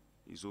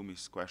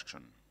Izumi's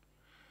question.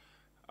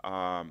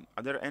 Are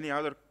there any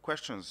other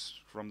questions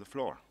from the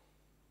floor?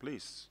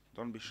 Please,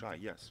 don't be shy.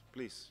 Yes,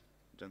 please,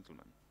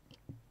 gentlemen.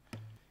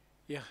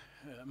 Yeah,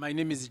 my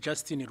name is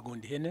Justin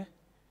Irgundhene.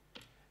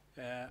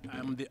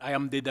 I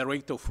am the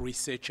Director of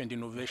Research and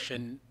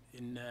Innovation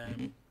in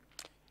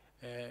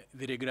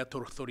the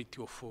Regulatory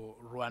Authority of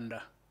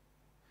Rwanda.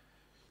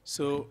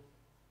 So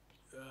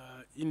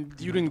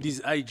during this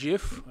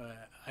IGF,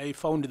 I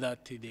found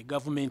that the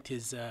government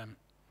is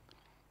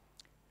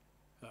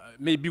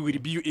maybe will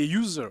be a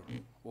user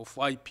of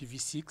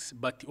IPv6,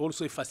 but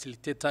also a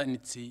facilitator in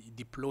its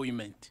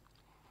deployment.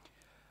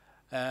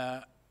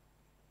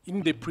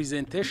 In the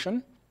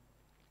presentation,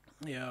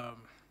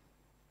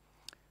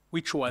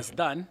 which was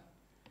done,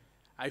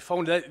 I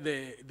found that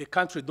the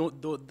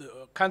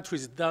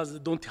countries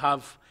don't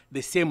have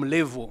the same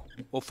level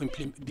of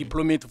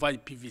deployment of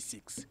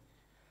IPv6.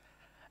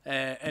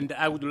 And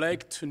I would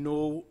like to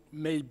know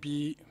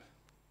maybe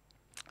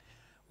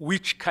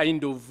which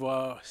kind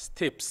of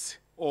steps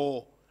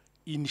or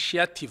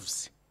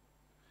initiatives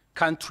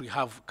country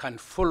can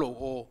follow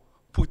or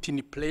put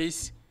in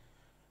place,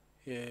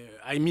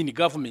 I mean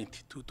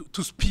government,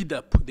 to speed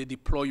up the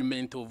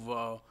deployment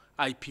of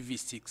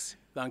IPv6.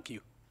 Thank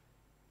you.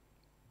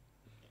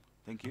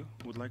 Thank you.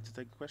 Would like to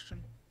take a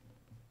question?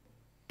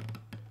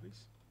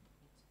 Please.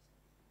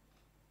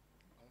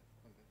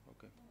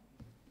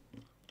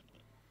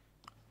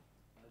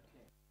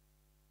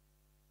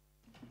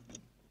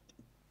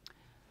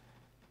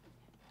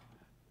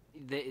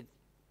 Okay.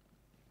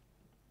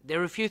 There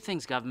are a few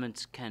things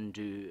governments can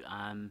do.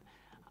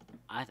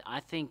 I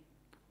think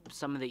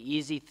some of the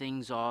easy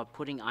things are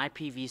putting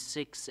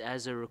IPv6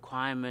 as a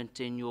requirement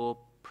in your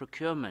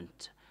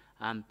procurement.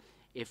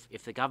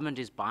 If the government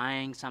is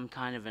buying some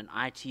kind of an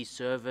IT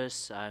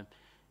service,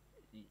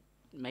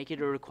 make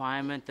it a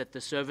requirement that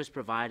the service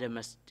provider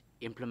must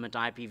implement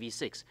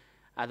IPv6.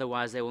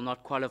 Otherwise, they will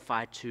not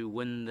qualify to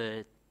win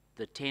the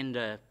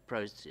tender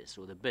process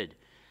or the bid.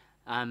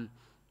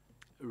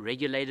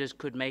 Regulators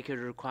could make it a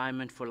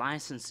requirement for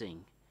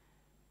licensing.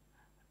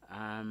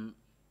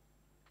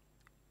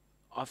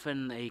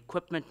 Often the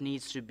equipment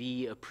needs to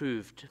be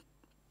approved.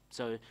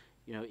 So,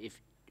 you know,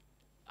 if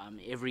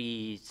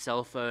every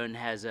cell phone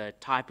has a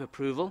type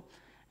approval,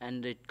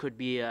 and it could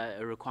be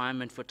a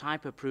requirement for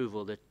type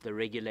approval that the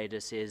regulator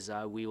says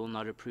we will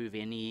not approve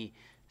any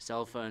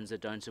cell phones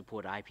that don't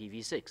support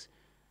IPv6.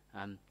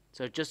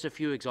 So just a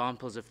few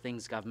examples of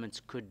things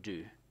governments could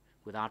do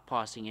without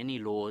passing any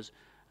laws,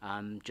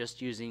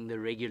 just using the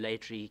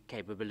regulatory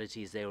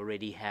capabilities they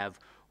already have,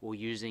 or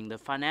using the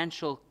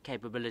financial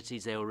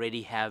capabilities they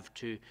already have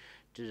to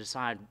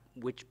decide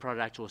which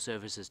products or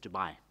services to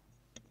buy.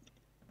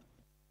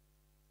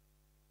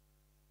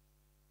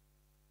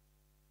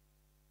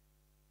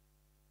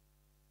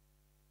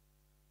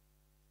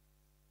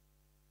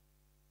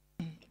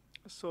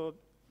 So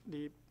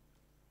a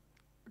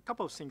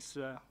couple of things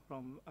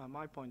from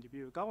my point of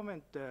view.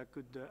 Government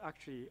could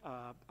actually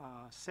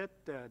set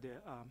the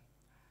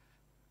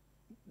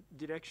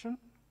direction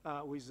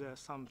with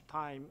some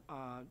time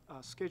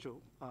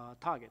schedule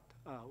target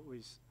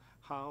with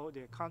how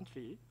the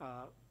country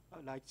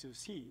like to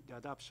see the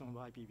adoption of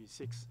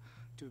IPv6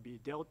 to be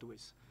dealt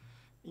with.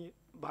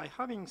 By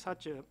having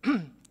such a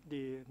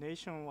the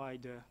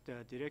nationwide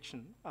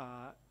direction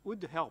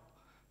would help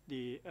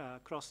the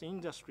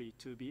cross-industry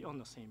to be on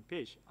the same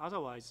page.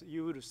 Otherwise,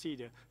 you will see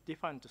the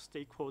different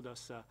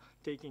stakeholders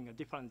taking a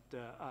different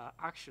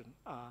action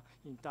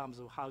in terms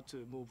of how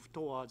to move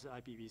towards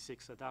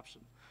IPv6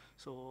 adoption.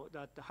 So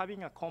that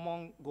having a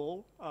common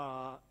goal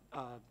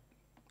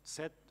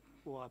set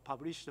or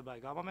published by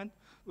government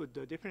would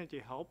definitely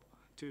help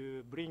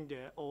to bring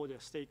all the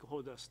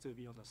stakeholders to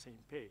be on the same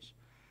page.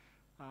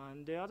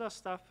 And the other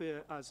stuff,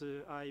 as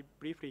I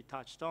briefly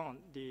touched on,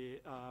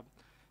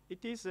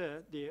 it is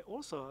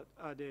also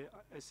I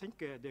think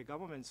the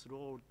government's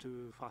role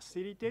to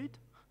facilitate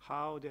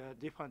how the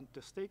different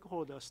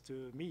stakeholders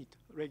to meet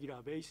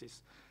regular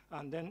basis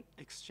and then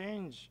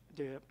exchange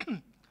the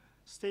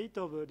state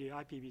of the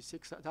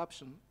IPv6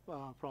 adoption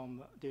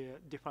from the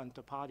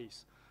different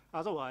parties.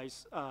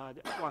 Otherwise,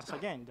 once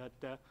again,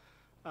 that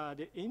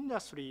the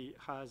industry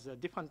has a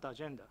different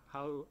agenda.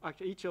 How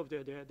actually each of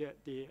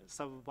the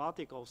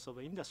sub-verticals of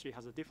the industry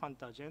has a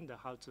different agenda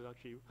how to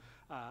actually,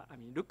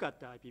 look at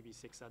the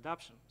IPv6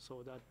 adoption.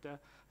 So that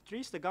at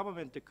least the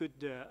government could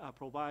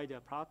provide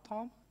a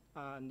platform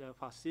and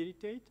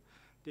facilitate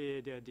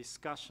the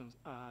discussions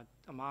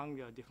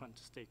among different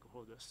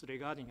stakeholders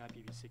regarding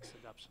IPv6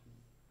 adoption.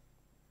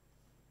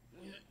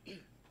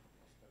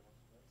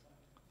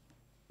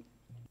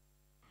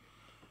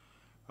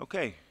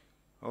 Okay.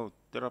 Oh,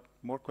 there are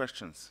more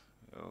questions.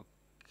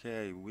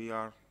 Okay, we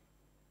are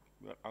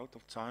out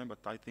of time, but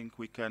I think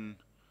we can,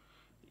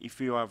 if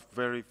you are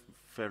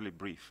fairly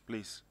brief,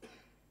 please.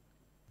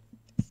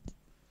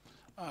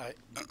 Hi.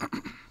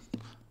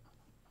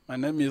 My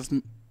name is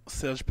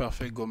Serge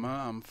Parfait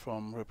Goma. I'm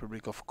from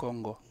Republic of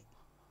Congo.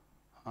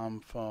 I'm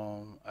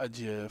from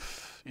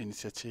IGF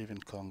initiative in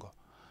Congo.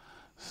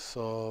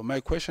 So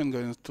my question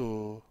goes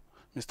to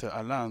Mr.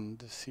 Alan,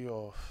 the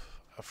CEO of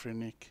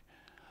Afrinic.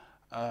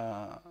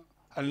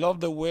 I love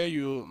the way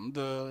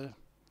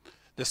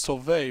the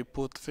survey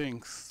put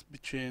things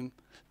between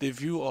the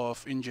view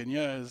of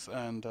engineers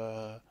and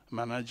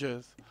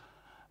managers.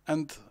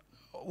 And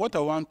what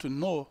I want to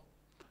know,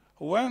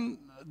 when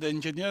the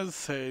engineers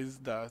says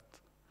that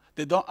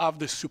they don't have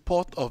the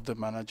support of the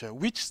manager,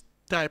 which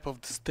type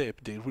of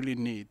step they really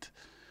need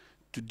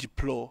to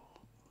deploy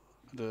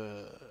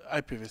the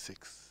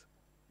IPv6?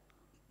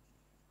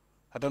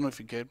 I don't know if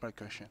you get my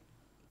question.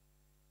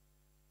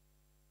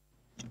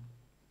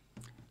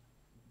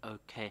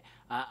 Okay,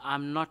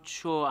 I'm not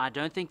sure. I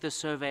don't think the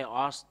survey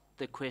asked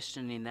the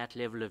question in that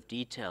level of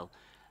detail.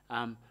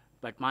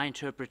 But my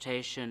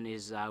interpretation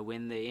is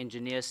when the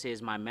engineer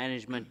says my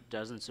management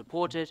doesn't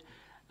support it,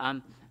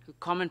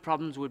 common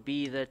problems would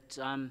be that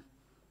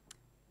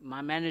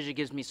my manager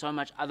gives me so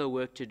much other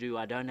work to do,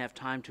 I don't have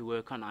time to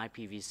work on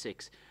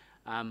IPv6.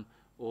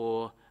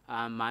 Or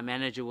my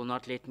manager will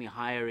not let me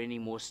hire any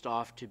more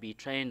staff to be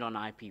trained on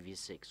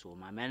IPv6, or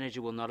my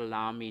manager will not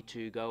allow me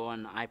to go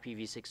on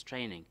IPv6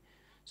 training.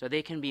 So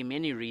there can be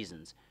many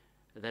reasons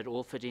that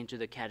all fit into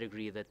the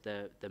category that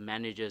the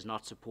manager is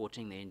not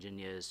supporting the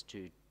engineers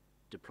to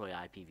deploy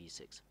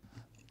IPv6.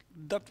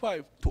 That's why,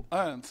 to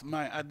us,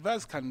 my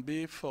advice can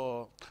be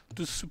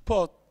to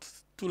support,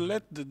 to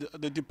let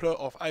the deploy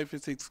of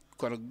IPv6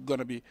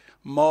 gonna be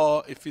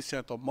more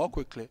efficient or more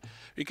quickly.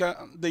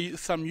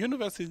 Some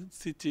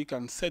university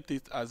can set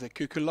it as a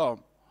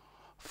curriculum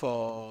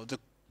for the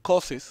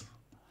courses.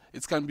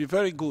 It can be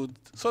very good,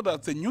 so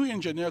that the new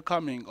engineer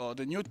coming or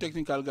the new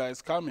technical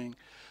guys coming,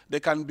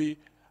 they can be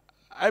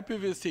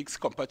IPv6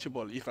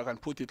 compatible, if I can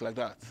put it like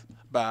that,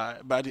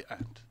 by the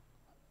end.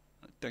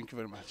 Thank you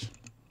very much.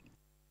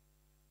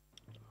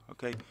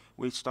 Okay,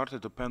 we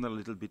started the panel a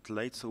little bit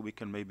late, so we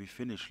can maybe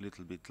finish a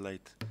little bit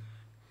late.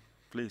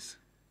 Please.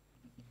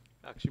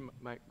 Actually,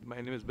 my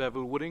name is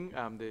Bevel Wooding.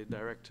 I'm the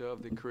director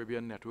of the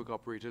Caribbean Network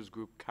Operators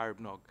Group,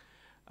 CaribNOG.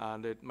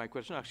 And my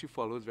question actually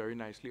follows very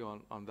nicely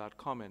on that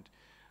comment.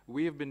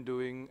 We have been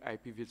doing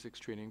IPv6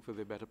 training for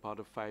the better part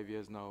of 5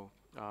 years now,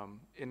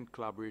 in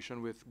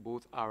collaboration with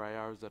both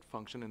RIRs that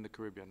function in the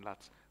Caribbean.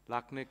 That's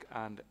LACNIC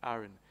and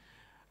ARIN.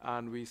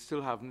 And we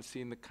still haven't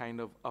seen the kind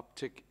of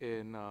uptick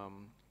in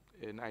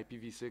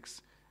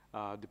IPv6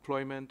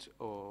 deployment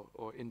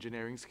or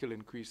engineering skill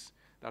increase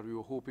that we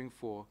were hoping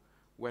for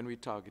when we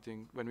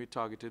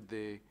targeted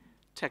the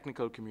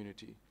technical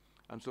community.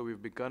 And so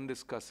we've begun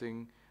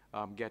discussing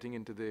getting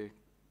into the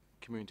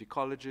community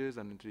colleges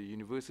and into the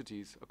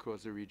universities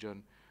across the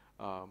region.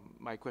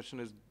 My question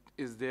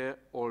is there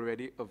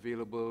already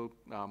available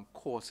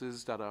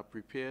courses that are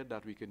prepared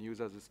that we can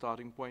use as a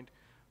starting point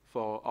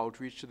for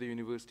outreach to the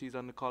universities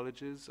and the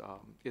colleges?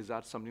 Is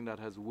that something that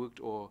has worked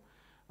or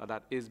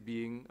that is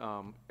being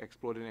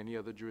explored in any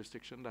other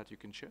jurisdiction that you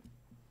can share?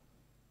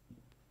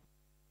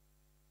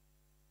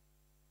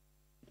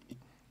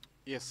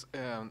 Yes,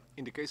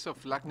 in the case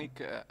of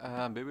LACNIC,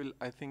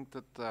 I think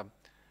that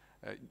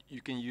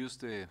you can use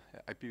the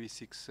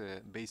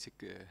IPv6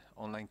 basic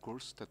online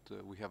course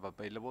that we have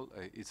available.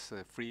 It's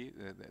free,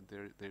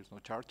 there's no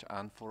charge.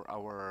 And for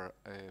our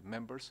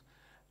members,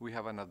 we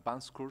have an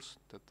advanced course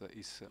that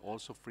is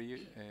also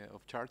free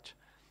of charge.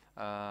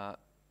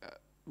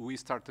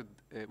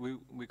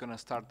 We're gonna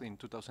start in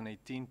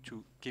 2018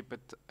 to keep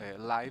it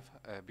live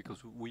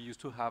because we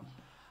used to have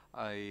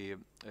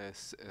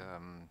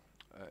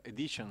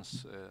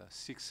editions,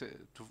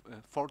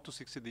 4 to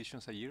 6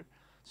 editions a year.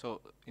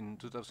 So in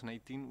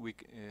 2018,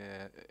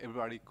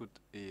 everybody could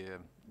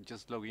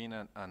just log in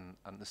and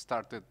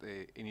start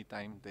it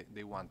anytime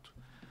they want to.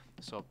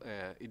 So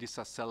it is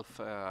a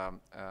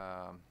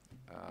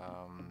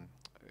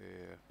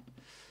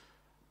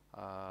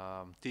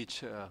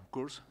teach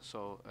course,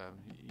 so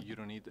you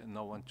don't need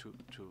no one to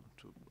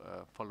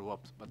follow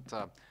up,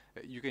 but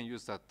you can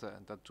use that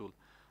tool.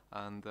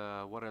 And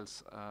what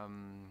else?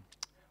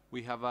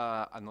 We have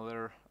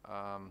another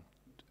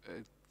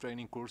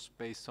training course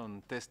based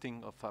on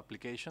testing of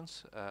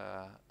applications.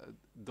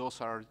 Those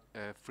are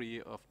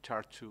free of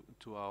charge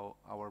to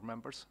our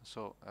members.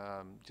 So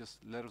just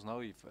let us know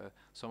if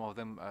some of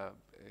them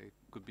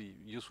could be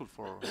useful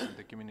for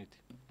the community.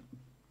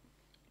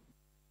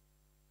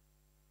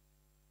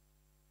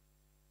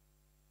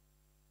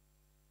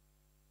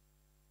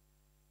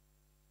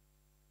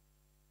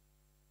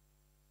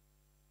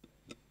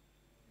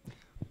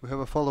 We have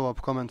a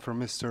follow-up comment from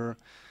Mr.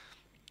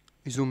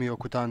 Izumi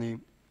Okutani.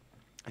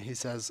 He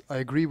says, I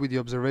agree with the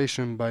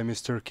observation by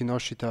Mr.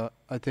 Kinoshita.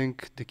 I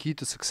think the key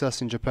to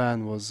success in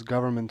Japan was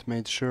government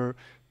made sure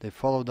they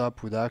followed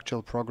up with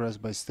actual progress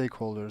by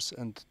stakeholders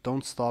and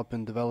don't stop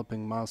in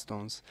developing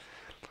milestones.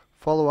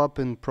 Follow-up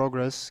in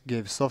progress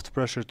gave soft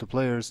pressure to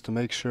players to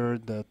make sure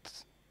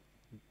that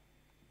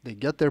they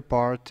get their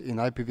part in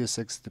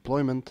IPv6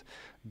 deployment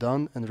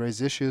done and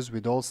raise issues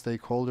with all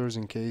stakeholders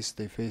in case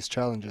they face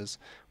challenges,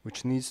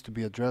 which needs to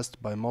be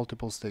addressed by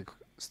multiple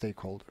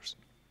stakeholders.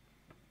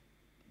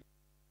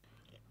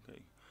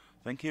 Okay,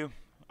 thank you.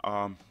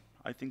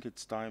 I think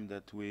it's time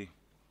that we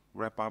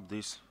wrap up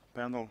this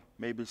panel.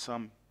 Maybe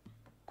some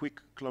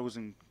quick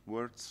closing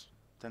words,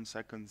 10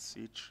 seconds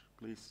each,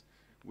 please.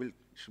 We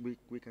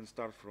can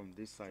start from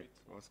this side,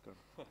 Oscar.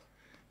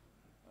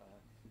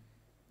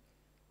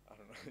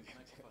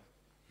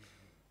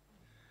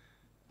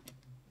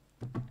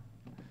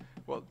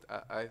 Well,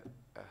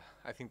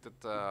 I think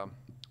that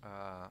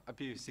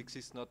IPv6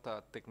 is not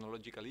a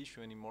technological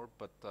issue anymore,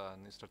 but a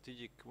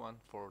strategic one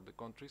for the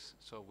countries.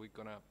 So we're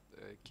gonna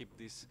keep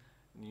this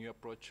new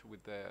approach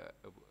with the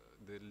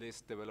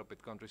least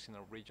developed countries in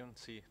our region,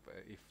 see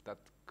if that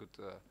could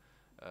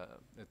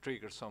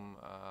trigger some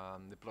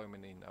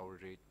deployment in our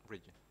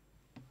region.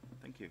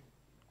 Thank you.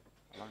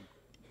 Alan.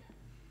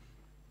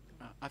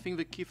 I think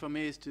the key for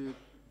me is to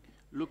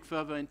look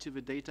further into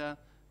the data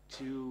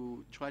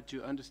to try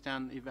to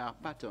understand if there are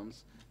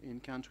patterns in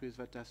countries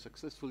that have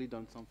successfully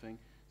done something,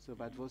 so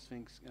that those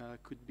things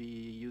could be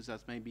used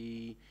as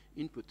maybe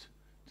input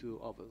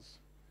to others.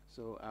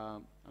 So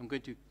I'm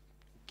going to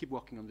keep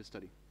working on this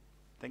study.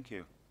 Thank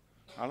you.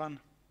 Alan?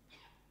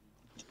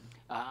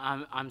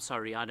 I'm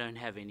sorry, I don't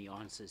have any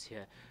answers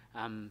here.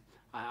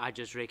 I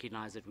just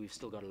recognize that we've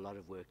still got a lot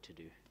of work to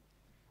do.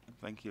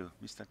 Thank you.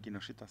 Mr.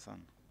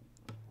 Kinoshita-san.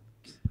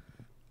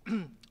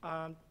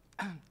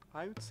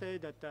 I would say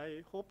that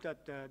I hope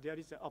that there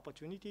is an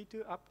opportunity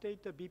to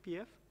update the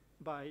BPF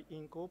by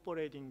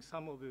incorporating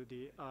some of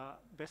the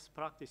best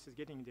practices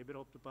getting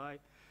developed by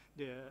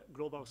the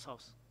global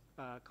south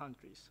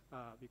countries,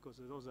 because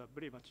those are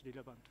very much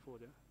relevant for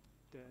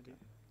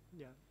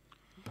the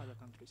other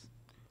countries.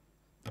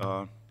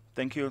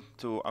 Thank you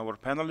to our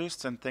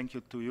panelists, and thank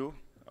you to you,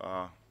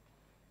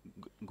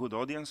 good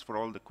audience, for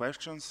all the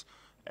questions.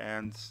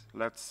 And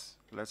let's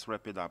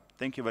wrap it up.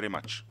 Thank you very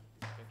much.